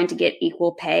and trying to get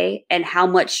equal pay and how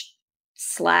much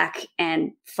slack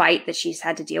and fight that she's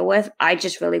had to deal with, I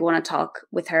just really want to talk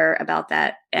with her about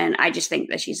that, and I just think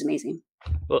that she's amazing.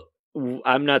 Well,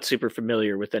 I'm not super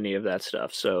familiar with any of that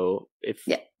stuff, so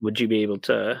would you be able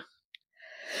to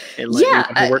some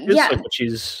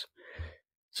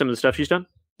of the stuff she's done?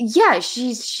 Yeah,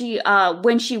 she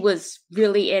when she was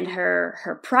really in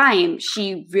her prime,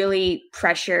 she really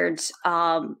pressured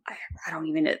I don't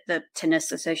even know the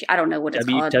tennis association. I don't know what it's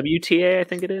called. WTA, I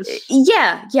think it is.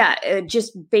 Yeah.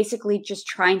 Just basically just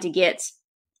trying to get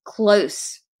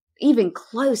even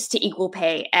close to equal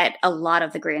pay at a lot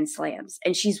of the Grand Slams,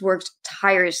 and she's worked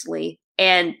tirelessly,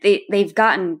 and they've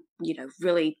gotten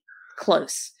really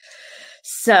close.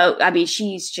 So I mean,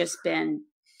 she's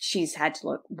had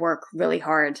to work really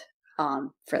hard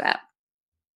for that.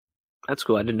 That's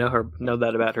cool. I didn't know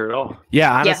that about her at all.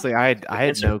 Yeah, honestly, I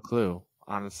had no clue.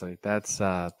 Honestly, that's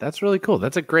really cool.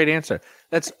 That's a great answer.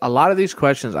 That's a lot of these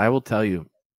questions. I will tell you,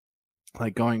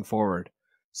 going forward,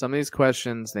 some of these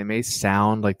questions, they may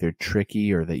sound like they're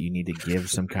tricky or that you need to give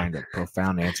some kind of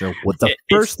profound answer. What the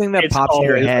first thing that pops in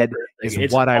your head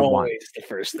is what I want. The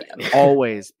first thing,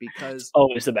 always, because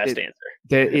always the best answer.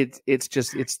 It's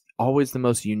always the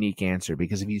most unique answer,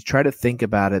 because if you try to think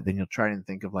about it, then you'll try and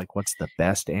think of what's the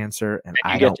best answer, and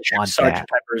I don't want Sgt. that.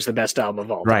 Pepper is the best album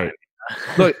of all right. time.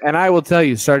 Look, and I will tell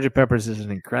you, Sgt. Pepper's is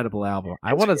an incredible album.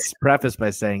 I want to preface by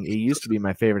saying it used to be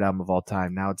my favorite album of all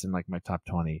time. Now it's in like my top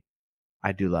 20.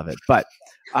 I do love it. But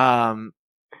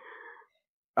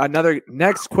another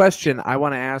next question I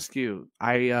want to ask you.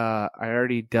 I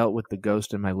already dealt with the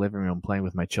ghost in my living room playing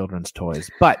with my children's toys.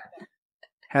 But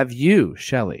have you,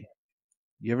 Shelly,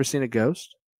 you ever seen a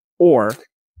ghost or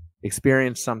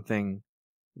experienced something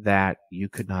that you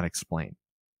could not explain?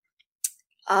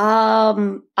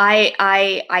 I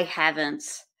haven't.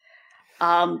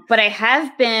 But I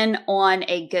have been on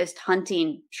a ghost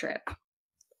hunting trip.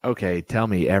 Okay, tell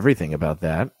me everything about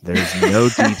that. There's no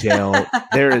detail.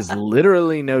 There is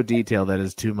literally no detail that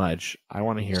is too much. I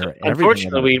want to hear everything.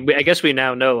 Unfortunately, I guess we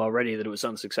now know already that it was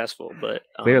unsuccessful, but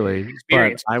clearly,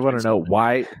 but I want to know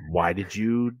why did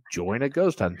you join a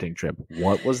ghost hunting trip?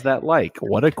 What was that like?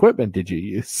 What equipment did you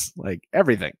use? Like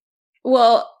everything.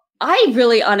 Well, I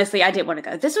really honestly I didn't want to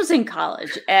go. This was in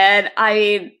college, and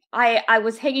I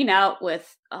was hanging out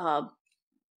with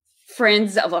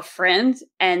friends of a friend,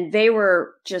 and they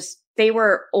were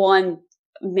on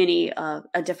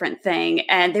a different thing,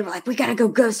 and they were like, we gotta go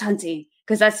ghost hunting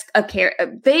because that's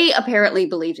they apparently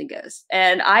believed in ghosts,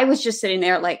 and I was just sitting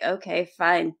there like, okay,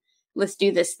 fine, let's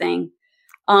do this thing.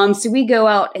 So we go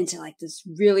out into like this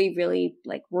really, really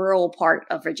like rural part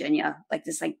of Virginia, like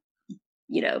this like,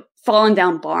 fallen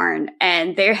down barn,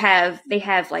 and they have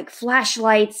like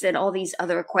flashlights and all these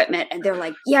other equipment, and they're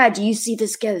like, yeah, do you see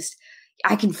this ghost?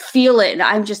 I can feel it. And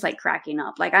I'm just like cracking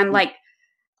up. Like, I'm like,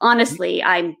 honestly,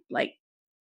 I'm like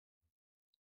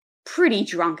pretty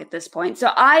drunk at this point. So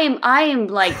I am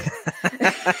like,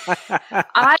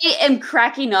 I am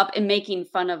cracking up and making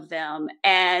fun of them.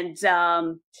 And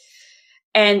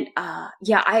they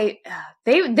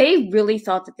really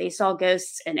thought that they saw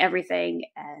ghosts and everything.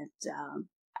 And,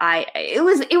 it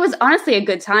was honestly a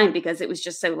good time because it was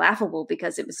just so laughable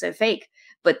because it was so fake.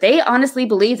 But they honestly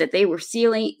believed that they were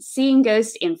seeing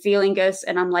ghosts and feeling ghosts.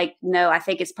 And I'm like, no, I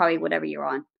think it's probably whatever you're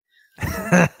on.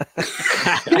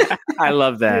 I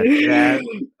love that.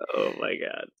 Oh my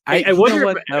God. I wonder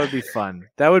what that would be fun.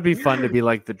 That would be fun to be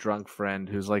like the drunk friend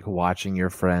who's like watching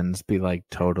your friends be like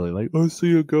totally like, oh,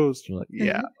 see a ghost. You're like,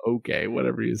 yeah, okay,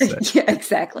 whatever you say. Yeah,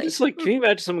 exactly. It's like, can you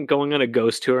imagine someone going on a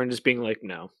ghost tour and just being like,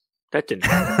 no, that didn't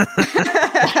happen.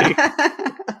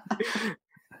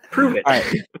 Prove it. All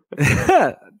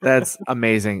right. That's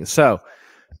amazing. So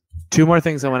 2 more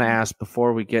things I want to ask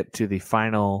before we get to the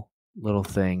final little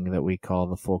thing that we call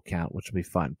the full count, which will be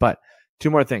fun. But 2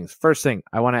 more things. First thing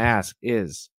I want to ask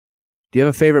is, do you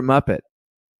have a favorite Muppet?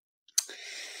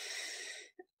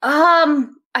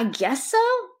 I guess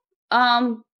so.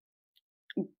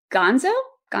 Gonzo?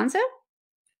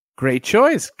 Great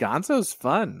choice. Gonzo's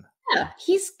fun. Yeah,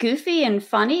 he's goofy and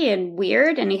funny and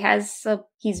weird, and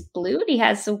he's blue and he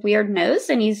has a weird nose,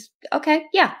 and he's okay.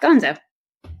 Yeah, Gonzo.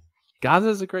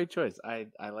 Gonzo's a great choice. I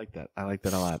like that. I like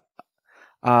that a lot.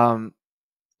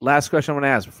 Last question I want to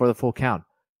ask before the full count.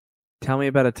 Tell me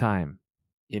about a time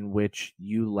in which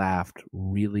you laughed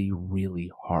really, really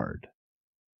hard.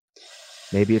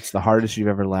 Maybe it's the hardest you've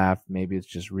ever laughed. Maybe it's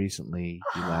just recently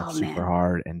you laughed super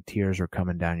hard and tears were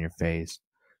coming down your face.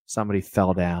 Somebody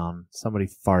fell down. Somebody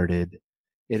farted.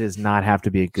 It does not have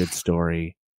to be a good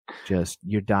story. Just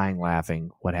you're dying laughing.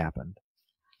 What happened?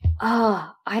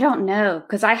 I don't know.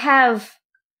 Because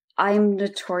I'm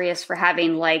notorious for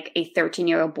having like a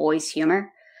 13-year-old boy's humor.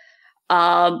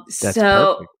 That's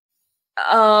so perfect.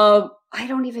 I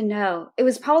don't even know. It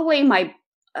was probably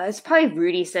it's probably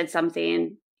Rudy said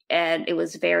something, and it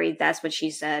was very that's what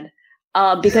she said.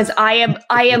 Because I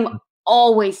am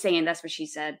always saying that's what she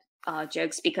said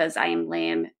jokes because I am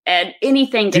lame, and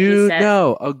anything that he said.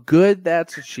 No, a good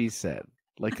that's what she said.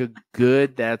 Like a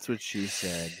good that's what she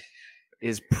said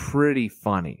is pretty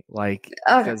funny. Like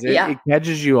because it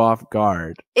catches you off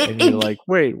guard, and you're like,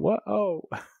 wait, what? Oh.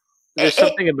 There's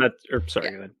something about. Sorry,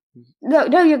 go ahead.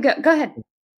 No, you go ahead.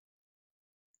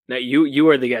 No, you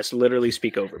are the guest. Literally,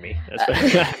 speak over me.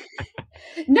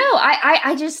 No,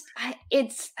 I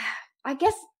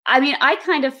guess. I mean, I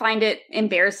kind of find it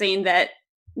embarrassing that.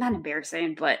 Not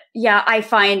embarrassing, but yeah, I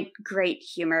find great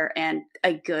humor and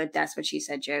a good "that's what she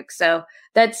said" joke. So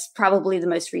that's probably the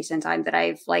most recent time that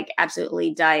I've like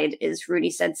absolutely died. Is Rudy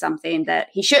said something that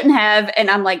he shouldn't have, and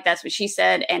I'm like, "That's what she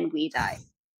said," and we die.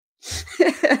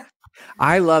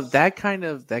 I love that kind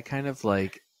of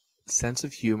like sense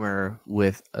of humor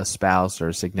with a spouse or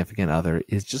a significant other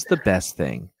is just the best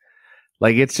thing.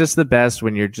 Like it's just the best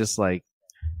when you're just like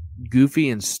goofy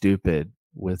and stupid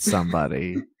with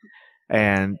somebody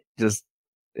and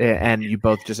you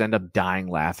both just end up dying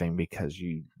laughing because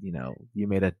you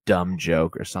made a dumb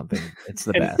joke or something. It's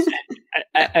the best.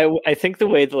 I think the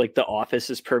way that like The Office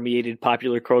has permeated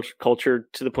popular culture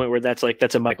to the point where that's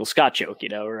a Michael Scott joke,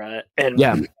 or and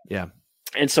yeah.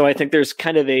 And so I think there's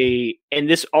kind of and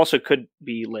this also could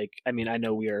be like, I mean, I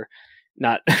know we are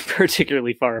not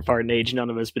particularly far apart in age, none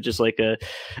of us, but just like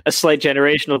a slight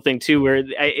generational thing too, where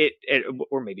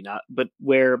or maybe not, but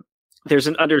where there's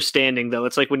an understanding though.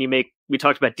 It's like when we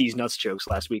talked about D's nuts jokes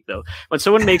last week though. When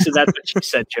someone makes a that's what she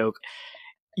said joke,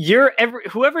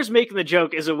 whoever's making the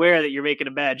joke is aware that you're making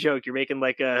a bad joke. You're making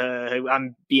like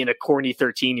I'm being a corny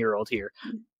 13-year-old here,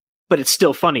 but it's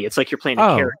still funny. It's like you're playing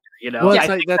a character, Well, I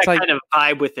think that kind of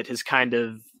vibe with it is kind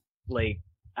of like,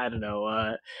 I don't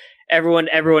know. Everyone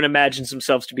imagines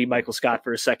themselves to be Michael Scott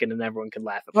for a second, and everyone can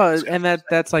laugh at. Well, and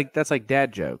that's like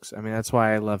dad jokes. I mean, that's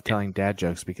why I love telling dad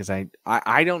jokes, because I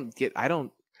didn't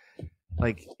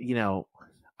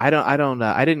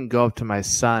go up to my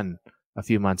son a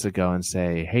few months ago and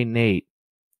say, "Hey, Nate,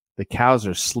 the cows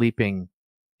are sleeping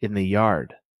in the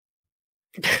yard."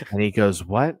 And he goes,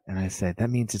 "What?" And I said, "That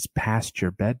means it's past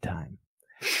your bedtime."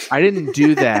 I didn't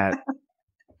do that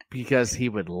because he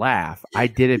would laugh. I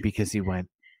did it because he went,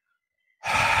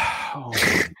 "Oh."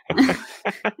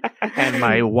 And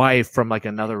my wife from like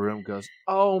another room goes,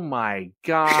 "Oh my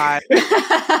God."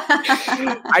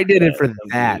 I did it for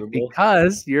that,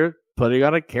 because you're putting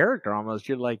on a character almost.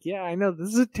 You're like, yeah, I know this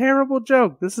is a terrible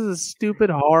joke. This is a stupid,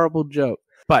 horrible joke.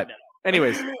 But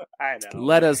anyways,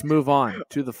 let us move on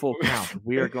to the full count.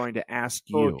 We are going to ask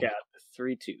you. Full count,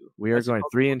 3-2. We are going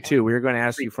 3 and 2. We are going to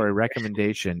ask you for a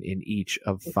recommendation in each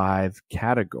of 5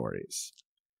 categories.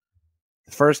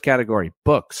 The first category,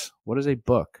 books. What is a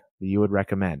book that you would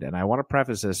recommend? And I want to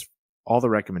preface this, all the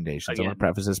recommendations. I want to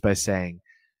preface this by saying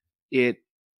it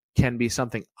can be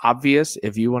something obvious.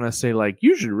 If you want to say, like,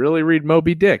 you should really read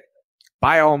Moby Dick,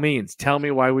 by all means, tell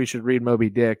me why we should read Moby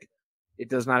Dick. It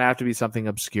does not have to be something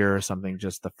obscure or something,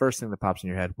 just the first thing that pops in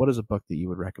your head. What is a book that you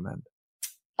would recommend?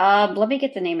 Let me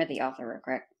get the name of the author real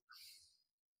quick.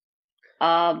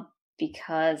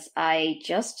 Because I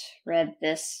just read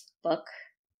this book.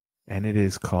 And it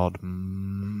is called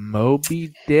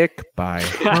Moby Dick by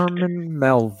Herman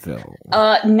Melville.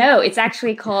 No, it's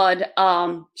actually called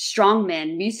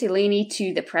Strongmen, Mussolini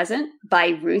to the Present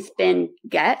by Ruth Ben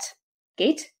Gate.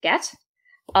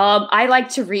 I like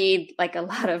to read like a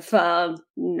lot of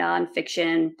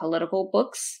nonfiction political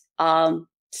books.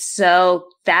 So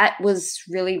that was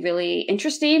really, really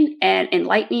interesting and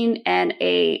enlightening, and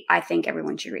I think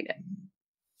everyone should read it.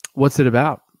 What's it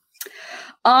about?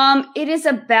 It is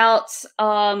about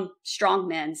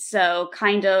strongmen. So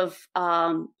kind of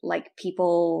like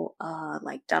people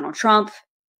like Donald Trump,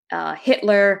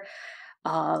 Hitler,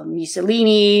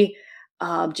 Mussolini,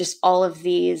 just all of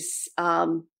these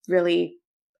really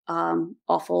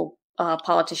awful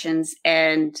politicians,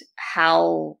 and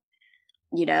how,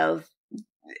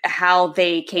 how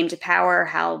they came to power,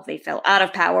 how they fell out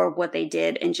of power, what they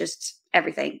did, and just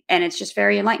everything. And it's just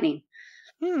very enlightening.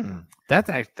 That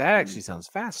actually sounds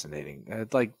fascinating.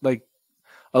 Like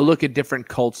a look at different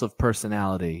cults of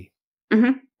personality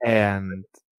and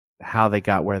how they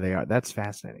got where they are. That's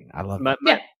fascinating. I love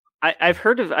it. I've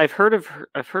heard of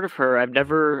her.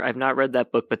 I've not read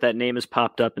that book, but that name has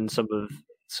popped up in some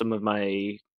of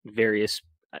my various,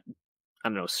 I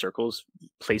don't know, circles,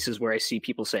 places where I see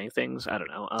people saying things. I don't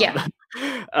know.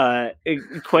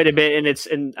 Quite a bit.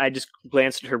 And I just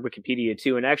glanced at her Wikipedia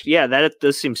too. And actually, that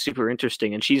does seem super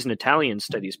interesting. And she's an Italian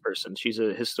studies person. She's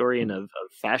a historian of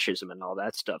fascism and all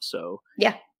that stuff. So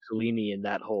Mussolini and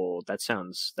that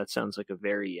sounds like a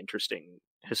very interesting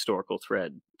historical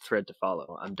thread to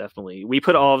follow. We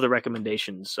put all of the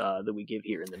recommendations that we give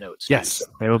here in the notes. Yes, so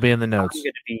they will be in the notes. I'm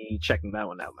going to be checking that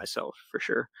one out myself for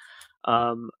sure.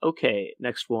 Okay,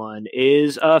 next one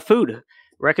is food.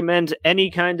 Recommend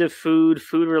any kind of food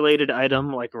related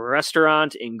item, like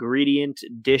restaurant, ingredient,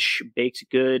 dish, baked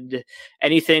good,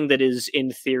 anything that is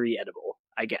in theory edible,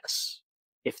 I guess,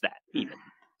 if that even.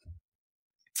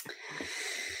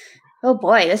 Oh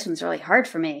boy, this one's really hard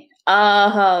for me.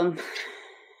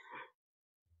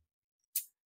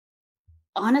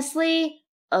 Honestly,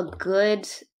 a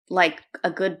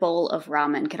good bowl of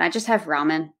ramen. Can I just have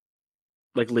ramen?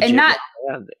 Like legit, and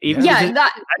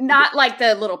not like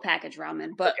the little package ramen,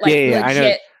 but like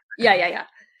legit. Yeah.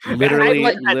 Literally.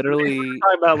 Talking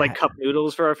about like cup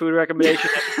noodles for our food recommendation.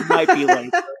 It might be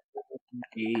like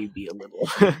maybe a little.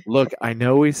 Look, I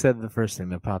know we said the first thing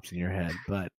that pops in your head,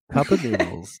 but cup of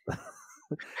noodles.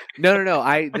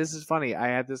 No. This is funny. I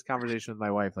had this conversation with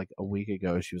my wife like a week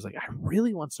ago. She was like, "I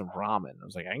really want some ramen." I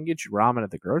was like, "I can get you ramen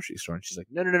at the grocery store." And she's like,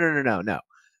 No.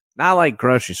 Not like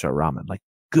grocery store ramen, like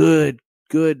good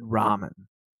ramen.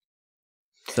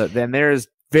 So then there's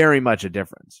very much a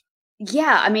difference.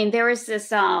 Yeah, I mean, there was this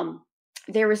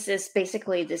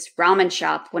basically this ramen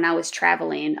shop when I was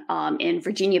traveling in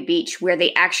Virginia Beach where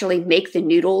they actually make the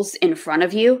noodles in front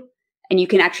of you, and you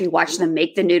can actually watch them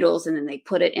make the noodles, and then they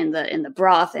put it in the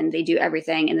broth, and they do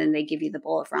everything, and then they give you the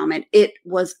bowl of ramen. It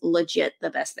was legit the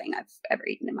best thing I've ever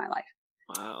eaten in my life.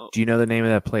 Wow. Do you know the name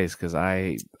of that place? Because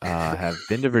I have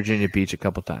been to Virginia Beach a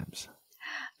couple times.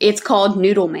 It's called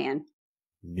Noodle Man.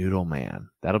 Noodle Man.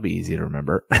 That'll be easy to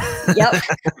remember. Yep.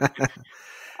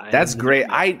 That's great.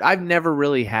 I've never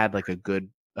really had like a good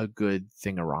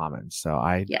thing of ramen, so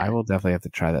I will definitely have to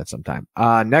try that sometime.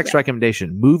 Next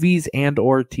recommendation: movies and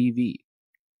or TV.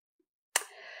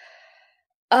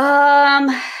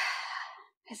 Let's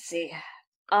see.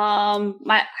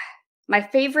 My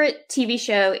favorite TV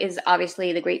show is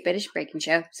obviously The Great British Baking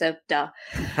Show. So duh.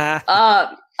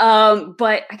 But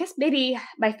I guess maybe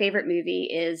my favorite movie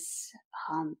is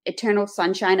Eternal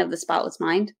Sunshine of the Spotless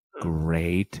Mind.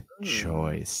 Great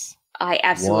choice. I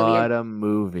absolutely. What a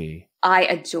movie! I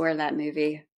adore that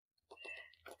movie.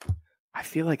 I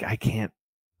feel like I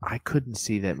couldn't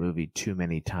see that movie too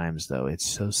many times though. It's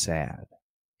so sad.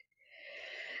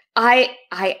 I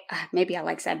maybe I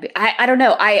like sad, but I don't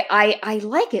know. I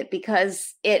like it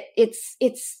because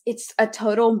it's a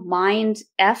total mind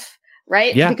F,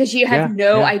 right? Yeah, because you have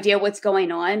no idea what's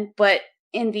going on, but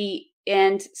in the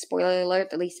end, spoiler alert,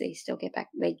 at least they still get back.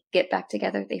 They get back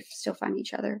together. They still find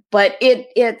each other. But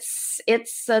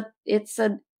it's a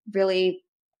really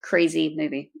crazy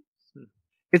movie.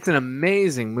 It's an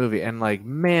amazing movie, and like,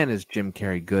 man, is Jim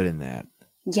Carrey good in that?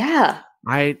 Yeah,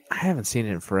 I haven't seen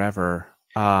it in forever.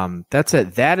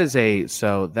 That is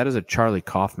a Charlie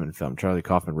Kaufman film. Charlie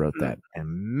Kaufman wrote that, and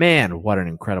man, what an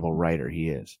incredible writer he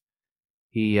is.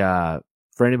 He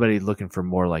for anybody looking for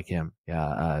more like him,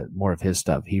 more of his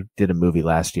stuff, he did a movie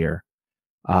last year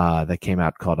that came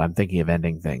out called I'm Thinking of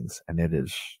Ending Things, and it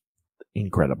is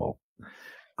incredible.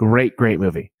 Great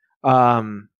movie.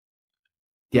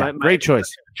 Great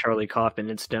choice. Charlie Kaufman,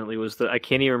 incidentally, was I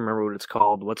can't even remember what it's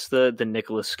called. What's the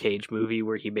Nicolas Cage movie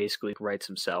where he basically writes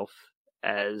himself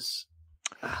as?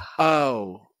 This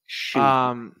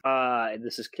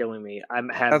is killing me. I'm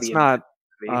happy. That's not.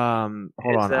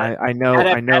 Hold on. I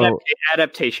know.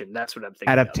 Adaptation. That's what I'm thinking.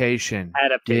 Adaptation.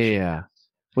 Adaptation. Yeah.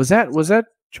 Was that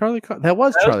Charlie? That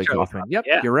was Charlie Kaufman. Yep.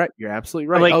 Yeah. You're right. You're absolutely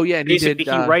right. Like, and he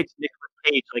writes Nicolas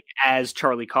Cage like as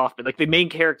Charlie Kaufman. Like the main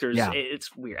characters. Yeah.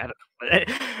 It's weird. I don't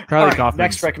know. Charlie Kaufman.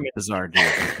 Next recommendation. Bizarre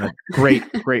dude.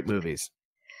 Great movies.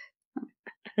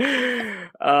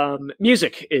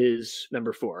 Music is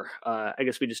number 4. I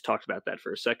guess we just talked about that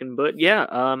for a second, but yeah.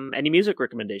 Any music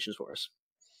recommendations for us?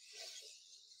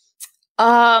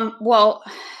 Well,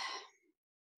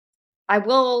 I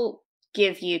will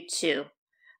give you 2.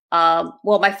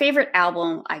 Well, my favorite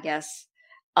album, I guess,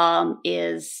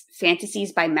 is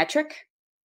Fantasies by Metric.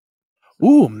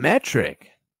 Ooh,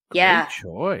 Metric. Yeah. Great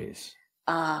choice.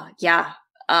 Yeah.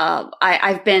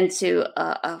 I've been to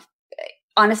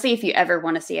honestly, if you ever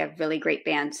want to see a really great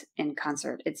band in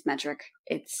concert, it's Metric.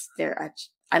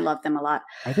 I love them a lot.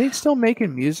 Are they still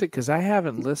making music? Because I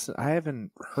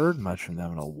haven't heard much from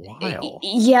them in a while.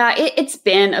 Yeah, it's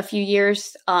been a few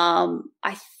years.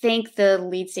 I think the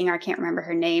lead singer, I can't remember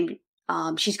her name.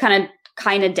 She's kind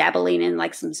of dabbling in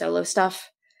like some solo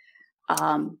stuff.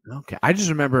 Okay, I just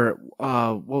remember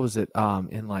what was it?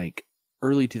 In like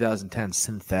early 2010,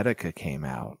 Synthetica came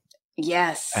out.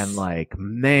 Yes, and like,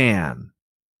 man,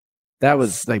 that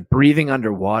was like Breathing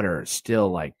Underwater. Still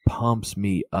like pumps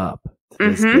me up to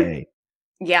this day.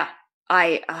 Yeah,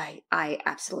 I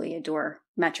absolutely adore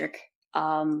Metric.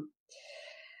 But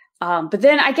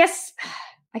then I guess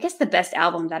the best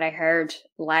album that I heard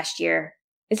last year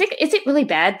is it really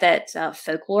bad that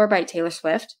Folklore by Taylor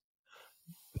Swift?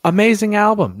 Amazing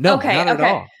album. No, not at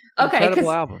all.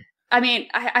 Incredible album. I mean,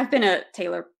 I've been a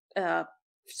Taylor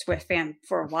Swift fan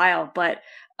for a while, but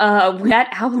when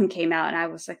that album came out, and I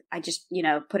was like, I just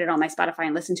put it on my Spotify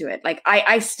and listened to it. Like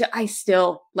I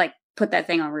still like put that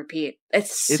thing on repeat.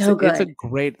 It's so good. It's a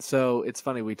great. So it's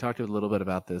funny. We talked a little bit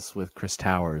about this with Chris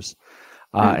Towers,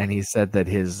 and he said that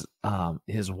his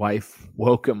wife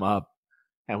woke him up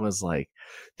and was like,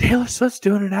 Taylor Swift's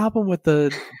doing an album with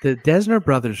the Desner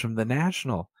brothers from The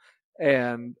National.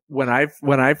 And when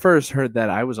I first heard that,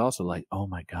 I was also like, oh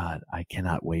my God, I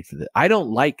cannot wait for this.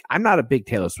 I'm not a big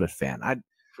Taylor Swift fan.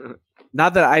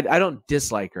 Not that I don't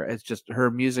dislike her. It's just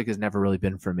her music has never really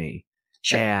been for me.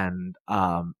 Sure. And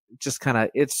just kind of,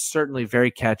 it's certainly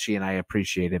very catchy and I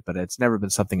appreciate it, but it's never been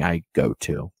something I go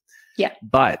to. Yeah.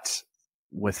 But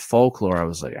with Folklore, I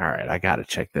was like, all right, I got to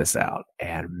check this out.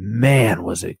 And man,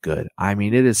 was it good. I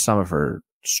mean, it is some of her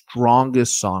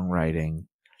strongest songwriting.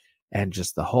 and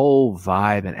just the whole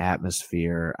vibe and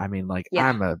atmosphere. I mean, like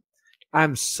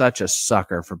I'm such a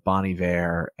sucker for Bon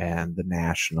Iver and the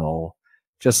National,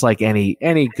 just like any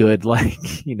good, like,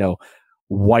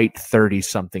 white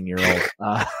 30-something-year-old.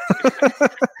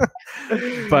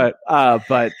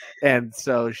 And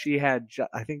so she had,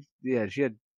 I think, she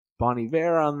had Bon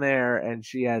Iver on there, and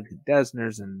she had the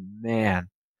Desners, and man,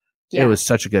 it was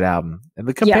such a good album. And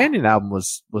the companion album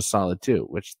was solid too,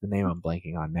 which the name I'm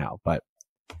blanking on now. But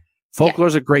Folklore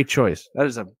is a great choice. That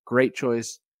is a great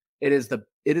choice. It is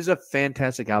a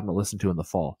fantastic album to listen to in the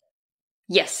fall.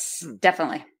 Yes,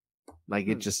 definitely. Like,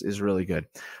 it just is really good.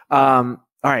 All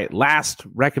right, last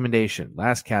recommendation,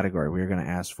 last category we're going to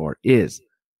ask for is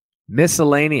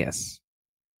miscellaneous.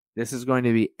 This is going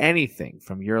to be anything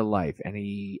from your life,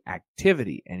 any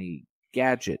activity, any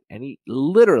gadget,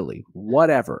 literally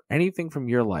whatever, anything from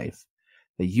your life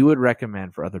that you would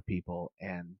recommend for other people.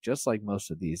 And just like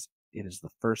most of these, it is the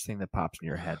first thing that pops in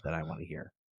your head that I want to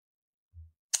hear.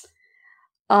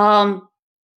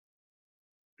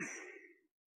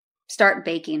 Start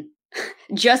baking.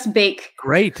 Just bake.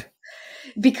 Great.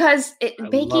 Because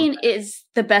baking is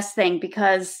the best thing,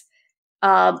 because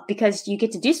you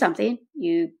get to do something,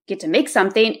 you get to make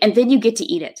something, and then you get to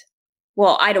eat it.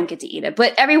 Well, I don't get to eat it,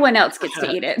 but everyone else gets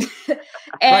to eat it.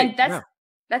 And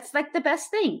that's like the best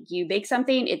thing. You bake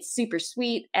something, it's super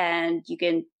sweet, and you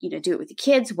can, do it with the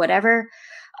kids, whatever.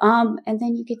 And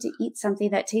then you get to eat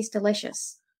something that tastes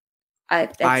delicious.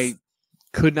 I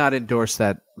could not endorse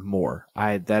that more.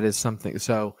 That is something.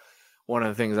 So one of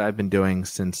the things I've been doing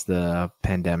since the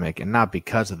pandemic, and not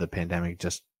because of the pandemic,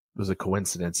 just was a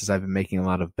coincidence, is I've been making a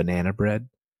lot of banana bread.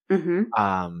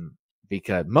 Mm-hmm.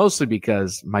 Mostly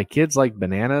because my kids like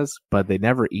bananas, but they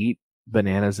never eat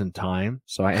bananas in time.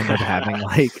 So I end up having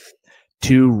like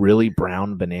 2 really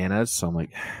brown bananas. So I'm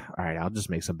like, all right, I'll just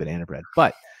make some banana bread.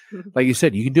 But like you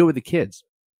said, you can do it with the kids.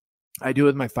 I do it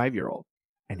with my 5-year-old,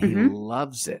 and he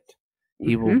loves it.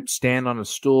 He will stand on a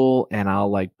stool, and I'll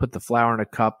like put the flour in a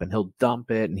cup, and he'll dump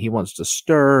it, and he wants to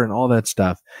stir and all that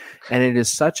stuff. And it is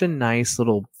such a nice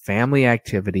little family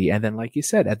activity. And then, like you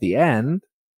said, at the end,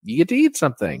 you get to eat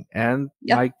something. And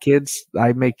my kids,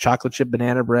 I make chocolate chip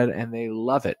banana bread, and they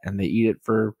love it, and they eat it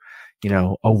for,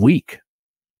 a week.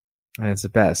 And it's the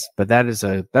best. But that is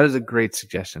a great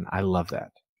suggestion. I love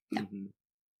that.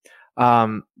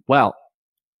 Well,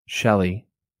 Shelly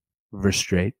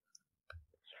Verougstraete,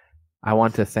 I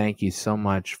want to thank you so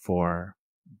much for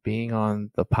being on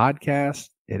the podcast.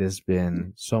 It has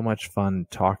been so much fun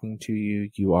talking to you.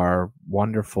 You are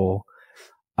wonderful.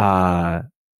 Thank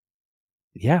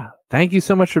you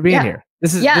so much for being here.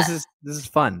 This is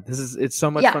fun. It's so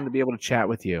much fun to be able to chat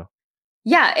with you.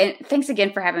 Yeah, and thanks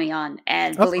again for having me on.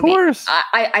 And believe me,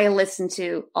 I listened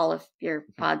to all of your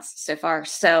pods so far.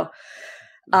 So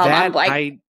I'm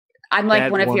like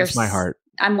one of your my heart.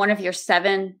 I'm one of your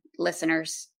 7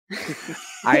 listeners.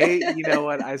 You know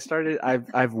what?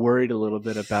 I've worried a little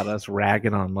bit about us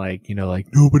ragging on like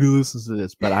nobody listens to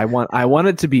this, but I want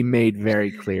it to be made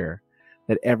very clear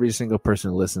that every single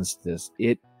person who listens to this,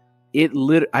 it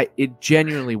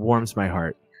genuinely warms my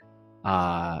heart.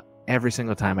 Every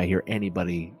single time I hear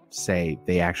anybody say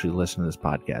they actually listen to this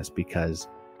podcast, because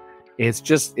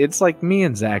it's like me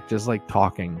and Zach just like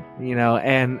talking,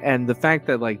 and the fact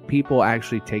that like people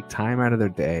actually take time out of their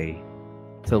day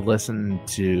to listen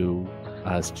to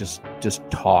us just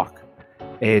talk.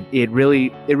 It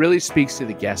really speaks to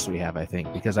the guests we have, I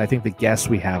think, because I think the guests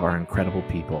we have are incredible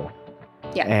people.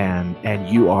 Yeah. And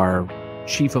you are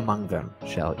chief among them,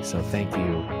 Shelly. So thank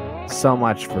you so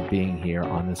much for being here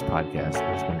on this podcast.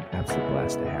 It's been an absolute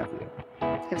blast to have you.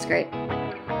 It was great.